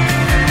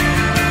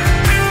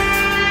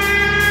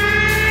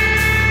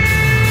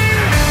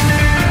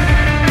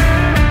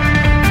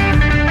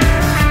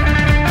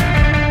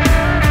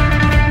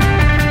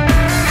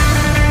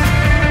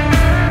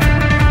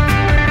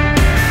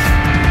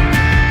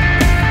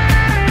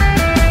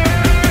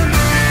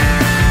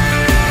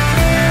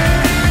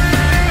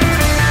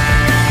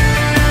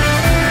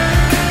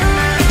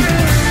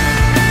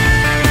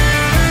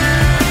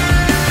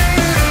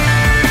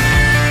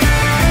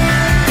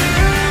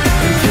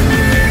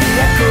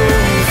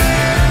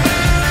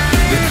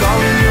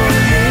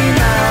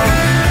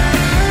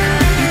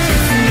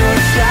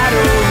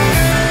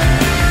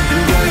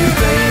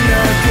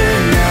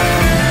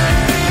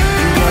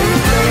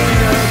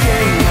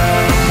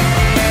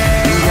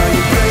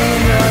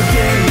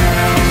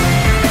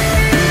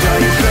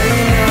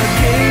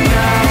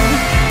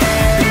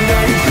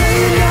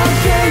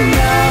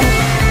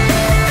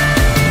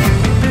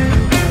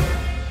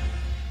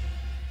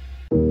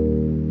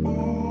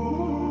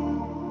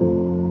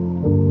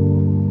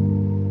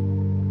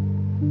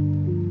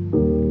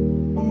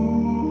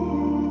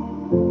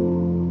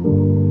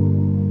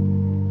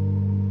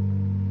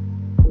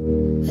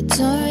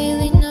 don't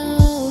really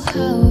know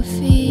how I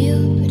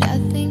feel, but I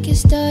think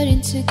it's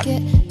starting to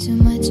get too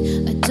much.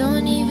 I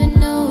don't even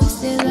know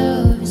if their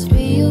love is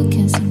real.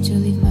 Can't seem to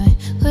leave my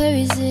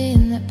worries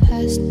in the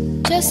past.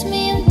 Just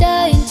me, I'm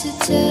dying to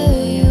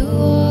tell you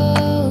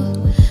all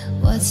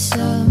what's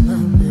on my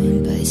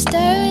mind. By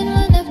staring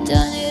when I've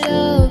done it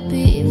all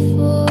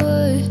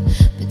before,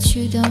 but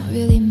you don't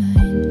really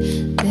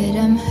mind that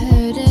I'm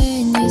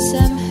hurting. Yes,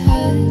 I'm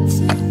hurting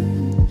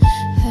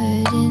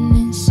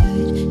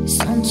inside.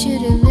 Just want you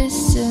to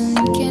listen.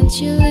 Can't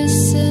you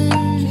listen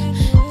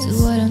to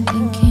what I'm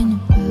thinking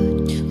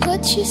about?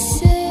 What you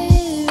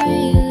say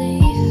really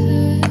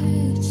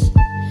hurts.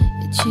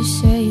 Yet you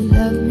say you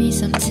love me.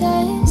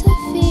 Sometimes I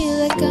feel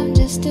like I'm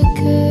just a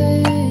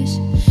curse.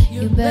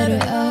 You're better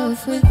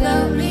off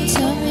without me.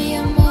 Tell me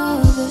I'm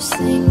all those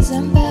things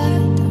I'm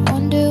bad. I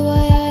wonder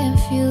why I am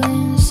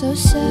feeling so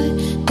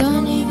sad.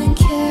 Don't even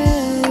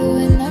care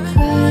when I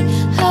cry.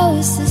 How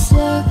is this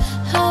love?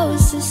 How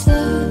is this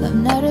love?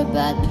 I'm not a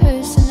bad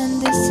person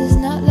and this is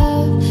not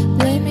love.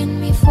 Blaming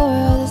me for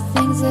all the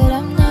things that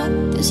I'm not.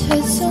 This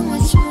hurts so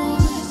much more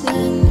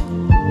than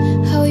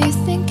how you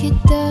think it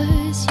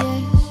does,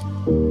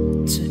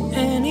 yes. To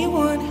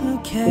anyone who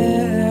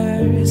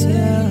cares,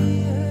 yeah.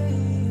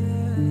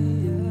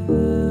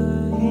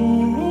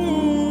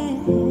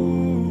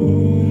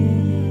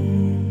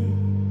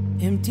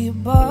 Empty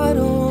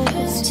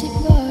bottles,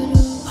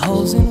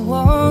 holes in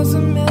walls, a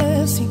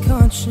messy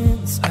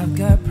conscience. I've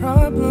got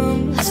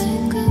problems,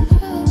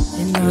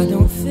 and I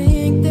don't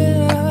think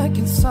that I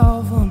can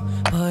solve them.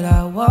 But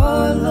I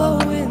wallow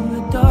in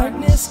the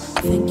darkness,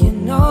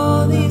 thinking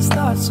all these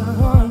thoughts are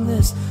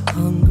harmless.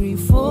 Hungry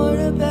for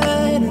a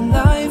better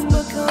life,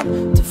 but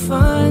come to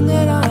find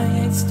that I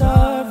ain't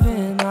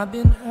starving. I've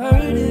been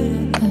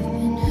hurting,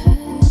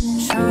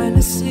 trying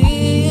to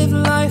see if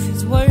life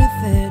is worth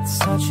it.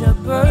 Such a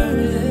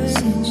burden.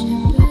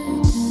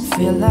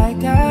 Feel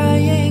like I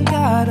ain't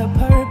got a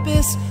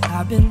purpose.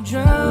 I've been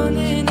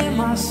drowning in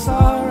my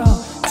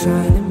sorrow,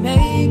 trying to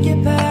make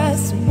it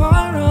past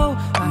tomorrow.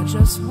 I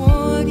just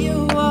want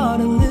you all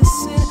to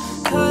listen,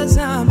 'cause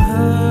I'm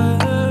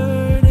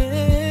hurting,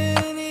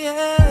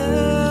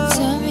 yeah.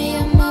 Tell me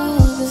I'm all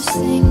those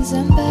things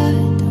I'm bad.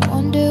 I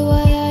wonder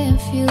why I am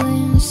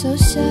feeling so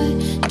sad.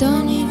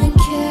 Don't even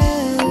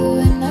care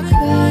when I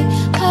cry.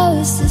 How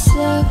is this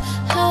love?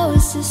 How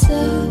is this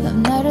love?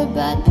 I'm not a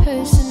bad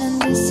person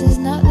and this is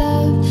not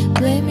love.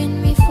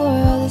 Blaming me for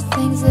all the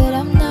things that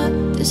I'm not.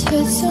 This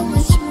hurts so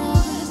much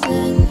more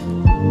than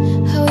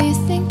how you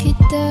think it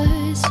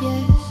does,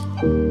 yes.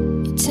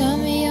 You tell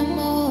me I'm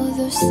all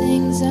those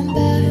things I'm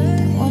bad.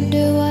 I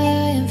wonder why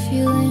I am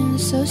feeling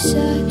so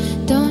sad.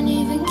 Don't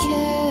even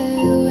care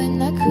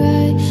when I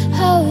cry.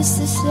 How is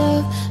this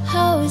love?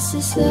 How is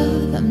this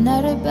love? I'm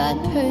not a bad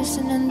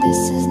person and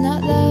this is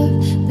not love.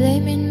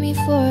 Blaming me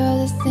for all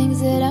the things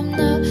that I'm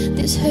not.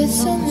 This hurts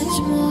so much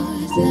more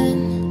than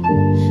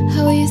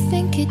how you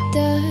think it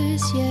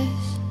does, yes.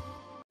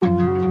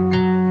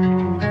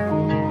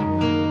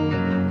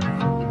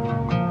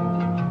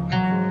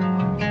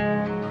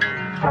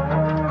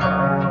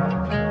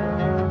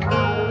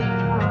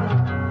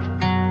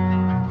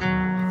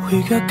 We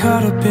got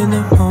caught up in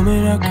the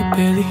moment, I could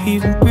barely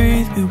even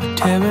breathe. We were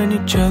tearing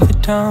each other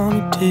down,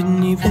 we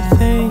didn't even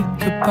think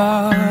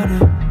about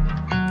it.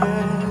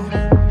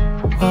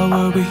 Why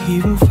were we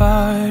even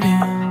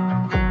fighting?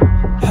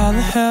 How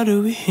the hell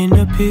do we end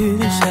up here?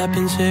 This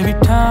happens every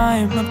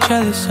time. I'm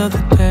jealous of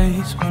the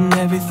days when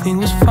everything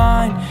was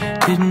fine.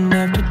 Didn't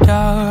have to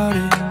doubt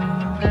it,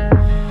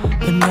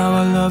 but now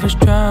our love is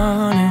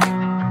drowning.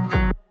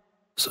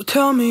 So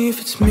tell me if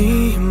it's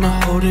me, am I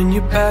holding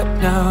you back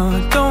now?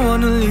 I don't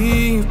wanna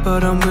leave,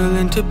 but I'm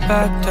willing to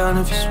back down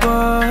if it's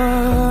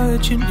what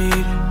you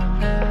need.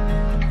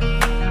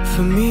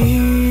 For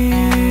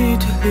me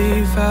to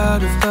leave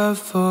out of love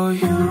for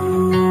you.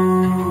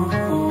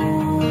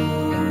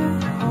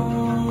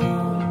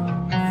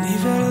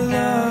 Leave out of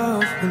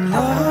love when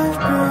life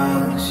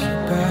brings you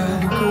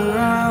back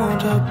around,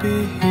 I'll be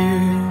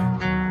here.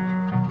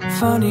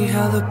 Funny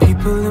how the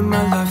people in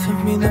my life that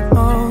mean the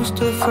most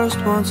are the first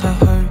ones I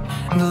hurt,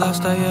 and the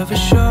last I ever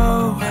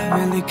show I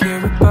really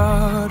care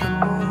about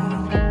them.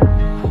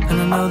 And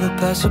I know that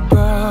that's a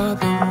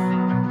problem.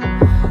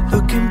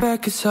 Looking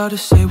back it's hard to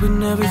say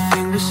when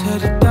everything was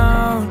headed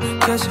down.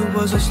 Guess it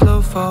was a slow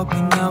fall,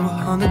 but now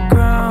we're on the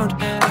ground.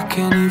 I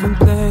can't even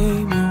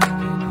blame you,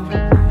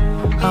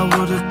 I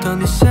would've done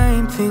the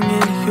same thing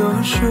in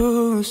your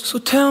shoes. So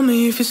tell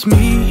me if it's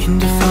me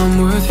and if I'm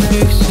worth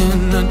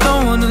fixing. I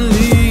don't wanna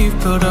leave,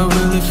 but I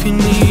will if you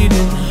need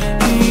it.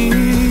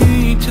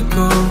 Need to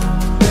go,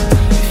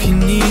 if you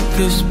need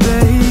the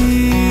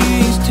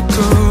space to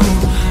go.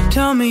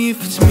 Tell me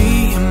if it's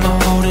me, am I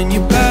holding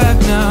you back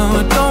now?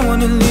 I don't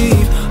wanna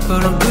leave,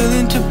 but I'm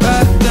willing to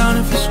back down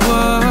if it's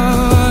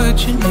what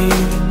you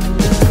need.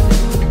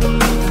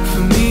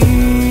 For me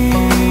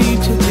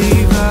to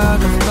leave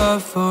out of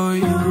love for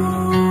you.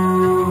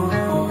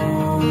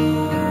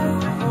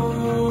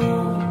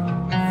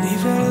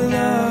 Leave out of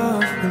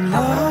love when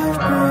life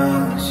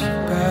brings you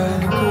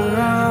back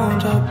around,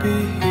 I'll be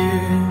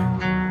here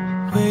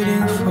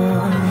waiting for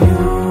you.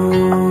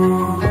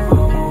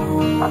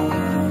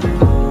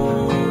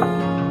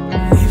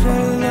 Leave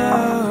it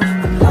love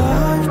when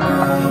life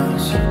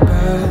brings you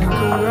back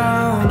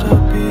around.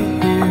 I'll be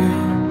here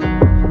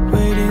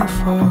waiting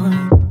for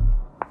you.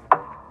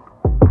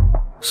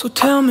 So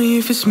tell me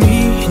if it's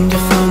me and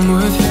if I'm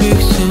worth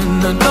fixing.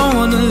 I don't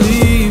wanna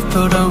leave,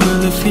 but I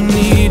will if you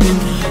need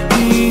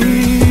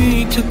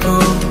to go.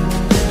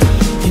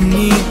 You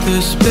need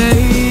the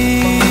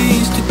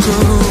space to go.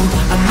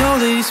 I know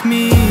that it's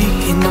me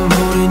and I'm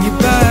holding you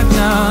back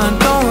now. I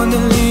don't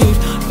wanna leave,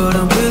 but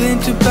I'm willing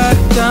to back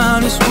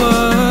down. It's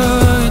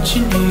what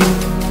you need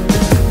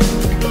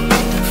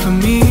for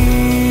me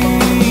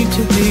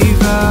to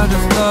leave out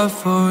of love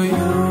for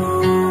you.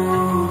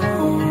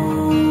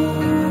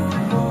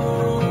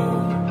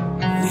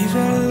 Leave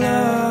it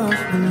love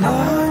when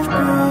life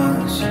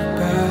brings you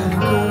back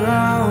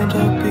around.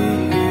 I'll be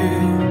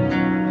here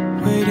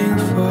waiting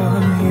for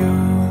you.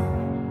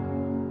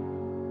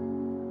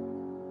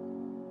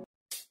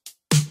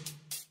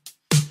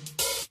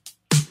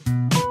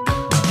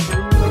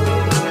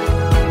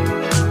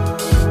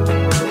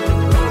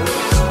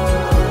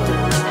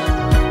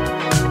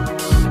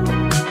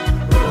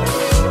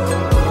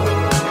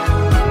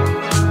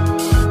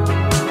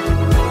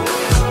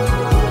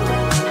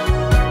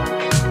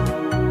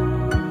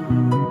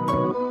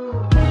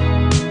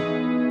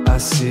 I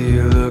see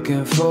you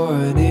looking for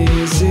an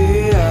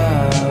easy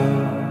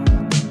out,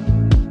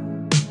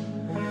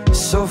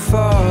 so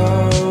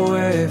far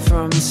away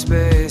from the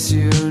space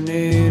you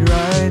need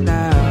right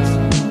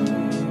now.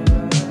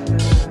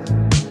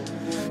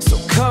 So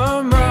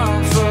come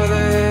run for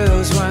the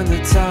hills when the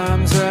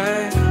time's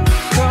right.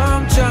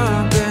 Come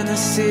jump in the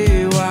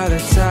sea while the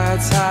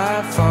tide's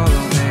high.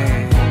 Follow me,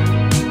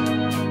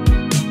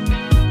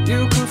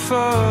 you can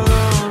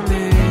follow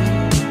me,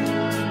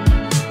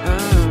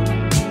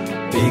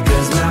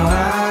 because now I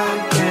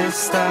can't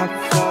stop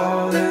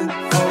falling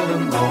for the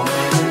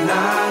moment, and I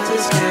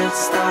just can't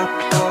stop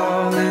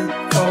falling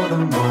for the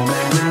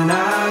moment, and I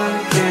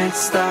can't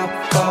stop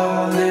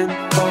falling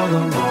for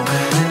the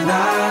moment, and I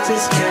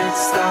just can't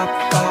stop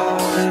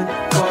falling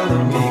for the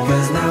moment,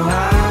 because now I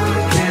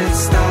can't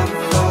stop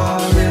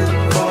falling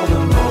for the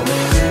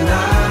moment, and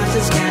I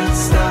just can't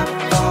stop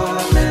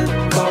falling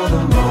for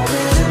the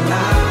moment, and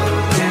I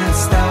can't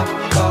stop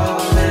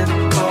falling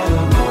for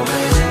the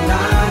moment, and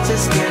I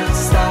just can't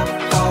stop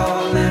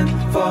falling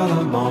for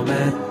the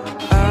moment.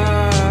 I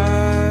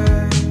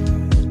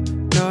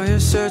know you're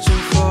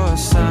searching for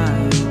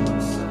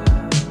signs.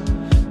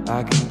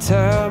 I can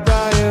tell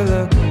by your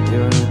look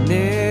you're in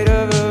need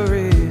of a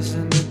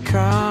reason to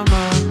come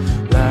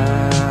alive.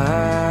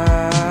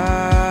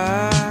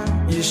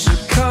 You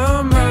should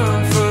come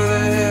run for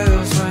the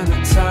hills when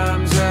the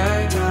time's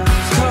right.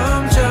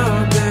 Come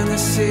jump in the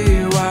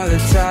sea while the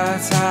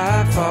tide's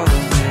high.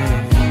 Follow me,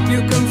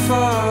 you can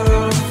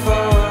follow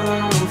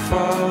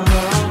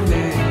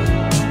me,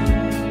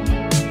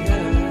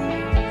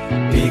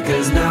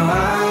 because now I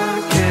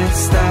can't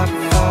stop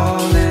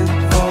falling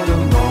for the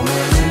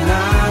moment, and I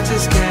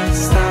just can't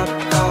stop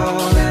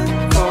falling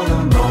for the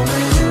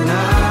moment, and I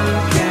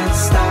can't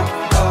stop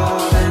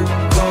falling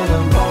for the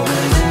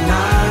moment, and I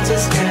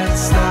just can't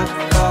stop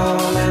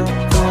falling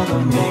for the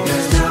moment,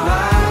 because now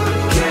I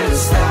can't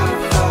stop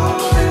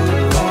falling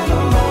for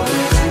the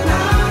moment, and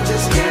I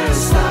just can't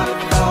stop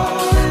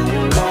falling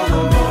for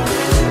the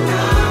moment, and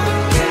I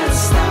can't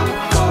stop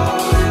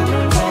falling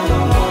for the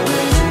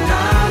moment, and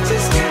I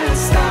just can't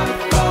stop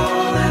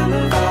falling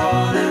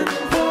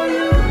for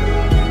you.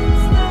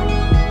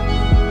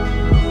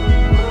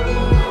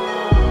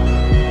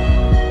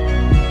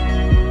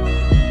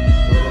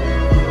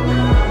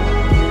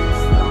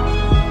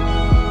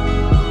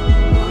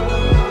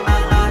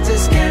 I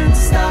just can't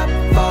stop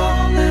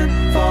falling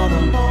for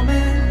the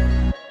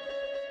moment.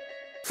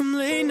 From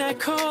late night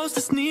calls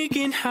to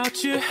sneaking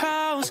out your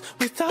house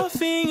with our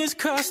fingers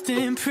crossed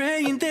and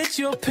praying that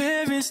your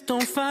parents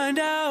don't find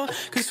out.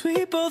 Cause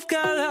we both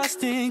got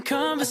lost in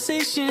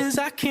conversations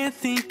I can't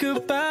think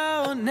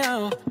about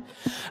now.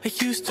 I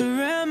used to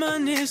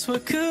reminisce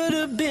what could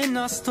have been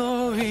our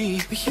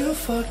story, but you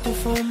fucked it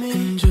for me.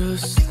 And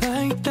just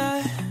like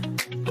that,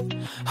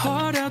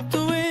 heart out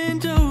the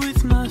window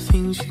with my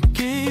things you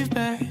gave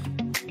back.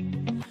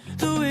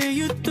 The way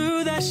you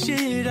threw that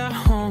shit, I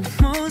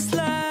almost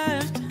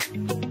laughed.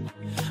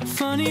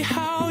 Funny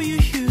how you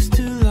used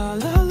to la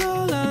la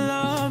la la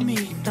la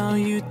me. Now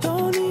you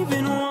don't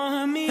even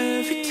want me.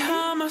 Every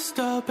time I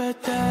stop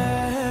at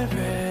that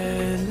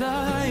red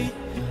light,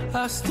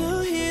 I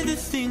still hear the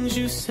things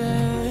you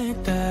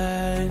said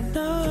that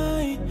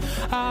night.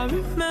 I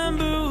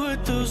remember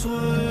what those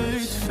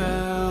words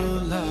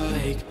felt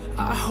like.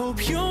 I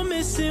hope you're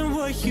missing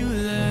what you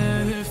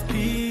left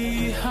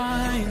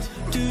behind.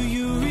 Do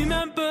you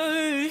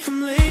remember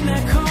from late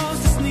night calls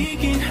to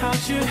sneaking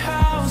out your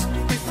house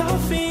with our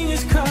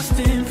fingers crossed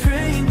and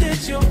praying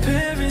that your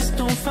parents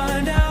don't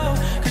find out?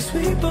 Cause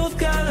we both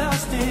got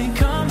lost in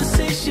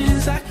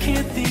conversations I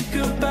can't think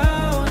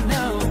about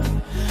now.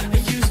 I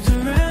used to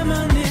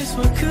reminisce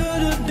what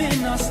could have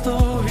been our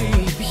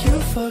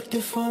fucked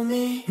it for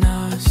me.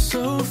 Not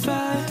so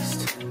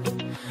fast.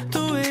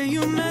 The way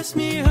you mess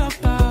me up,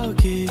 I'll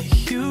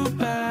get you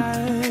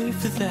back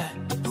for that.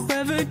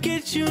 Whoever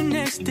gets you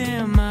next,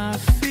 damn, I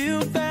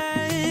feel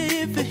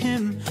bad for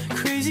him.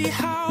 Crazy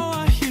how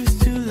I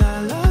used to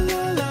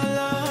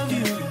love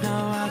you.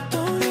 Now I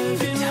don't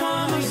even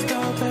wanna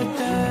stop at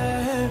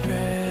that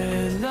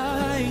red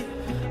light.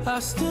 I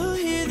still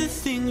hear the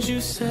things you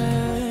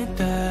said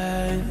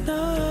that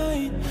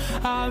night.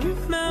 I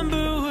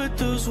remember what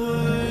those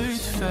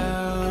words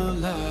felt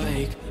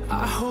like.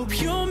 I hope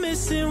you're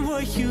missing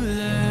what you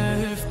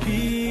left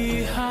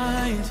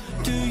behind.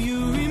 Do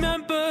you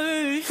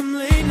remember from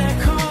late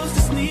night calls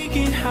to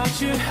sneaking out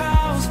your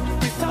house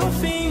with our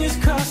fingers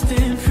crossed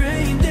and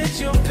praying that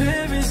your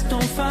parents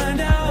don't find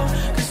out?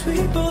 Cause we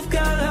both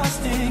got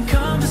lost in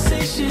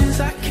conversations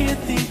I can't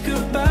think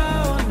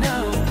about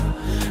now.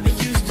 I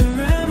used to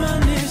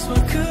reminisce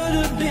what could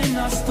have been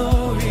our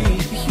story.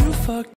 You fucked